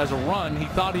as a run. He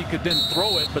thought he could then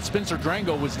throw it, but Spencer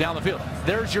Drango was down the field.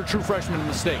 There's your true freshman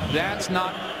mistake. That's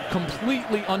not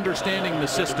completely understanding the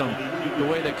system the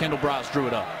way that Kendall Briles drew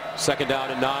it up. Second down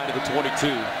and 9 to the 22.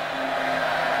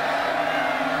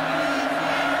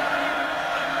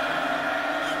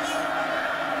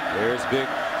 There's big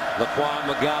Laquan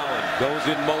McGowan, goes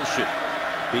in motion.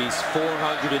 He's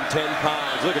 410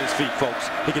 pounds. Look at his feet, folks.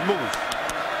 He can move.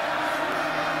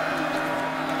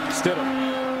 Stidham.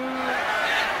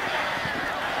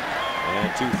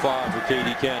 And too far for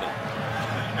K.D. Cannon.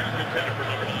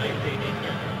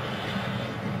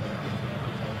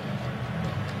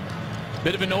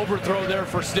 Bit of an overthrow there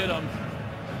for Stidham.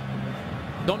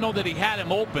 Don't know that he had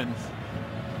him open.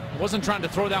 Wasn't trying to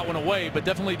throw that one away, but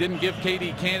definitely didn't give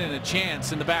K.D. Cannon a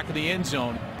chance in the back of the end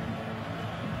zone.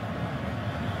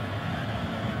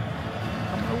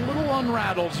 A little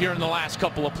unrattled here in the last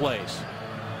couple of plays.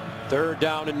 Third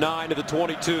down and 9 to the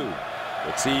 22.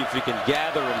 Let's see if he can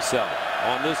gather himself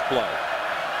on this play.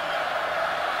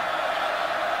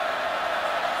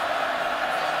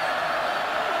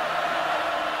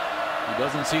 He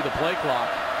doesn't see the play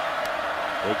clock.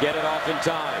 They get it off in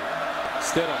time.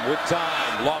 Stidham with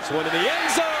time, lofts one in the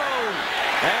end zone,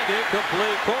 and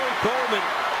incomplete. Corey Coleman,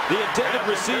 the intended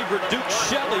receiver, Duke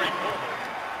Shelley,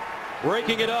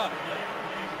 breaking it up.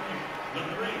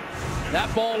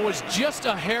 That ball was just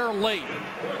a hair late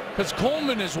because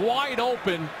Coleman is wide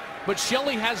open, but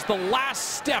Shelley has the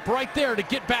last step right there to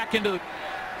get back into the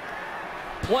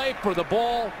play for the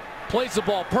ball. Plays the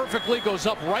ball perfectly, goes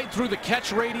up right through the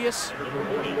catch radius.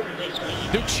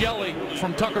 Duke Shelley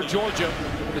from Tucker, Georgia,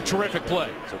 with a terrific play.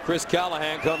 So Chris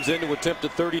Callahan comes in to attempt a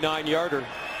 39-yarder.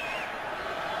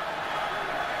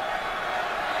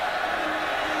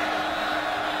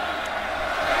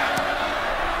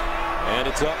 And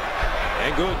it's up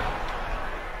and good.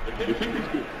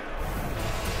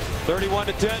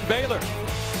 31-10 Baylor.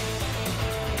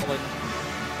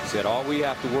 Said all we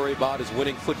have to worry about is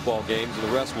winning football games, and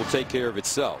the rest will take care of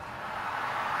itself.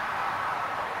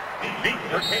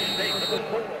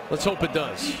 Let's hope it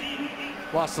does.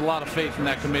 Lost a lot of faith in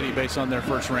that committee based on their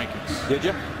first rankings. Did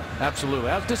you? Absolutely.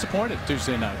 I was disappointed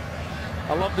Tuesday night.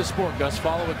 I love the sport, Gus.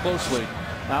 Follow it closely.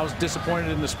 I was disappointed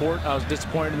in the sport. I was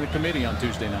disappointed in the committee on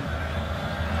Tuesday night.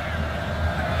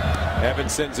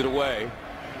 Evans sends it away.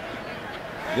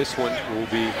 This one will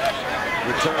be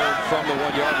returned from the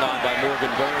 1-yard line by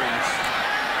Morgan Burns.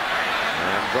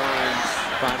 And Burns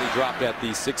finally dropped at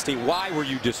the 16. Why were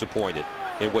you disappointed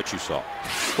in what you saw?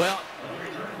 Well,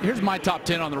 here's my top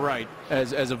 10 on the right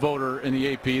as a voter in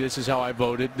the AP. This is how I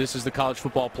voted. This is the College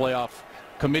Football Playoff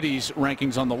Committee's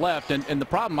rankings on the left. And the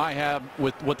problem I have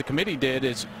with what the committee did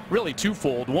is really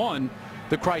twofold. One,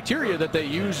 the criteria that they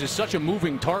use is such a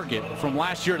moving target from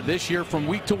last year to this year, from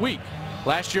week to week.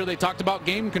 Last year they talked about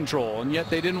game control, and yet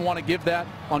they didn't want to give that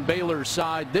on Baylor's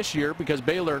side this year because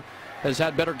Baylor has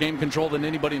had better game control than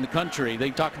anybody in the country. They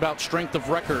talked about strength of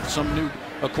record, some new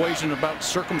equation about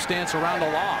circumstance around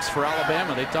a loss for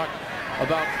Alabama. They talked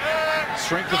about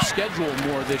strength of schedule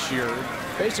more this year.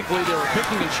 Basically, they were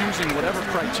picking and choosing whatever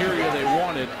criteria they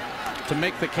wanted to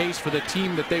make the case for the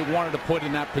team that they wanted to put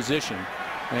in that position.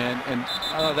 And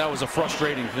that was a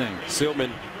frustrating thing.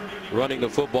 Silman running the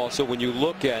football. So when you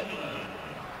look at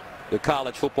the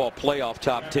college football playoff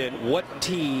top 10, what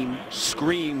team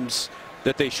screams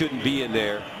that they shouldn't be in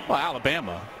there? Well,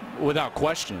 Alabama, without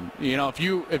question. You know, if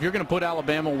you're going to put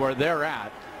Alabama where they're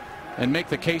at and make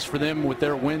the case for them with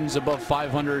their wins above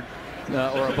 500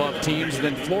 or above teams,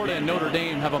 then Florida and Notre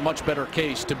Dame have a much better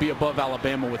case to be above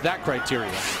Alabama with that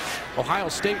criteria. Ohio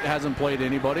State hasn't played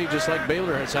anybody, just like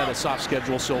Baylor has had a soft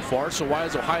schedule so far. So why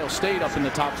is Ohio State up in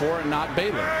the top 4 and not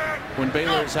Baylor, when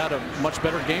Baylor has had a much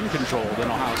better game control than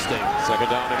Ohio State? Second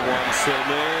down and 1,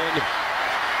 Silman.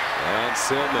 And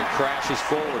Silman crashes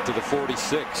forward to the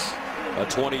 46, a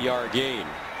 20-yard gain.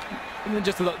 And then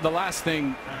just the last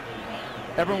thing,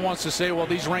 everyone wants to say, well,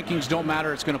 these rankings don't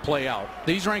matter, it's going to play out.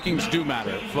 These rankings do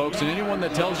matter, folks, and anyone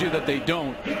that tells you that they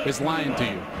don't is lying to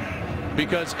you.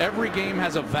 Because every game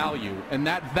has a value, and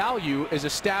that value is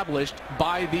established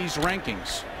by these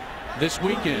rankings. This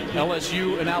weekend,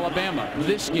 LSU and Alabama.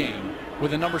 This game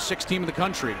with the number 6 team in the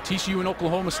country, TCU and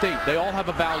Oklahoma State. They all have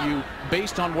a value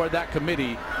based on where that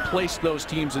committee placed those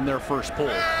teams in their first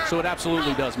poll. So it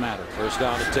absolutely does matter. First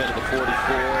down and 10 to the 44.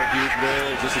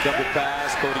 Huebner, is this a double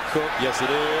pass? Cody Cook, yes it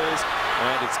is.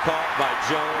 And it's caught by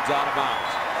Jones out of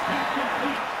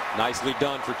bounds. Nicely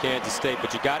done for Kansas State,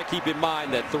 but you got to keep in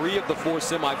mind that 3 of the 4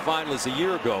 semifinalists a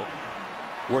year ago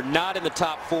were not in the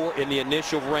top 4 in the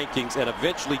initial rankings, and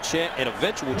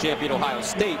eventual champion Ohio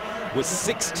State was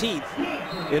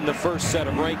 16th in the first set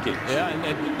of rankings. Yeah,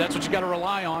 and that's what you got to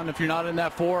rely on if you're not in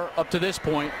that 4 up to this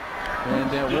point. And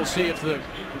we'll see if the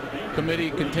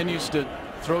committee continues to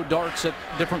throw darts at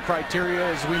different criteria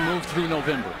as we move through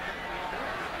November.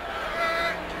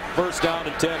 First down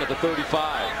and 10 at the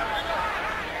 35.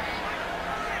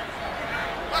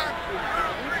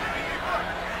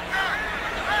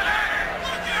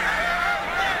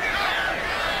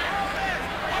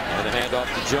 And a handoff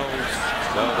to Jones.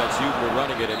 No, that's Huebner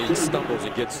running it, and he stumbles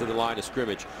and gets to the line of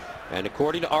scrimmage. And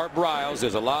according to Art Briles,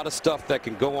 there's a lot of stuff that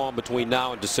can go on between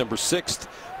now and December 6th,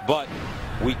 but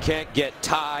we can't get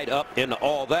tied up in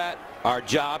all that. Our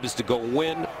job is to go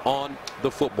win on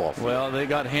the football field. Well, they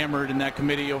got hammered in that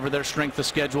committee over their strength of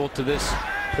schedule to this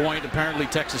point. Apparently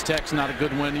Texas Tech's not a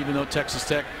good win, even though Texas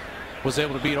Tech was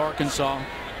able to beat Arkansas.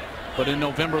 But in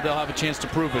November, they'll have a chance to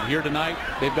prove it. Here tonight,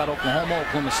 they've got Oklahoma,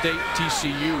 Oklahoma State,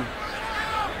 TCU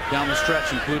down the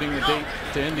stretch, including the date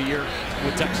to end the year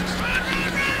with Texas.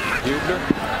 Huebner,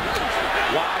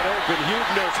 wide open.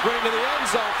 Huebner sprinting to the end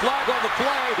zone. Flag on the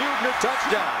play. Huebner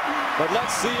touchdown. But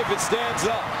let's see if it stands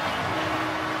up.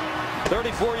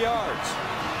 34 yards.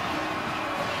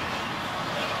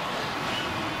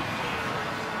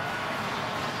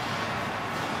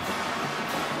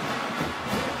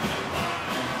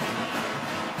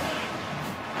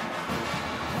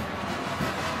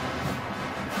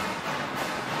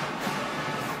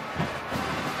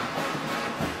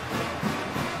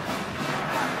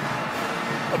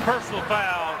 Personal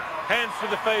foul, hands to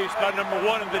the face by number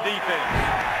 1 of the defense.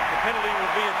 The penalty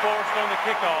will be enforced on the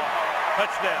kickoff.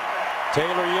 Touchdown.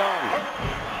 Taylor Young.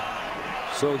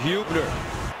 So Huebner,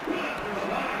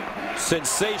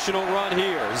 sensational run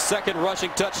here. His second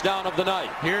rushing touchdown of the night.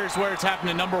 Here's where it's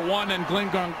happening. Number 1 and Glenn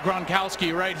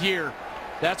Gronkowski right here.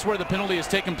 That's where the penalty has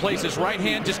taken place. His right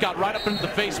hand just got right up into the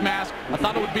face mask. I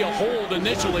thought it would be a hold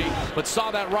initially, but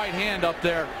saw that right hand up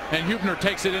there, and Huebner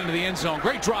takes it into the end zone.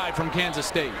 Great drive from Kansas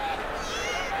State.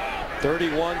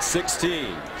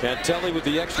 31-16. Cantelli with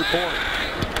the extra point,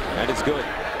 and it's good.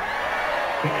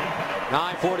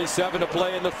 9:47 to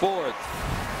play in the 4th.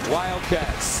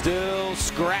 Wildcats still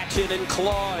scratching and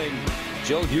clawing.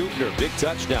 Joe Huebner, big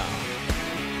touchdown.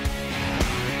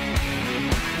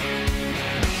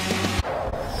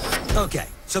 Okay,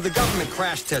 So the government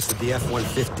crash tested the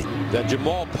F-150. That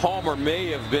Jamal Palmer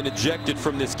may have been ejected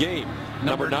from this game.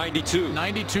 Number 92.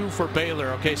 92 for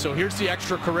Baylor. Okay, so here's the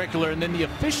extracurricular, and then the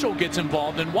official gets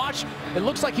involved. And watch, it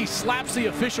looks like he slaps the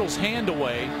official's hand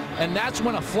away, and that's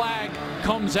when a flag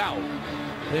comes out.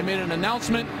 They made an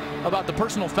announcement about the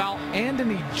personal foul and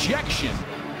an ejection.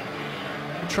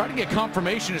 Try to get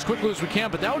confirmation as quickly as we can,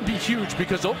 but that would be huge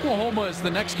because Oklahoma is the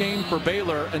next game for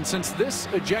Baylor, and since this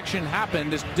ejection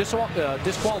happened, this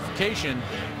disqualification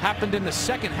happened in the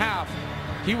second half,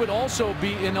 he would also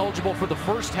be ineligible for the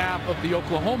first half of the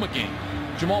Oklahoma game.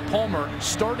 Jamal Palmer,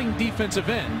 starting defensive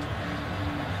end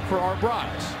for our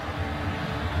Brats.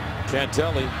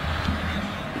 Cantelli,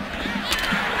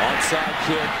 onside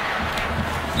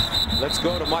kick. Let's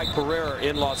go to Mike Pereira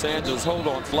in Los Angeles. Hold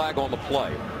on, flag on the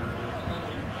play.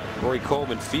 Corey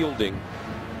Coleman fielding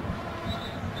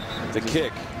the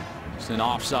kick. It's an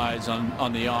offsides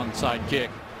on the onside kick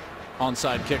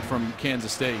from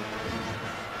Kansas State.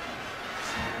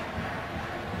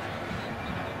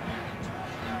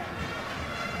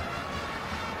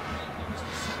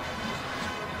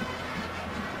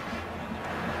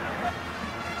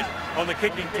 On the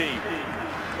kicking team,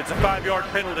 it's a 5-yard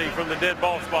penalty from the dead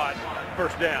ball spot.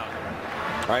 First down.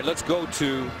 All right, let's go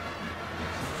to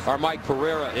our Mike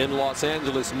Pereira in Los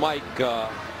Angeles. Mike,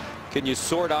 can you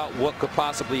sort out what could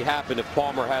possibly happen if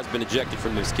Palmer has been ejected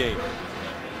from this game?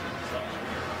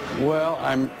 Well,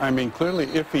 I mean, clearly,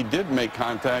 if he did make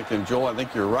contact, and Joel, I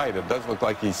think you're right, it does look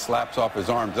like he slaps off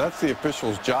his arms. That's the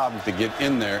official's job, to get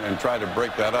in there and try to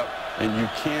break that up, and you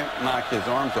can't knock his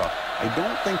arms off. I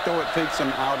don't think, though, it takes him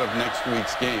out of next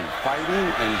week's game. Fighting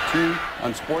and too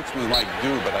unsportsmanlike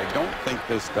do, but I don't think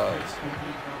this does.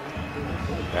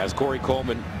 As Corey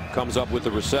Coleman comes up with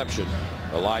the reception,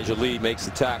 Elijah Lee makes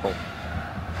the tackle.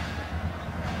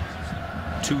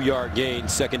 2-yard gain,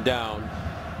 second down,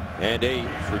 and 8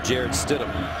 for Jarrett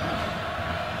Stidham.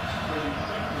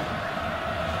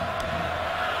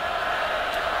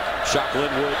 Shock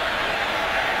Linwood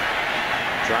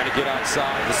trying to get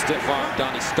outside. The stiff arm,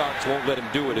 Donnie Starks won't let him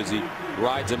do it as he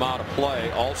rides him out of play.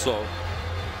 Also,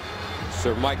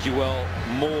 Sir Michael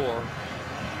Moore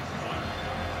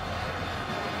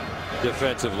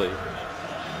defensively.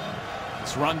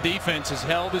 This run defense has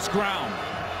held its ground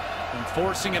and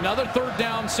forcing another third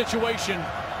down situation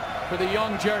for the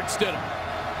young Jarrett Stidham.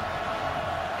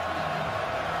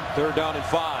 3rd down and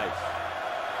 5.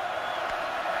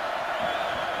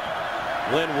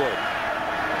 Linwood,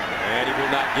 and he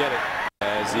will not get it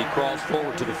as he crawls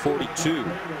forward to the 42.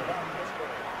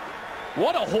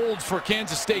 What a hold for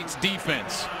Kansas State's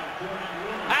defense.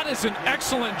 That is an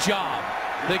excellent job.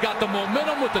 They got the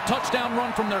momentum with the touchdown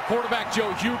run from their quarterback,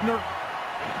 Joe Huebner.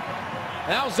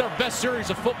 And that was their best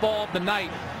series of football of the night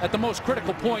at the most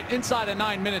critical point inside of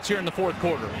 9 minutes here in the 4th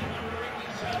quarter.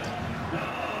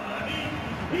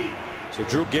 So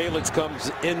Drew Galitz comes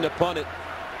in to punt it.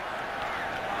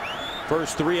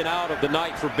 First 3 and out of the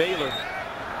night for Baylor.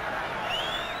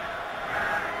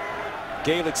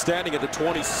 Galitz standing at the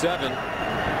 27.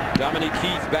 Dominique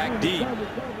Heath back deep.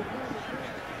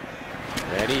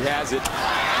 And he has it.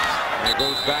 And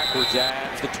goes backwards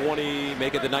at the 20,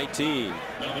 make it the 19.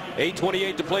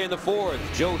 8:28 to play in the 4th.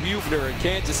 Joe Huebner in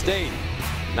Kansas State.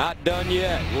 Not done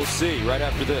yet. We'll see right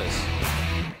after this.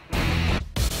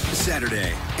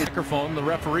 Saturday. Microphone, the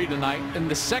referee tonight, in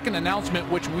the second announcement,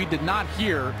 which we did not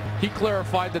hear, he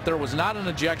clarified that there was not an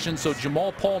ejection, so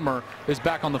Jamal Palmer is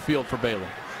back on the field for Baylor.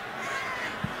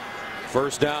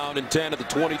 First down and 10 at the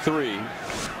 23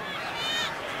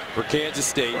 for Kansas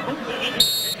State.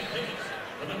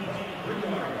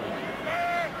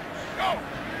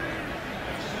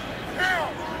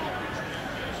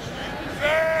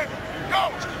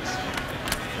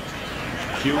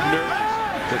 Huebner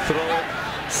to throw it.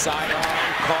 Sidearm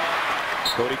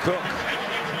caught. Cody Cook.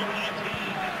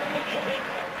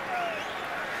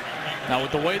 Now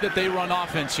with the way that they run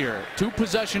offense here,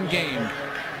 2-possession game,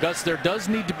 Gus, there does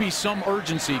need to be some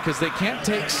urgency because they can't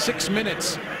take 6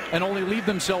 minutes and only leave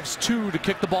themselves 2 to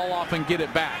kick the ball off and get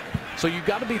it back. So you've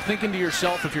got to be thinking to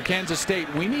yourself, if you're Kansas State,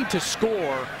 we need to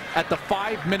score at the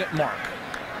 5-minute mark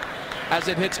as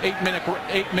it hits 8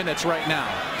 minutes right now.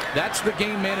 That's the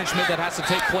game management that has to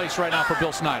take place right now for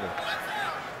Bill Snyder.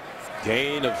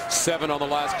 Gain of 7 on the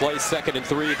last play, 2nd and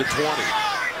 3 at the 20.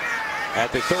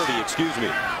 At the 30, excuse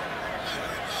me.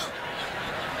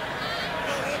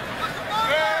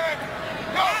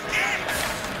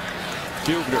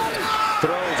 Huebner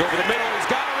throws over the middle. He's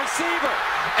got a receiver.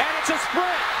 And it's a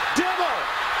sprint. Dibble.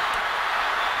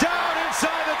 Down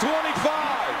inside the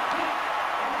 25.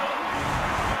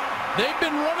 They've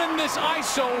been running this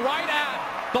ISO right at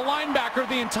the linebacker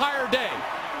the entire day.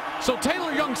 So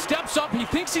Taylor Young steps up. He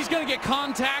thinks he's going to get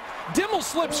contact. Dimmel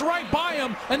slips right by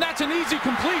him, and that's an easy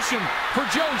completion for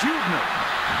Joe Huebner.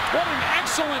 What an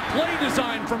excellent play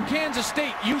design from Kansas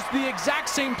State. Used the exact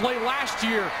same play last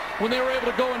year when they were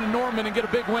able to go into Norman and get a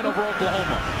big win over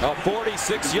Oklahoma. A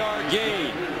 46-yard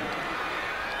gain.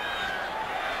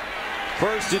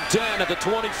 1st and 10 at the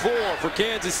 24 for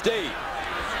Kansas State.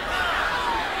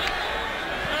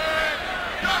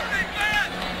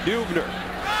 Huebner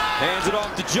hands it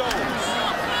off to Jones.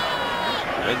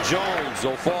 And Jones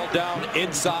will fall down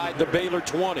inside the Baylor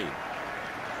 20.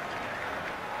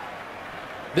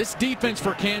 This defense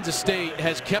for Kansas State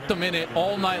has kept them in it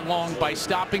all night long by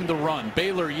stopping the run.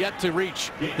 Baylor yet to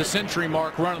reach the century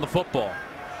mark running the football.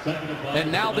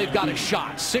 And now they've got a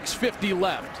shot. 6:50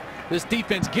 left. This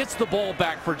defense gets the ball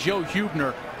back for Joe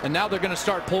Huebner, and now they're going to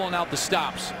start pulling out the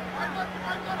stops.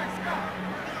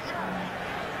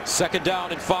 2nd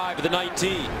down and 5 at the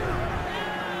 19.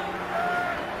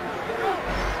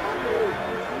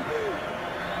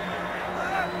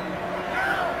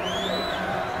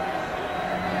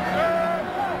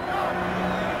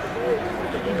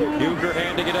 Huebner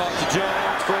handing it off to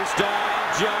Jones. 1st down.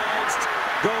 Jones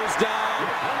goes down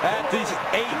at the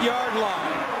 8-yard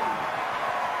line.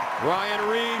 Ryan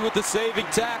Reed with the saving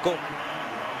tackle.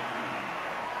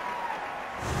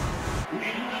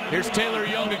 Here's Taylor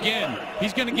Young again.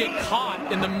 He's going to get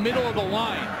caught in the middle of the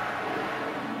line.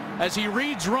 As he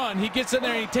reads run, he gets in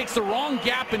there and he takes the wrong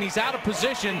gap and he's out of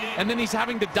position, and then he's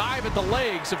having to dive at the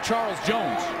legs of Charles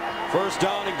Jones. 1st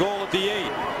down and goal at the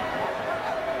 8.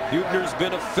 Huebner's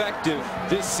been effective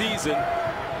this season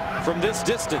from this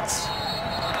distance.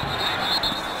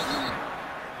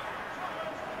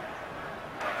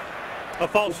 A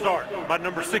false start by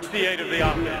number 68 of the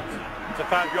offense. It's a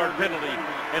 5-yard penalty,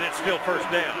 and it's still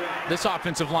 1st down. This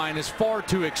offensive line is far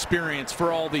too experienced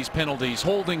for all these penalties.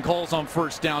 Holding calls on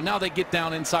 1st down. Now they get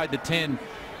down inside the 10.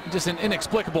 Just an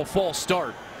inexplicable false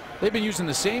start. They've been using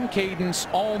the same cadence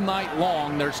all night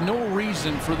long. There's no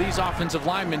reason for these offensive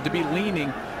linemen to be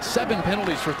leaning. 7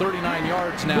 penalties for 39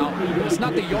 yards now. It's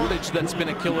not the yardage that's been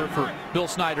a killer for Bill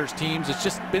Snyder's teams. It's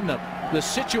just been the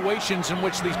situations in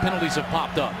which these penalties have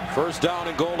popped up. 1st down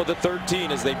and goal at the 13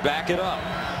 as they back it up.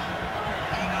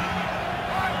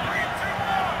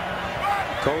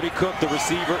 Cody Cook, the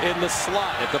receiver, in the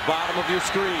slot at the bottom of your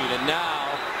screen. And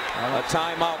now a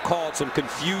timeout called. Some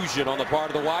confusion on the part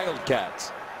of the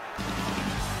Wildcats.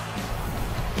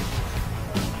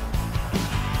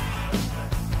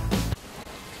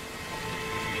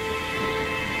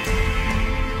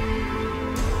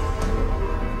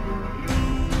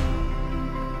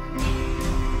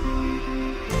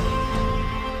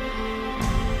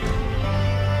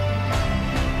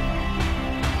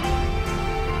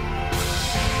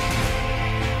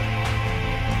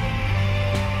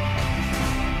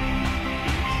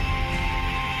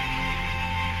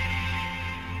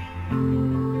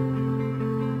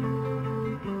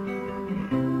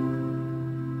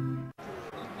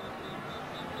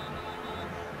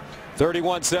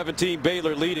 (31-17)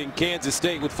 Baylor leading Kansas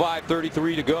State with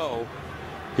 5:33 to go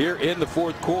here in the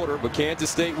 4th quarter, but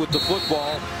Kansas State with the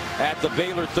football at the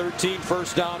Baylor 13,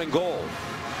 1st down and goal.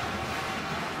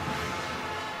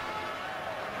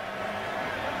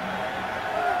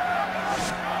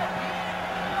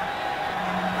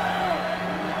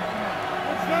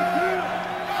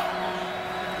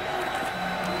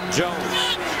 Jones,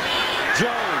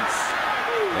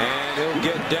 and he'll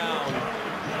get down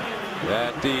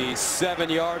at the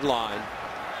 7-yard line,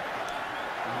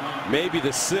 maybe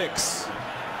the 6.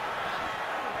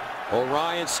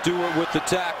 Orion Stewart with the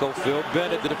tackle. Phil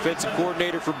Bennett, the defensive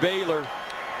coordinator for Baylor.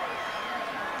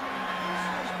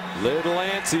 Little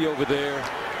antsy over there.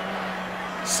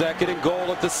 2nd and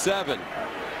goal at the 7.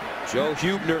 Joe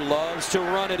Huebner loves to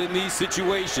run it in these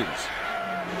situations.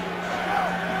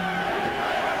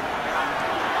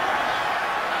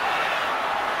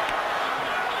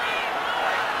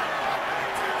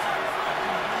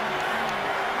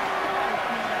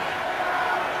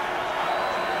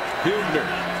 Huebner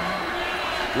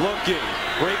looking,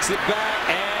 breaks it back,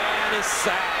 and is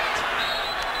sacked.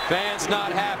 Fans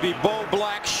not happy. Bo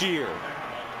Blackshear.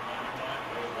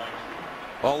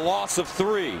 A loss of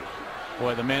 3.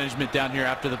 Boy, the management down here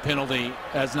after the penalty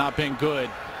has not been good.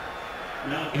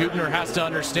 Huebner has to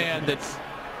understand that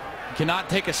he cannot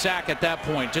take a sack at that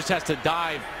point. Just has to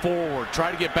dive forward, try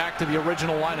to get back to the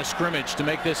original line of scrimmage to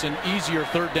make this an easier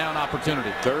 3rd down opportunity.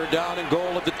 3rd down and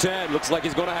goal at the 10. Looks like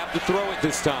he's going to have to throw it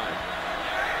this time.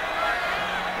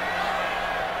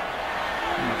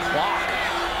 And the clock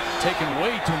taking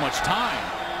way too much time.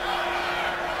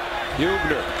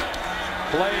 Huebner,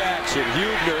 play action.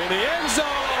 Huebner in the end zone.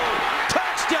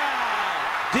 Touchdown!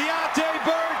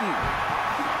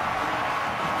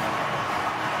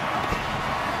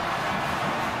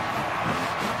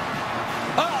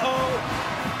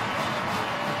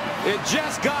 It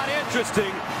just got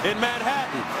interesting in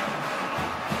Manhattan.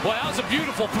 Boy, that was a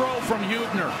beautiful throw from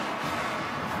Hubner.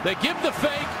 They give the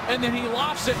fake, and then he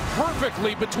lofts it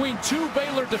perfectly between two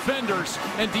Baylor defenders,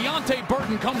 and Deontay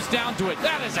Burton comes down to it.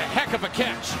 That is a heck of a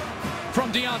catch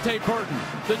from Deontay Burton,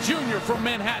 the junior from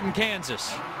Manhattan,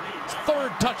 Kansas. His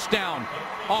third touchdown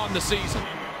on the season.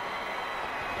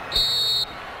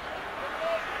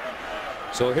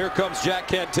 So here comes Jack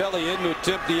Cantelli in to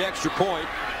attempt the extra point.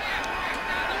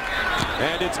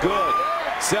 And it's good.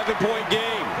 7-point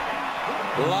game.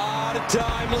 A lot of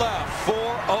time left.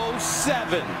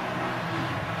 4:07.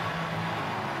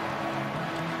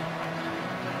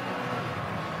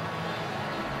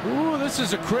 Ooh, this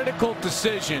is a critical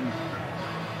decision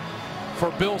for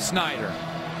Bill Snyder.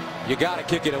 You got to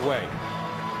kick it away.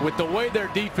 With the way their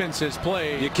defense has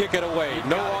played, you kick it away.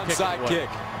 No onside kick.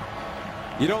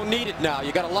 You don't need it now.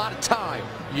 You got a lot of time.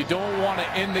 You don't want to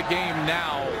end the game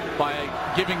now by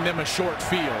giving them a short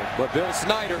field. But Bill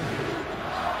Snyder,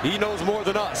 he knows more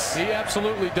than us. He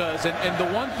absolutely does. And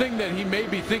the one thing that he may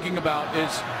be thinking about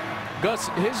is, Gus,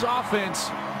 his offense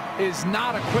is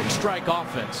not a quick strike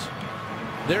offense.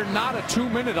 They're not a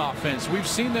 2-minute offense. We've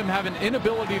seen them have an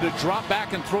inability to drop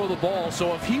back and throw the ball.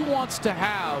 So if he wants to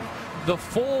have the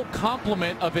full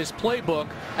complement of his playbook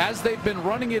as they've been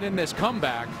running it in this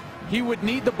comeback, he would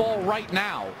need the ball right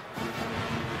now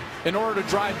in order to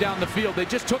drive down the field. They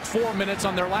just took 4 minutes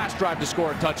on their last drive to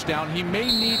score a touchdown. He may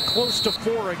need close to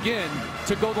 4 again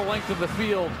to go the length of the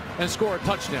field and score a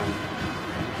touchdown.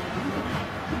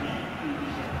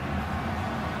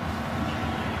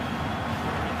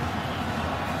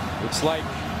 Looks like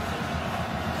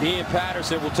Ian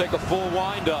Patterson will take a full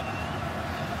windup.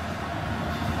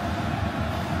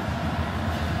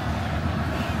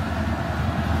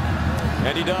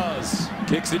 And he does.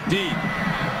 Kicks it deep.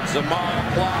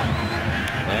 Zamara Clock.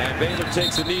 And Baylor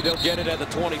takes a knee. They'll get it at the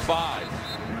 25.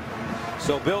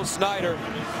 So Bill Snyder,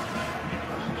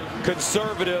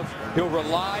 conservative. He'll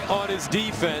rely on his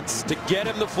defense to get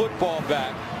him the football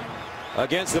back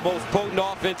against the most potent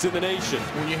offense in the nation.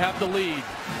 When you have the lead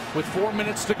with 4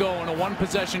 minutes to go in a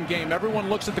one-possession game, everyone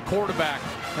looks at the quarterback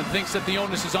and thinks that the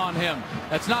onus is on him.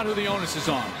 That's not who the onus is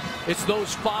on. It's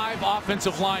those 5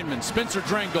 offensive linemen: Spencer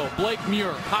Drango, Blake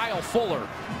Muir, Kyle Fuller,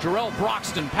 Jarrell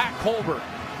Broxton, Pat Colbert.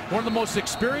 One of the most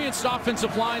experienced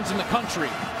offensive lines in the country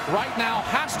right now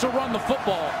has to run the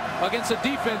football against a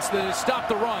defense that has stopped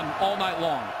the run all night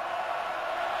long.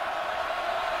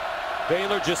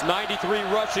 Baylor just 93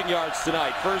 rushing yards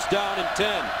tonight. First down and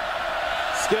 10.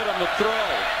 Stidham the throw.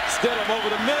 Stidham over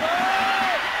the middle.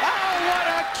 Oh, what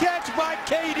a catch by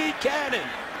KD Cannon.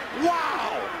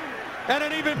 Wow. And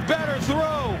an even better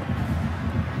throw.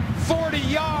 40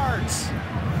 yards.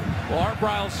 Well, Art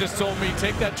Briles just told me,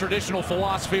 take that traditional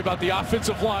philosophy about the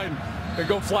offensive line and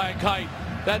go fly a kite.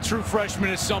 That true freshman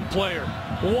is some player.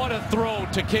 What a throw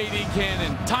to KD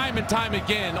Cannon. Time and time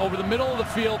again, over the middle of the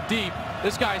field, deep.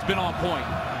 This guy's been on point.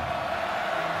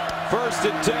 First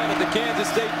and 10 at the Kansas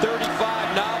State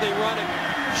 35. Now they run it.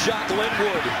 Shot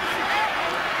Linwood.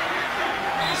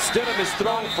 Stidham has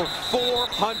thrown for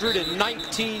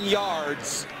 419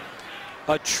 yards.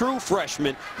 A true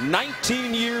freshman,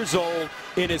 19 years old,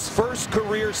 in his first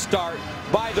career start,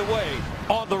 by the way,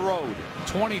 on the road.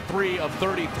 23 of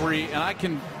 33, and I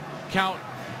can count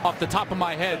off the top of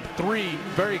my head 3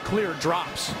 very clear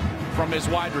drops from his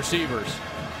wide receivers.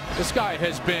 This guy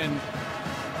has been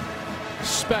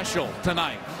special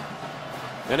tonight.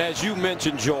 And as you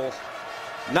mentioned, Joel,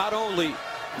 not only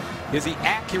is he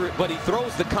accurate, but he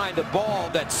throws the kind of ball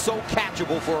that's so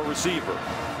catchable for a receiver.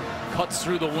 Cuts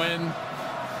through the wind.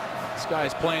 This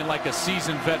guy's playing like a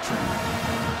seasoned veteran.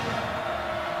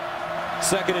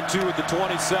 Second and 2 at the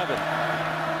 27.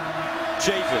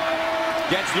 Chafin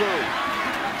gets through.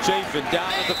 Chafin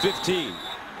down at the 15.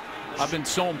 I've been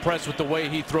so impressed with the way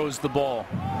he throws the ball.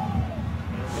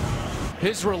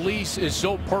 His release is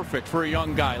so perfect for a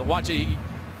young guy. Watch it. He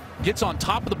gets on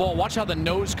top of the ball. Watch how the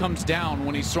nose comes down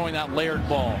when he's throwing that layered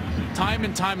ball. Time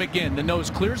and time again, the nose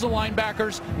clears the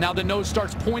linebackers. Now the nose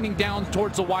starts pointing down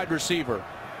towards the wide receiver.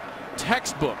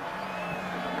 Textbook.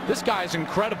 This guy's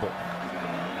incredible.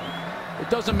 It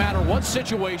doesn't matter what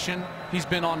situation. He's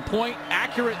been on point,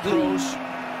 accurate throws.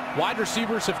 Wide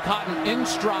receivers have caught him in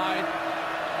stride.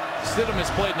 Stidham has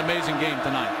played an amazing game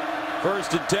tonight.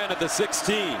 First and 10 at the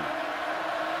 16.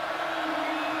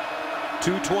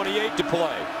 2:28 to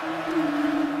play.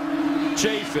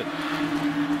 Chafin.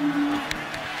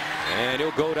 And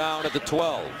he'll go down at the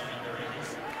 12.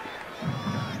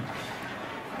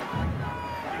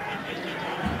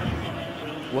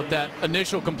 What that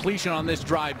initial completion on this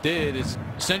drive did is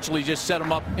essentially just set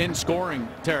him up in scoring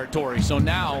territory. So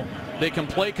now they can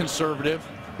play conservative.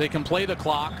 They can play the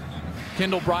clock.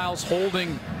 Kendall Briles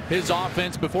holding his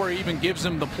offense before he even gives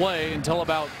him the play until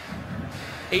about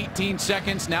 18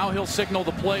 seconds. Now he'll signal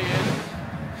the play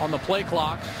in on the play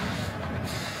clock.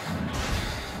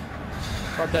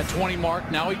 About that 20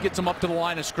 mark. Now he gets him up to the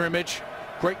line of scrimmage.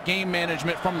 Great game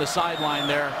management from the sideline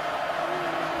there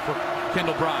for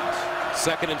Kendall Briles.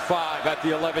 2nd and 5 at the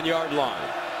 11-yard line.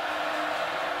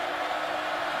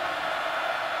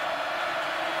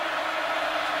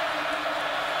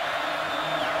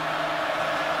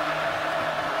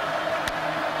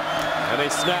 And they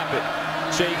snap it.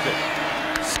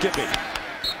 Chafin, skipping.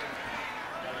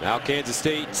 Now Kansas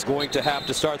State's going to have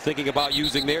to start thinking about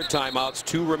using their timeouts,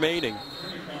 2 remaining.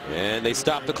 And they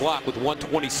stop the clock with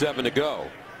 1:27 to go.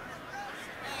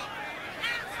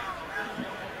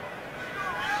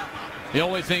 The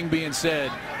only thing being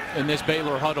said in this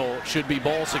Baylor huddle should be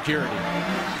ball security,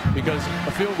 because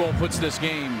a field goal puts this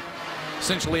game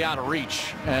essentially out of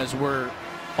reach as we're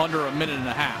under a minute and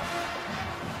a half.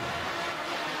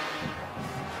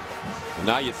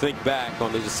 Now you think back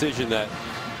on the decision that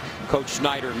Coach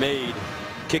Snyder made,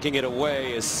 kicking it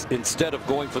away instead of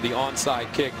going for the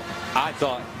onside kick. I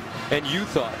thought, and you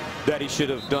thought, that he should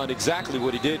have done exactly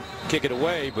what he did, kick it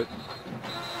away, but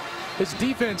his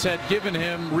defense had given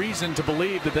him reason to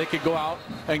believe that they could go out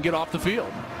and get off the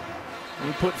field.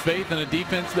 He put faith in a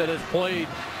defense that has played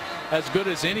as good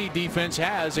as any defense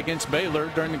has against Baylor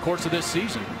during the course of this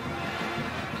season.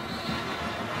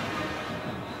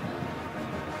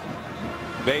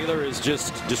 Baylor has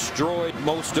just destroyed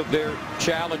most of their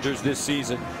challengers this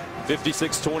season.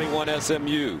 56-21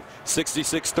 SMU,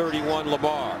 66-31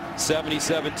 Lamar,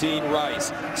 70-17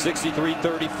 Rice,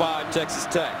 63-35 Texas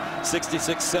Tech,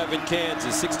 66-7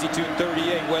 Kansas,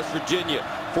 62-38 West Virginia,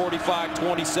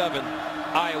 45-27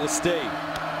 Iowa State.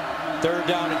 3rd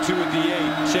down and 2 at the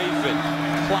 8. Chafin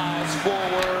plows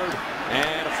forward,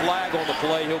 and a flag on the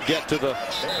play. He'll get to the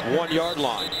 1-yard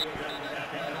line.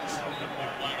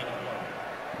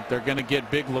 They're going to get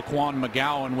big Laquan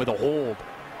McGowan with a hold.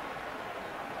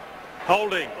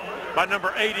 Holding by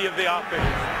number 80 of the offense.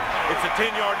 It's a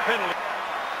 10-yard penalty.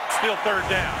 Still 3rd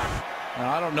down.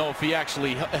 Now, I don't know if he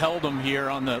actually held him here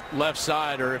on the left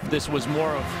side or if this was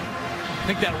more of, I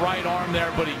think, that right arm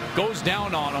there, but he goes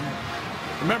down on him.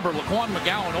 Remember, Laquan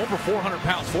McGowan over 400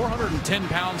 pounds, 410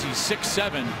 pounds. He's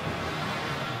 6'7".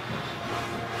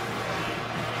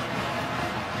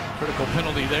 Critical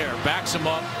penalty there. Backs him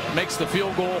up, makes the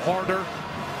field goal harder,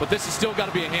 but this has still got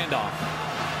to be a handoff.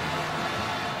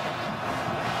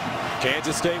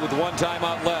 Kansas State with 1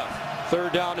 timeout left.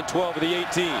 3rd down and 12 of the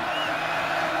 18.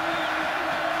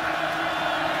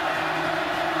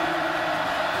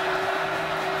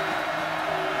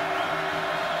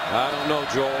 I don't know,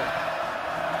 Joel.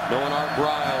 Knowing Art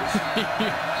Briles,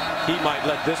 he might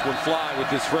let this one fly with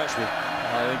this freshman.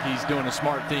 I think he's doing a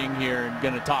smart thing here and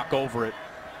going to talk over it.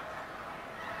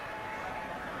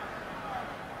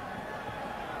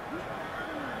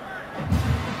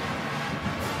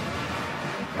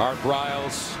 Art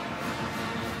Briles,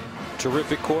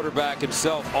 terrific quarterback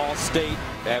himself, All-State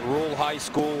at Rural High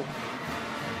School.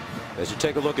 As you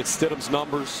take a look at Stidham's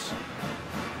numbers,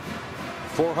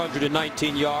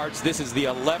 419 yards. This is the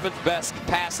 11th best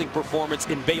passing performance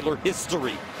in Baylor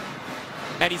history.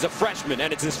 And he's a freshman,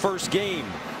 and it's his first game.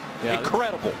 Yeah,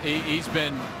 incredible. He's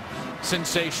been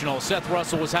sensational. Seth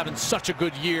Russell was having such a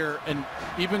good year, and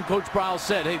even Coach Briles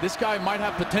said, hey, this guy might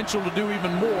have potential to do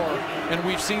even more, and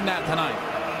we've seen that tonight.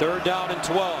 3rd down and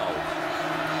 12.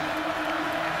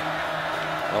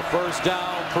 A 1st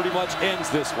down pretty much ends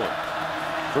this one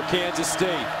for Kansas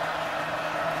State.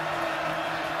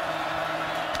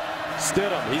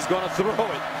 Stidham, he's going to throw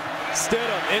it.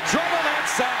 Stidham in trouble and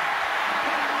sack.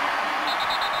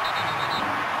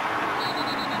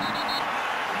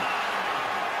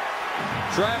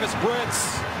 Travis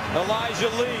Prince, Elijah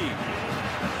Lee.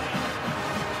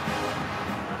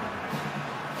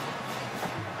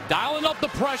 Dialing up the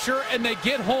pressure, and they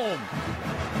get home.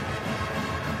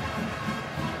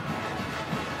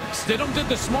 Stidham did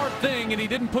the smart thing, and he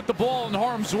didn't put the ball in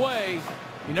harm's way.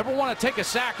 You never want to take a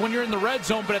sack when you're in the red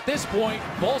zone, but at this point,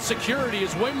 ball security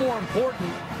is way more important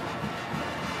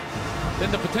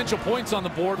than the potential points on the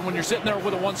board when you're sitting there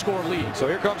with a 1-score lead. So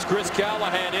here comes Chris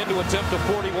Callahan in to attempt a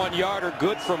 41-yarder,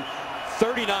 good from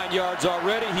 39 yards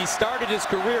already. He started his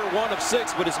career 1 of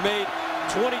 6, but has made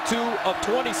 22 of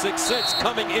 26 since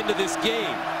coming into this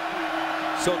game.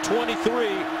 So 23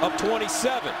 of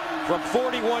 27 from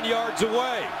 41 yards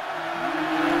away.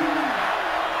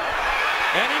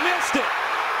 And he missed it.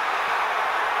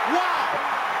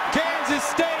 Wow! Kansas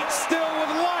State still with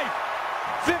life.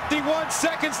 51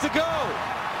 seconds to go.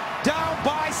 down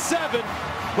by 7,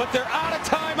 but they're out of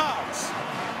timeouts.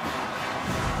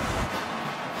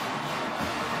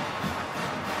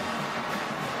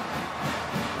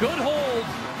 Good hold.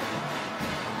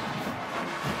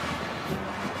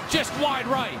 Just wide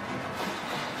right.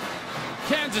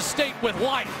 Kansas State with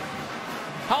life.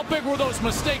 How big were those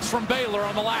mistakes from Baylor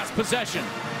on the last possession?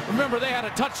 Remember, they had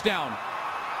a touchdown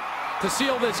to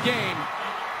seal this game,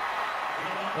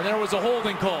 and there was a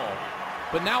holding call.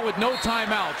 But now with no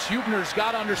timeouts, Huebner's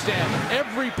got to understand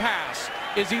every pass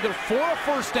is either for a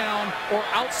first down or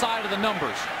outside of the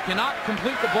numbers. Cannot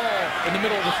complete the ball in the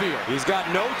middle of the field. He's got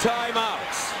no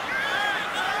timeouts.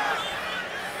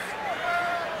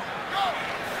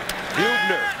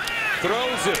 Huebner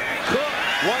throws it. Cook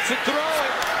wants to throw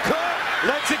it. Cook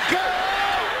lets it go.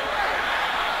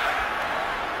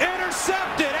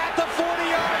 Intercepted at the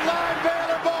 40-yard line.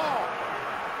 Baylor ball.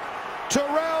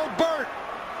 Terrell Burt.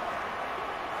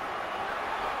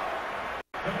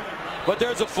 But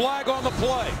there's a flag on the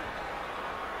play.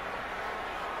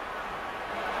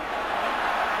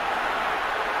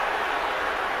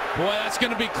 Boy, that's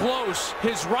going to be close.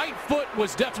 His right foot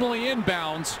was definitely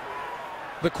inbounds.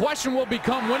 The question will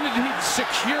become, when did he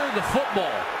secure the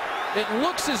football? It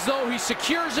looks as though he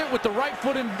secures it with the right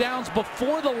foot inbounds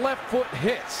before the left foot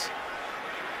hits.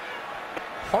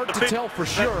 Hard to tell for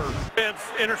sure.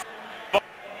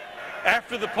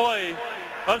 After the play,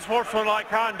 unsportsmanlike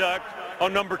conduct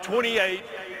on number 28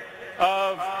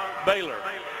 of Baylor.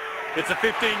 It's a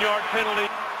 15-yard penalty.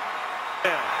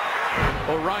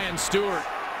 Orion Stewart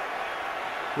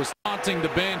was taunting the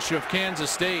bench of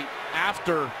Kansas State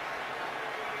after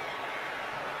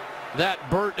that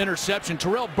Burt interception.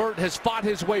 Terrell Burt has fought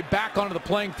his way back onto the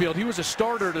playing field. He was a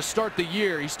starter to start the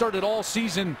year. He started all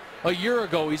season a year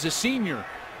ago. He's a senior.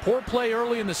 Poor play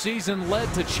early in the season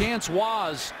led to Chance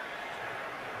Waz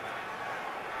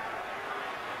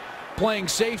playing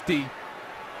safety.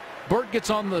 Burt gets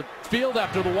on the field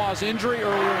after the Waz injury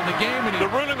earlier in the game, and the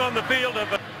ruling on the field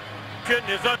of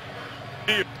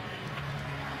is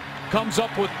comes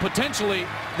up with potentially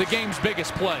the game's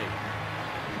biggest play.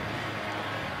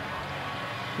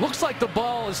 Looks like the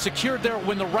ball is secured there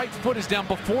when the right foot is down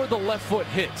before the left foot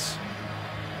hits.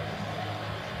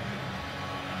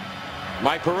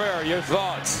 Mike Pereira, your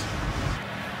thoughts?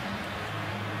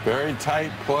 Very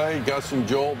tight play, Gus and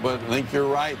Joel, but I think you're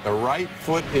right. The right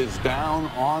foot is down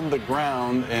on the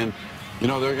ground, and you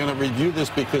know they're going to review this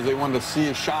because they want to see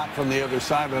a shot from the other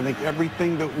side. But I think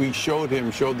everything that we showed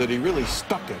him showed that he really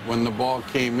stuck it when the ball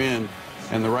came in,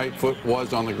 and the right foot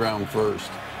was on the ground first.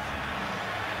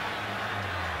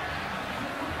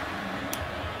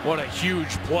 What a huge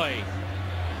play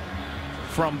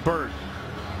from Burt.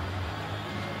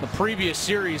 The previous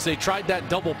series, they tried that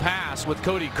double pass with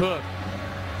Cody Cook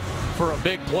for a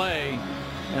big play,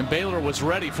 and Baylor was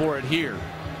ready for it here.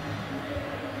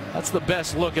 That's the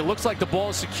best look. It looks like the ball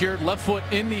is secured. Left foot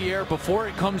in the air before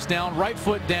it comes down. Right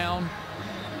foot down.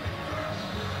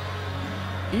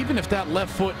 Even if that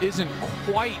left foot isn't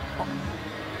quite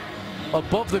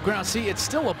above the ground. See, it's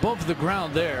still above the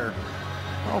ground there.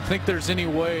 I don't think there's any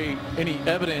way, any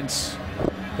evidence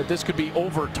that this could be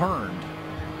overturned.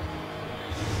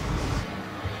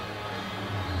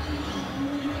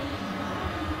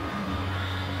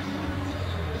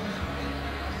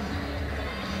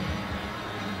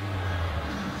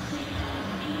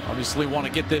 Obviously want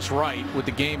to get this right with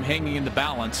the game hanging in the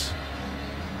balance.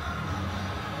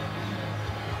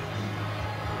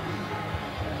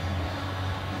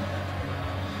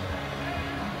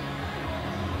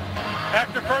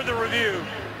 After further review,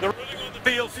 the ruling on the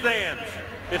field stands.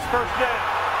 It's first down.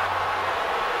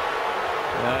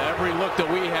 Every look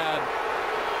that we had,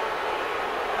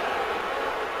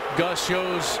 Gus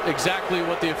shows exactly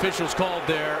what the officials called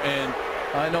there, and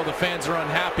I know the fans are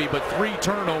unhappy, but 3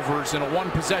 turnovers in a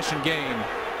one-possession game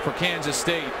for Kansas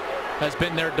State has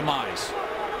been their demise.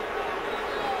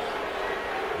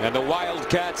 And the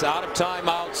Wildcats out of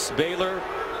timeouts. Baylor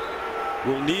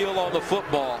will kneel on the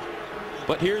football.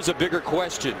 But here's a bigger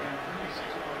question.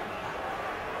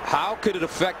 How could it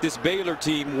affect this Baylor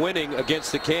team winning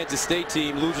against the Kansas State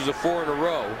team, losers of 4 in a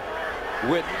row,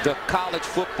 with the college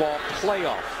football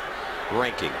playoff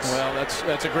rankings? Well,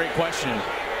 that's a great question.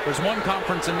 There's one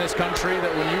conference in this country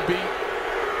that when you beat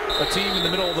a team in the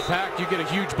middle of the pack, you get a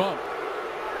huge bump.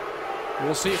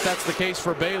 We'll see if that's the case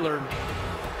for Baylor.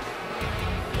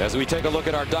 As we take a look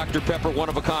at our Dr. Pepper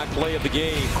one-of-a-kind play of the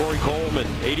game, Corey Coleman,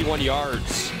 81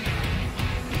 yards.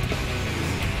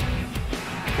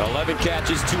 11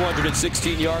 catches,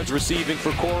 216 yards receiving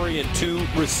for Corey, and 2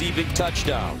 receiving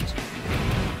touchdowns.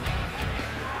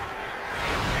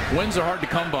 Wins are hard to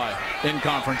come by in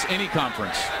conference, any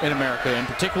conference in America, in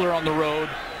particular on the road.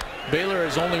 Baylor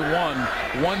has only won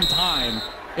one time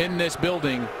in this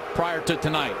building prior to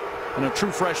tonight. And a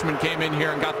true freshman came in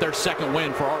here and got their second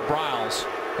win for Art Briles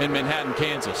in Manhattan,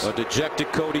 Kansas. A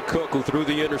dejected Cody Cook who threw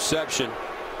the interception.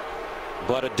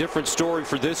 But a different story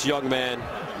for this young man.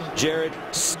 Jarrett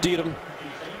Stidham,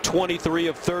 23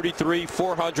 of 33,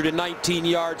 419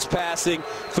 yards passing,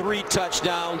 3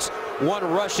 touchdowns,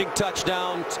 1 rushing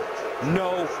touchdown,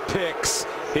 no picks.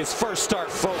 His first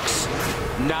start, folks,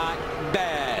 not